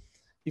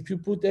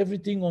put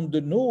everything on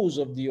the nose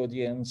of the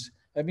audience,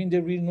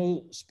 there is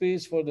no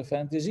space for the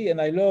fantasy. And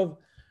I love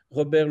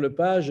Robert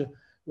Lepage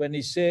when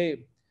he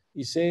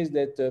says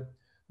that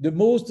the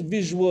most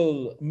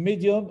visual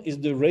medium is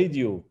the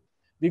radio,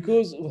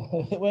 because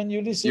when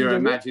you listen your to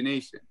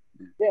imagination,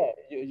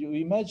 you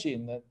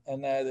imagine,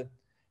 and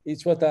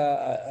it's what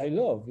I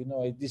love.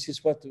 This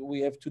is what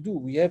we have to do.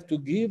 We have to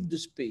give the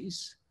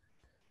space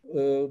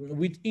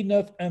with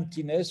enough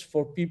emptiness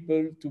for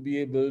people to be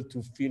able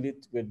to fill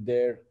it with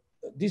their.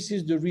 This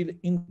is the real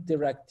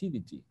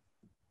interactivity.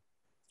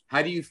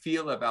 How do you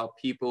feel about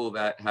people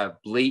that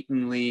have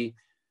blatantly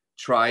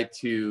tried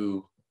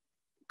to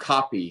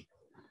copy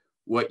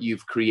what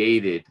you've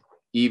created,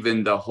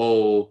 even the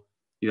whole,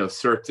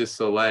 Cirque du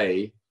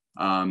Soleil,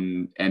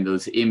 and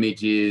those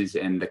images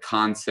and the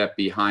concept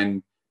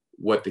behind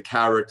what the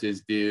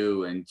characters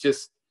do, and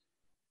just,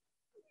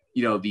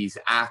 these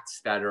acts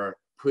that are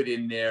put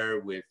in there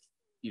with,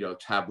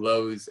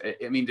 tableaus.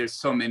 There's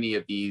so many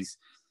of these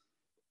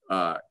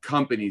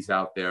companies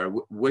out there.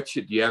 Do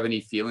you have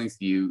any feelings?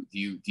 Do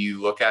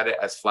you look at it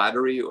as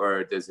flattery,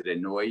 or does it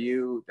annoy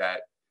you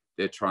that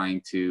they're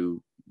trying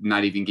to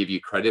not even give you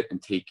credit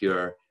and take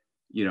your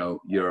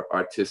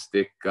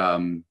artistic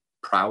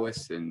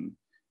prowess and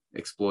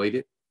exploit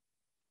it?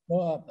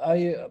 Well,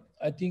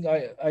 I think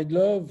I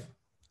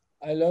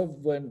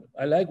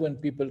like when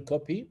people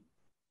copy.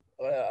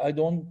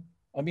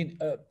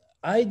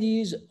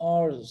 Ideas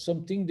are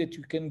something that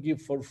you can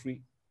give for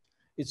free.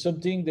 It's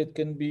something that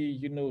can be,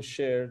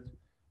 shared.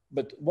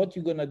 But what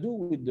you're gonna do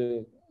with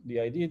the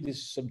idea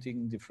is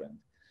something different.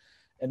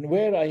 And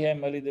where I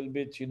am a little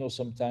bit,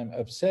 sometimes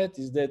upset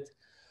is that,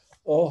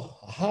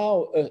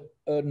 how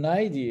an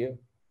idea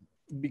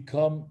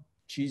become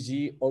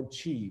cheesy or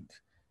cheap.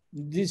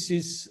 This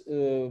is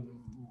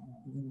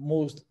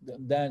more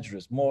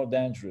dangerous,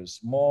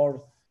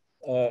 more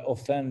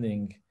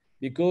offending,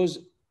 because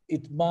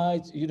it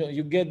might,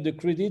 you get the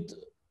credit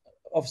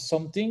of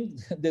something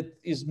that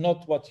is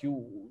not what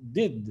you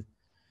did.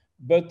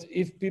 But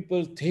if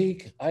people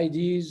take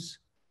ideas,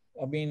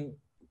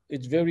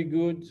 it's very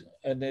good,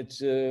 and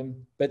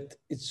but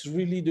it's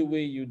really the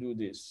way you do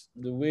this,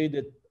 the way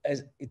that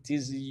as it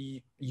is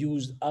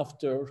used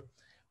after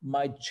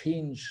might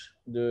change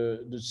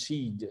the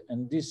seed,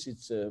 and this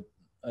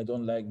I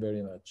don't like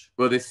very much.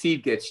 Well, the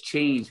seed gets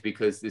changed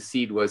because the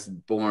seed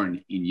wasn't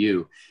born in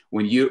you.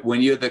 When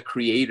you're the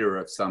creator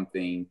of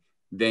something,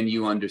 then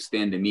you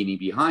understand the meaning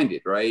behind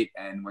it, right?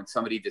 And when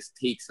somebody just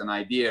takes an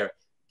idea,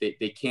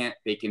 they can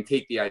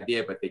take the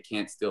idea, but they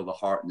can't steal the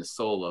heart and the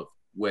soul of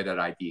where the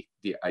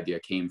idea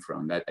came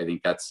from. That I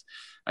think that's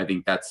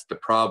the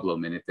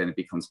problem, and then it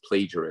becomes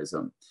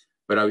plagiarism.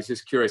 But I was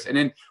just curious. And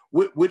then,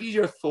 what are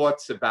your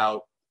thoughts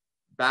about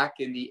back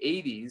in the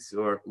 80s,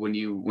 or when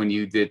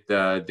you did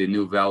the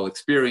Nouvelle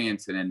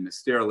experience, and then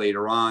Mystere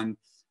later on?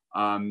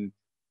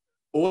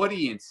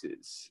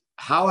 Audiences,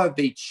 how have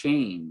they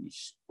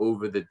changed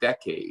over the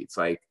decades?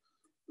 Like,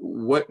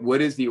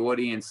 what is the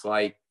audience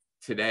like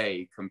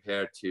today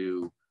compared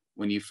to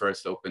when you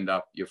first opened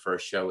up your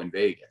first show in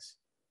Vegas?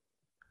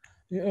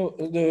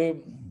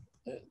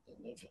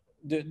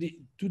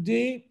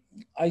 Today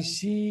I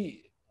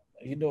see,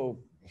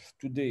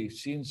 today,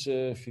 since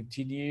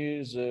 15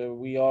 years,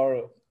 we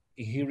are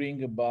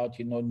hearing about,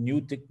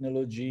 new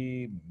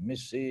technology,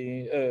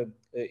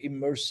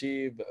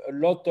 immersive, a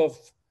lot of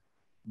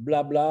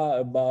blah blah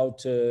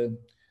about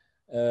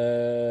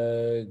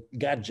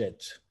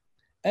gadget.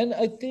 And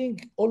I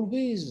think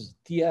always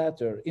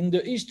theater, in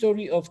the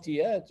history of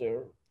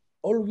theater,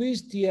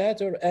 always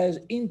theater has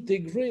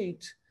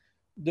integrate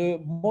the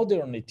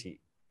modernity.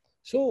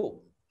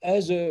 So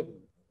as a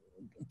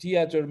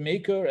theater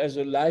maker, as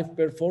a live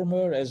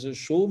performer, as a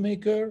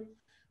showmaker,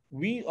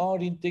 we are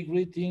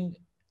integrating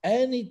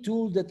any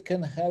tool that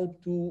can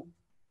help to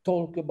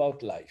talk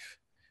about life.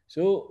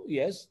 So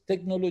yes,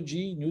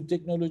 new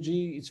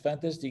technology is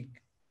fantastic.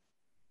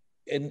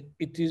 And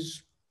it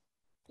is,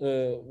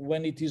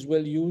 when it is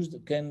well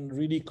used, can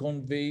really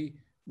convey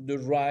the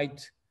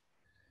right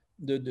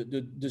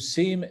the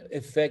same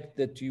effect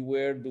that you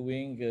were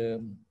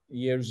doing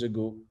years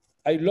ago.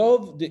 I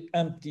love the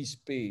empty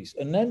space.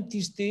 An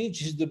empty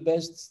stage is the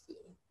best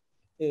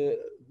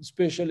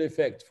special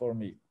effect for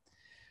me.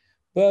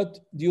 But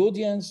the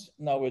audience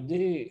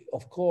nowadays,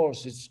 of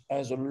course,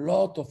 has a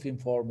lot of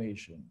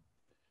information.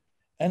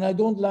 And I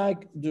don't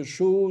like the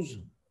shows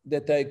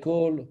that I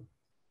call,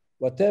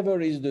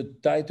 whatever is the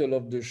title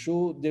of the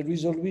show, there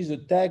is always a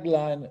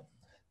tagline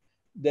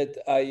that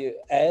I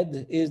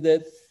add, is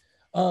that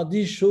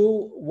this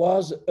show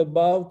was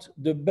about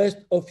the best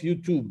of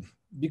YouTube.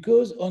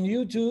 Because on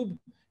YouTube,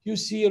 you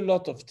see a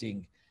lot of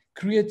things.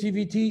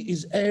 Creativity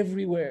is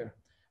everywhere.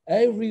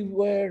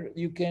 Everywhere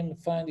you can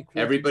find creativity.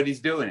 Everybody's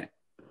doing it.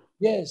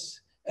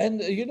 Yes.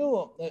 And, you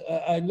know,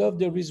 I love,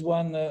 there is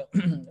one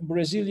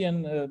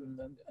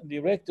Brazilian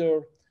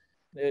director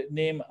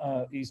named,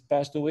 he's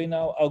passed away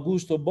now,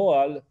 Augusto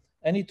Boal.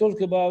 And he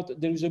talked about,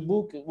 there is a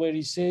book where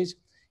he says,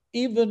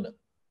 even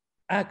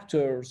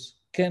actors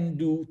can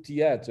do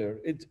theater.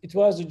 It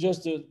was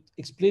just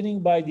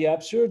explaining by the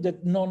absurd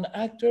that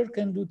non-actor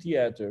can do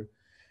theater.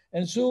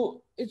 And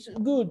so it's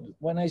good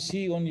when I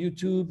see on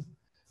YouTube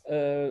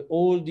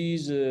all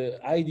these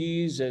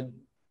ideas, and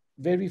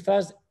very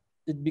fast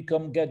it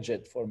become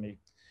gadget for me,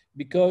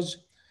 because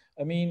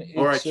I mean,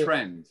 it's a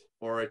trend.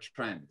 A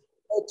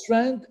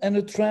trend, and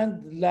a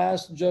trend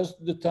lasts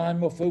just the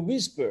time of a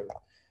whisper.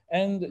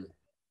 And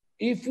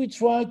if we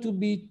try to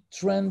be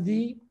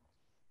trendy,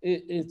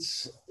 it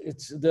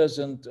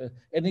doesn't,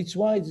 and it's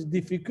why it's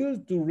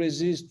difficult to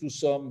resist to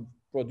some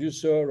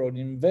producer or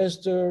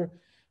investor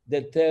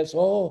that tells,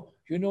 oh,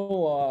 you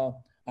know,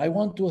 I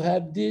want to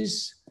have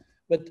this,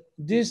 but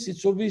this,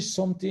 it's always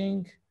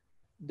something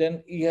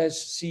than he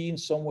has seen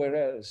somewhere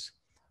else.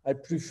 I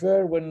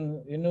prefer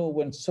when, you know,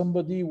 when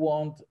somebody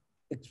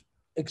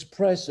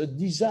express a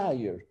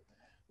desire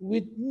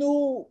with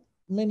no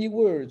many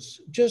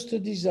words, just a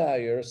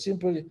desire,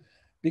 simply,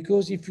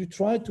 because if you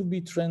try to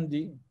be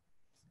trendy,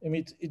 I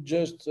mean, it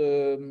just,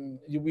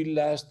 you will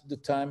last the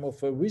time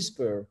of a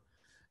whisper.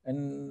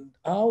 And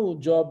our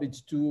job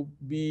is to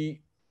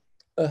be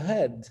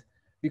ahead,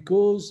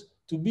 because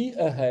to be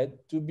ahead,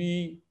 to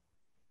be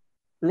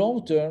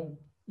long-term,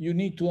 you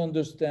need to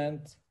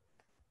understand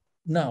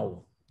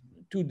now,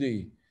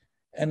 today,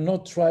 and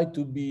not try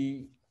to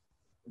be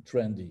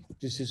trendy.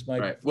 This is my...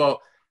 Right. Well,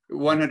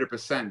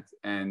 100%.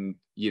 And,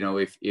 you know,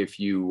 if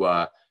you,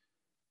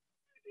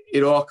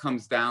 it all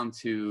comes down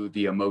to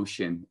the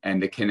emotion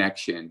and the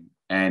connection.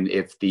 And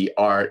if the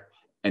art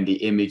and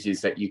the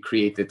images that you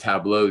create, the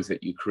tableaus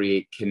that you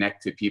create,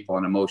 connect to people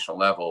on an emotional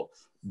level,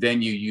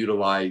 then you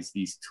utilize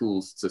these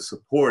tools to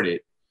support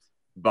it.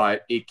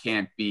 But it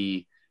can't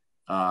be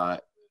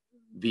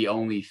the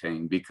only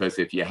thing, because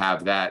if you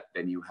have that,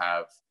 then you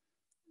have,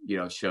 you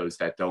know, shows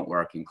that don't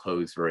work and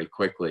close very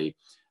quickly.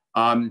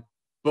 But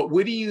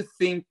what do you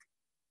think,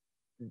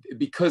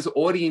 because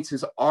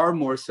audiences are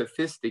more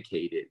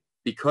sophisticated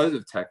because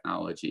of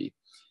technology,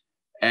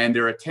 and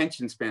their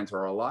attention spans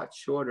are a lot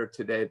shorter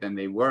today than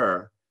they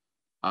were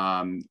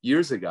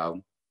years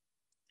ago,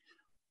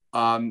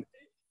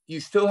 you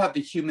still have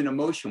the human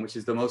emotion, which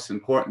is the most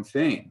important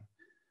thing.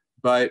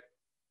 But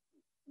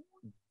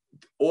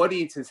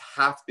audiences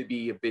have to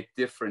be a bit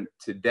different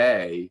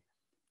today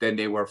than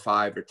they were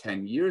 5 or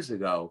 10 years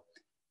ago.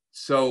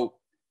 So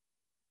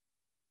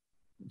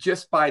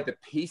just by the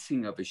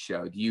pacing of a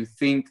show, do you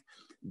think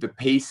the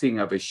pacing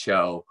of a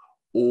show,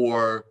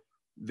 or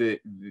the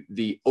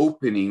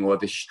opening, or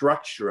the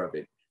structure of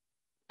it,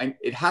 and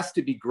it has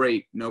to be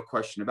great, no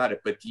question about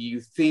it, but do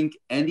you think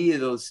any of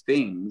those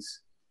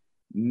things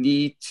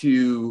need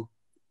to,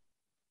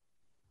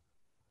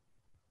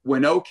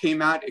 when O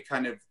came out, it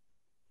kind of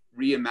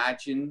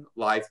reimagined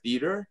live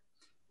theater?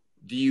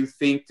 Do you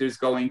think there's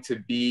going to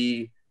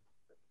be,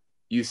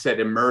 you said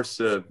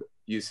immersive,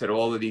 you said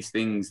all of these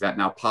things that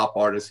now pop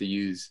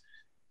artists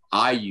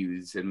I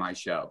use in my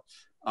show.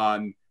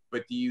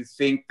 But do you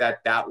think that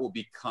that will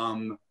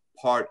become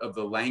part of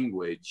the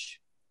language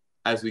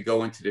as we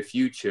go into the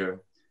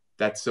future,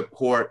 that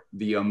support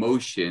the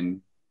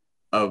emotion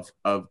of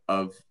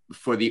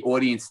for the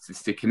audience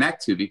to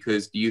connect to?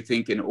 Because do you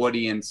think an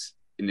audience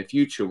in the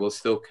future will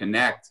still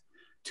connect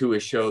to a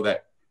show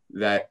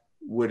that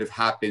would have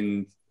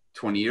happened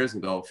 20 years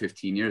ago,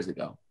 15 years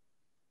ago?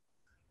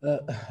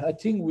 I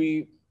think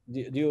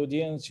the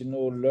audience, you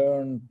know,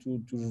 learn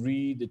to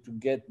read, to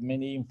get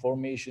many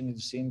information at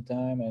the same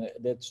time, and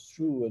that's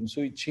true. And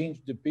so it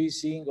changed the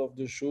pacing of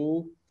the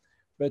show.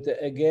 But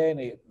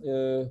again,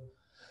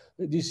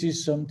 this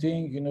is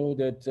something, you know,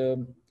 that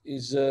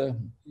is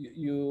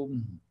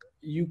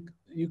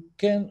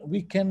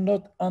we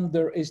cannot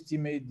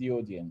underestimate the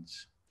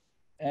audience.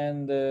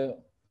 And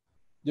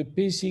the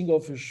pacing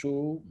of a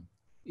show,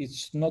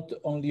 it's not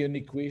only an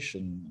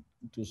equation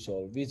to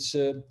solve. It's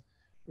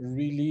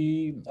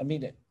really, I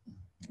mean,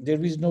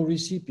 there is no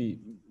recipe.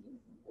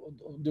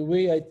 The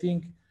way I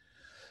think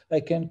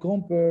I can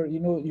compare, you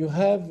know, you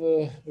have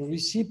a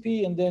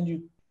recipe and then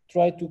you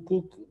try to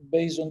cook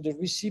based on the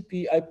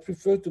recipe. I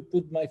prefer to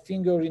put my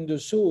finger in the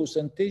sauce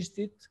and taste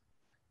it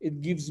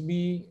it gives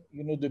me,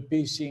 the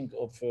pacing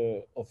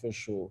of a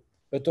show.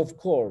 But of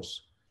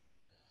course,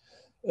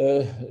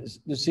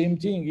 the same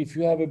thing, if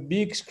you have a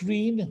big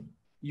screen,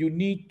 you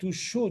need to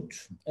shoot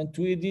and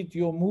to edit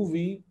your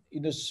movie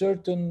in a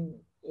certain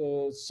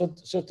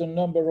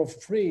number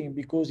of frames,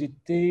 because it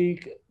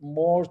takes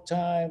more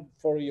time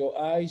for your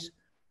eyes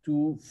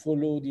to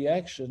follow the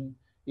action.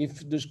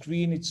 If the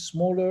screen is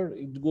smaller,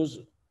 it goes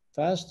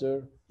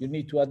faster. You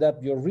need to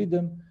adapt your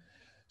rhythm.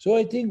 So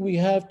I think we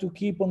have to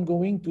keep on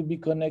going to be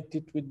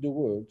connected with the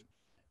world.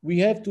 We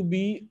have to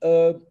be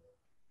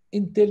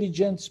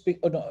intelligent.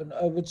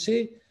 I would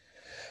say,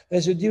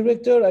 as a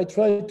director, I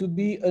try to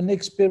be an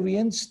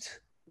experienced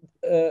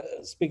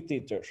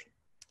spectator,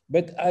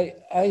 but I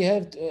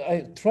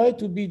try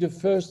to be the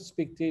first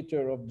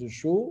spectator of the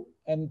show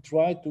and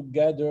try to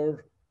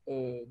gather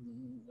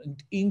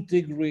and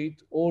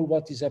integrate all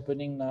what is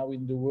happening now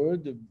in the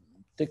world, the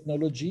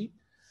technology,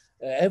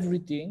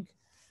 everything.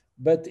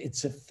 But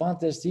it's a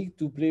fantastic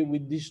to play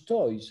with these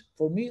toys.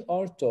 For me,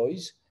 are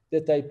toys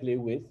that I play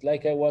with,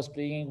 like I was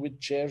playing with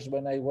chairs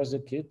when I was a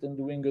kid and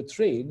doing a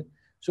train.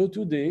 So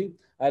today,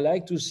 I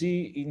like to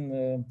see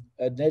in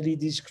an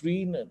LED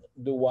screen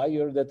the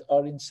wire that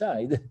are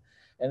inside.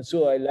 And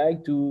so I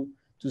like to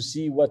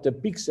see what a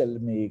pixel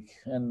make.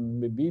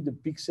 And maybe the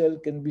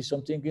pixel can be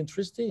something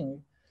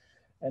interesting.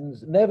 And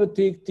never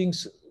take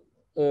things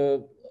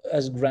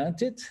as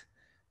granted,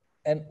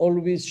 and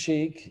always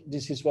shake.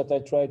 This is what I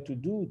try to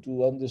do,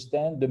 to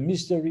understand the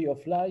mystery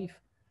of life,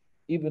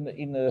 even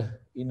in a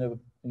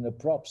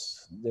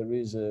props. There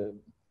is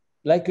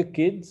like a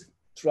kid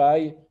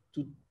try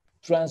to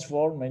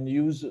transform and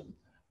use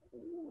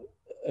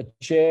a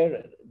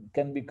chair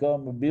can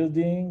become a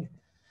building,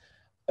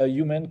 a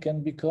human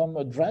can become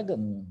a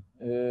dragon.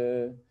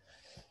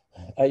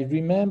 I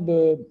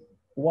remember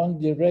one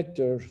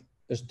director,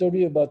 a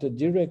story about a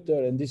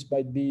director, and this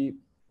might be,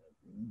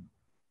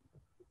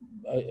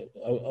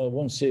 I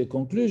won't say a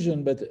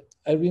conclusion, but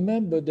I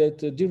remember that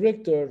the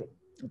director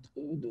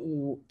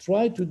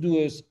tried to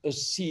do a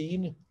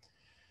scene,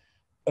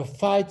 a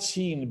fight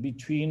scene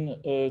between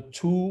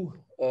two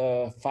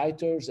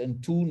fighters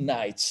and two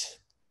knights.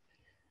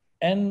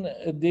 And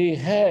they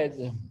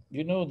had,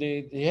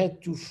 they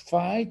had to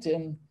fight,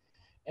 and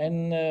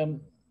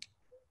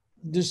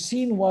the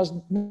scene was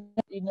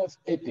not enough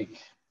epic.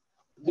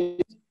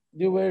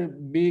 They were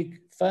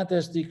big,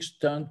 fantastic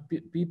stunt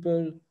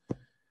people,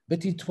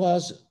 but it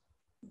was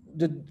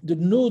the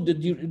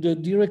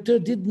director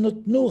did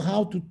not know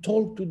how to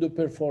talk to the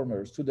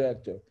performers, to the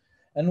actor.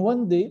 And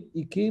one day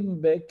he came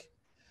back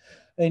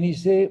and he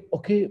said,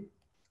 okay,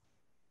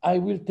 I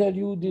will tell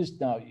you this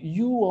now.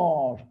 You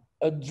are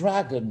a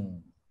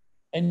dragon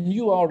and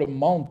you are a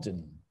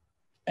mountain.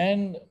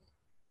 And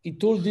he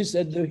told this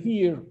at the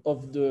ear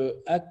of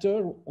the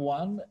actor,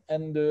 one,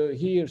 and the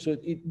ear, so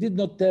it did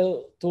not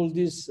told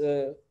this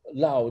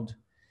loud.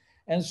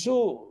 And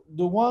so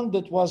the one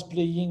that was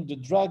playing the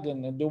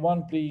dragon and the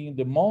one playing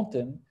the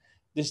mountain,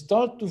 they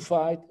start to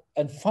fight,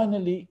 and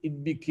finally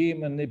it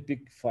became an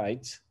epic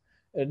fight,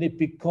 an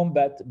epic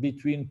combat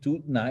between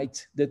two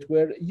knights that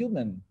were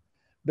human.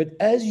 But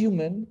as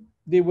human,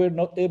 they were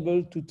not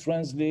able to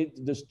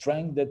translate the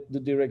strength that the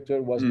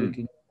director was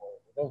looking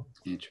for.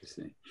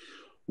 Interesting.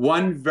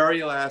 One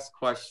very last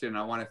question.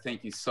 I want to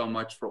thank you so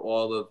much for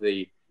all of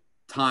the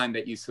time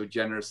that you so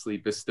generously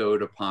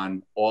bestowed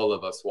upon all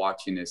of us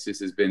watching this.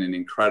 This has been an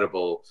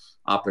incredible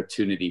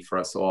opportunity for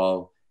us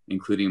all,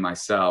 including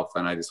myself,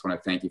 and I just want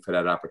to thank you for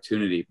that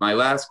opportunity. My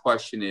last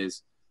question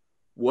is,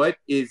 what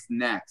is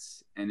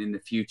next and in the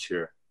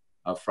future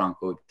of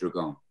Franco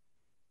Dragone?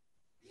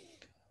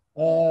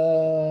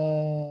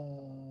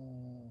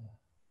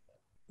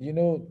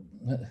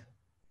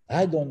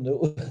 I don't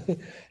know,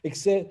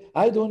 except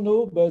I don't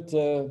know, but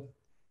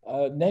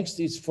next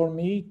is for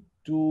me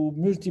to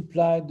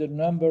multiply the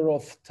number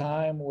of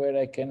time where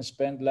I can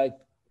spend, like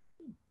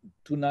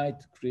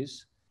tonight,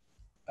 Chris.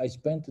 I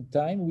spent the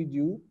time with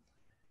you,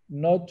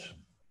 not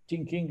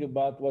thinking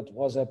about what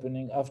was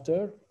happening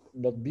after,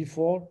 not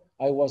before.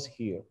 I was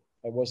here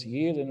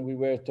and we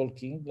were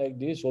talking like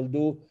this,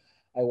 although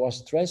I was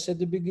stressed at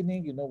the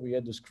beginning, we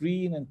had the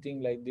screen and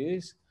things like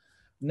this.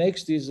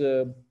 Next is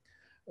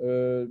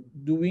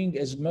doing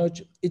as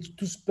much, it's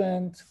to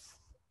spend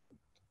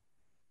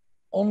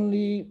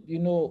only,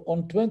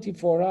 on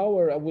 24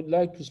 hours, I would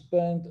like to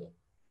spend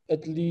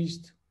at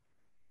least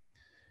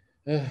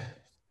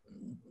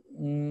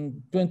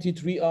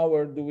 23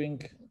 hours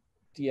doing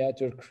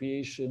theater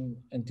creation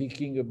and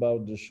thinking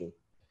about the show,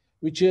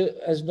 which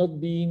has not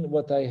been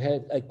what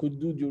I could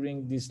do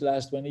during this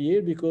last 1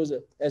 year, because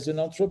as an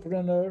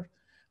entrepreneur,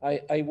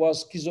 I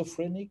was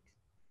schizophrenic.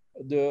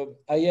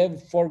 I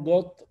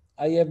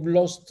have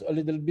lost a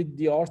little bit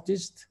the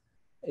artist.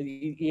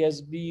 He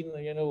has been,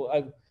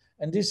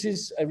 and this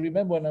is, I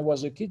remember when I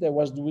was a kid, I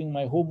was doing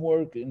my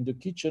homework in the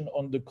kitchen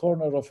on the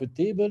corner of a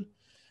table.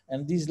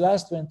 And these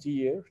last 20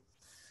 years,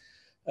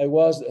 I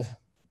was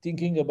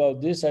thinking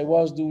about this. I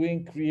was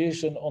doing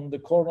creation on the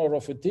corner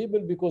of a table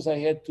because I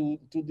had to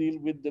deal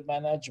with the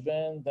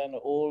management and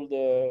all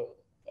the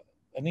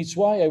And it's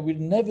why I will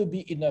never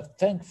be enough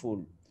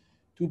thankful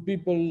to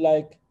people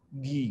like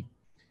Guy,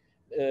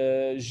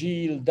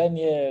 Gilles,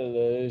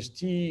 Daniel,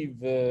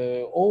 Steve,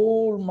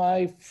 all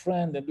my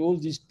friends and all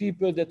these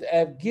people that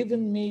have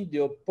given me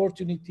the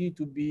opportunity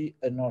to be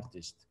an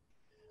artist.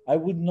 I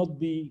would not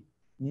be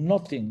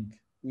nothing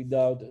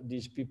without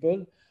these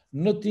people,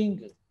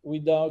 nothing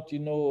without,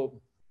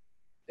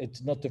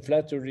 it's not a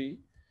flattery,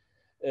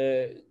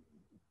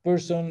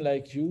 person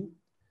like you.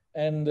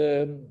 And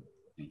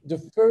the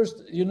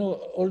first,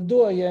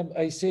 although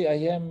I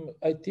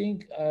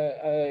think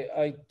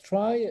I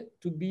try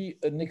to be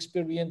an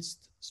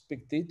experienced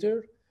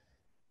spectator.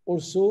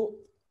 Also,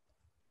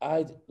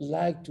 I'd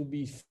like to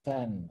be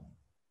fan.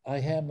 I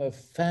am a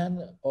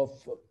fan of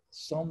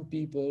some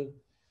people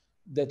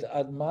that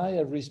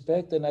admire,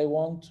 respect, and I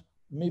want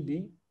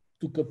maybe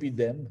to copy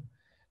them.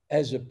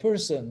 As a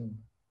person,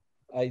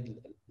 I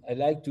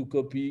like to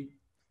copy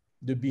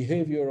the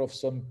behavior of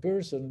some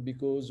person,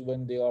 because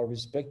when they are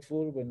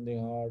respectful, when they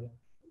are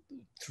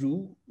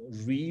true,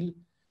 real,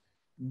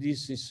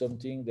 this is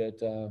something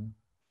that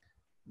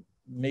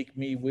make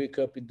me wake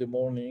up in the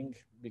morning,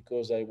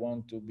 because I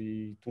want to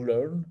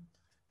learn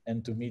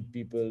and to meet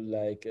people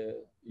like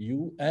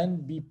you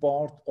and be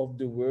part of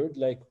the world,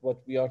 like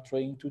what we are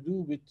trying to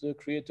do with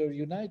Creator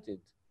United.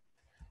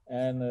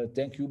 And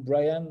thank you,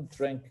 Brian.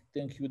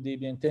 Thank you,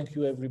 Damien. Thank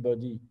you,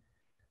 everybody.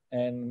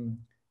 And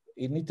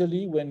in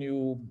Italy, when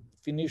you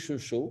finish a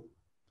show,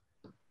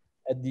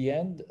 at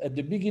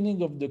the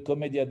beginning of the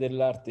Commedia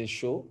dell'arte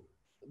show,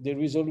 there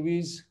is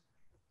always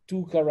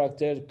two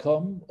characters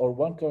come, or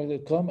one character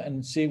come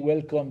and say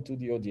welcome to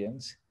the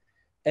audience.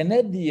 And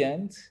at the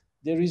end,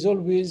 there is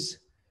always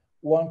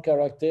one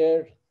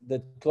character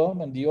that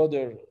come and the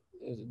other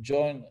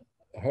join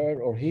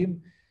her or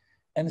him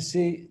and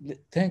say,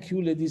 thank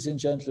you, ladies and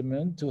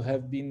gentlemen, to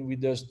have been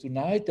with us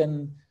tonight.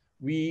 And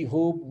we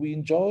hope we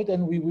enjoyed,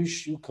 and we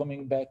wish you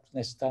coming back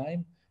next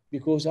time,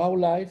 because our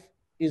life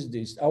is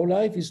this. Our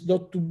life is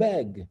not to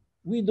beg.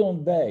 We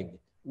don't beg.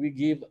 We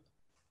give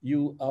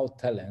you our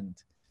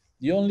talent.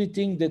 The only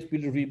thing that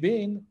will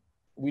remain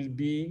will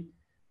be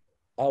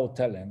our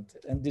talent.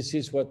 And this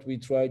is what we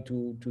try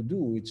to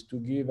do. It's to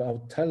give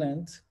our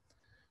talent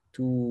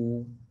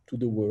to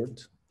the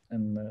world.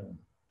 And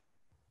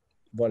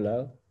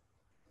voila.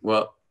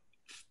 Well,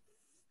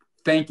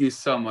 thank you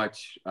so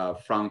much,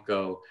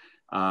 Franco.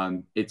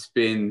 It's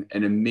been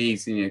an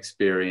amazing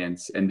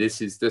experience, and this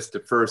is just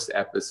the first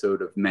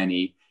episode of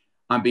many.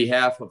 On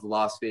behalf of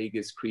Las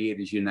Vegas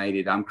Creators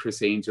United, I'm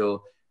Criss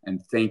Angel,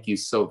 and thank you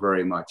so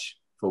very much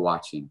for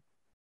watching.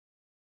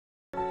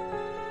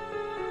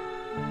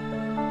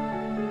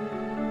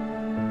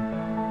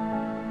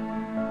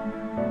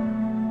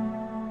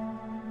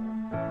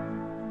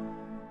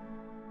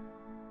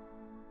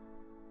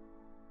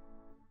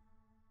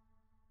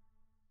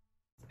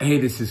 Hey,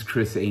 this is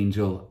Criss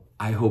Angel.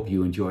 I hope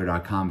you enjoyed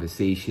our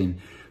conversation.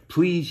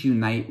 Please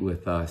unite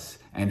with us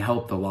and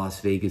help the Las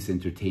Vegas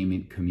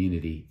entertainment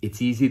community.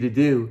 It's easy to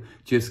do.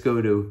 Just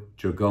go to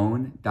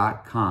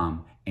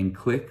dragone.com and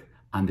click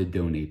on the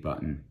donate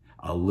button.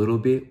 A little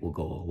bit will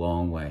go a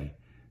long way.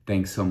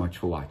 Thanks so much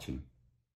for watching.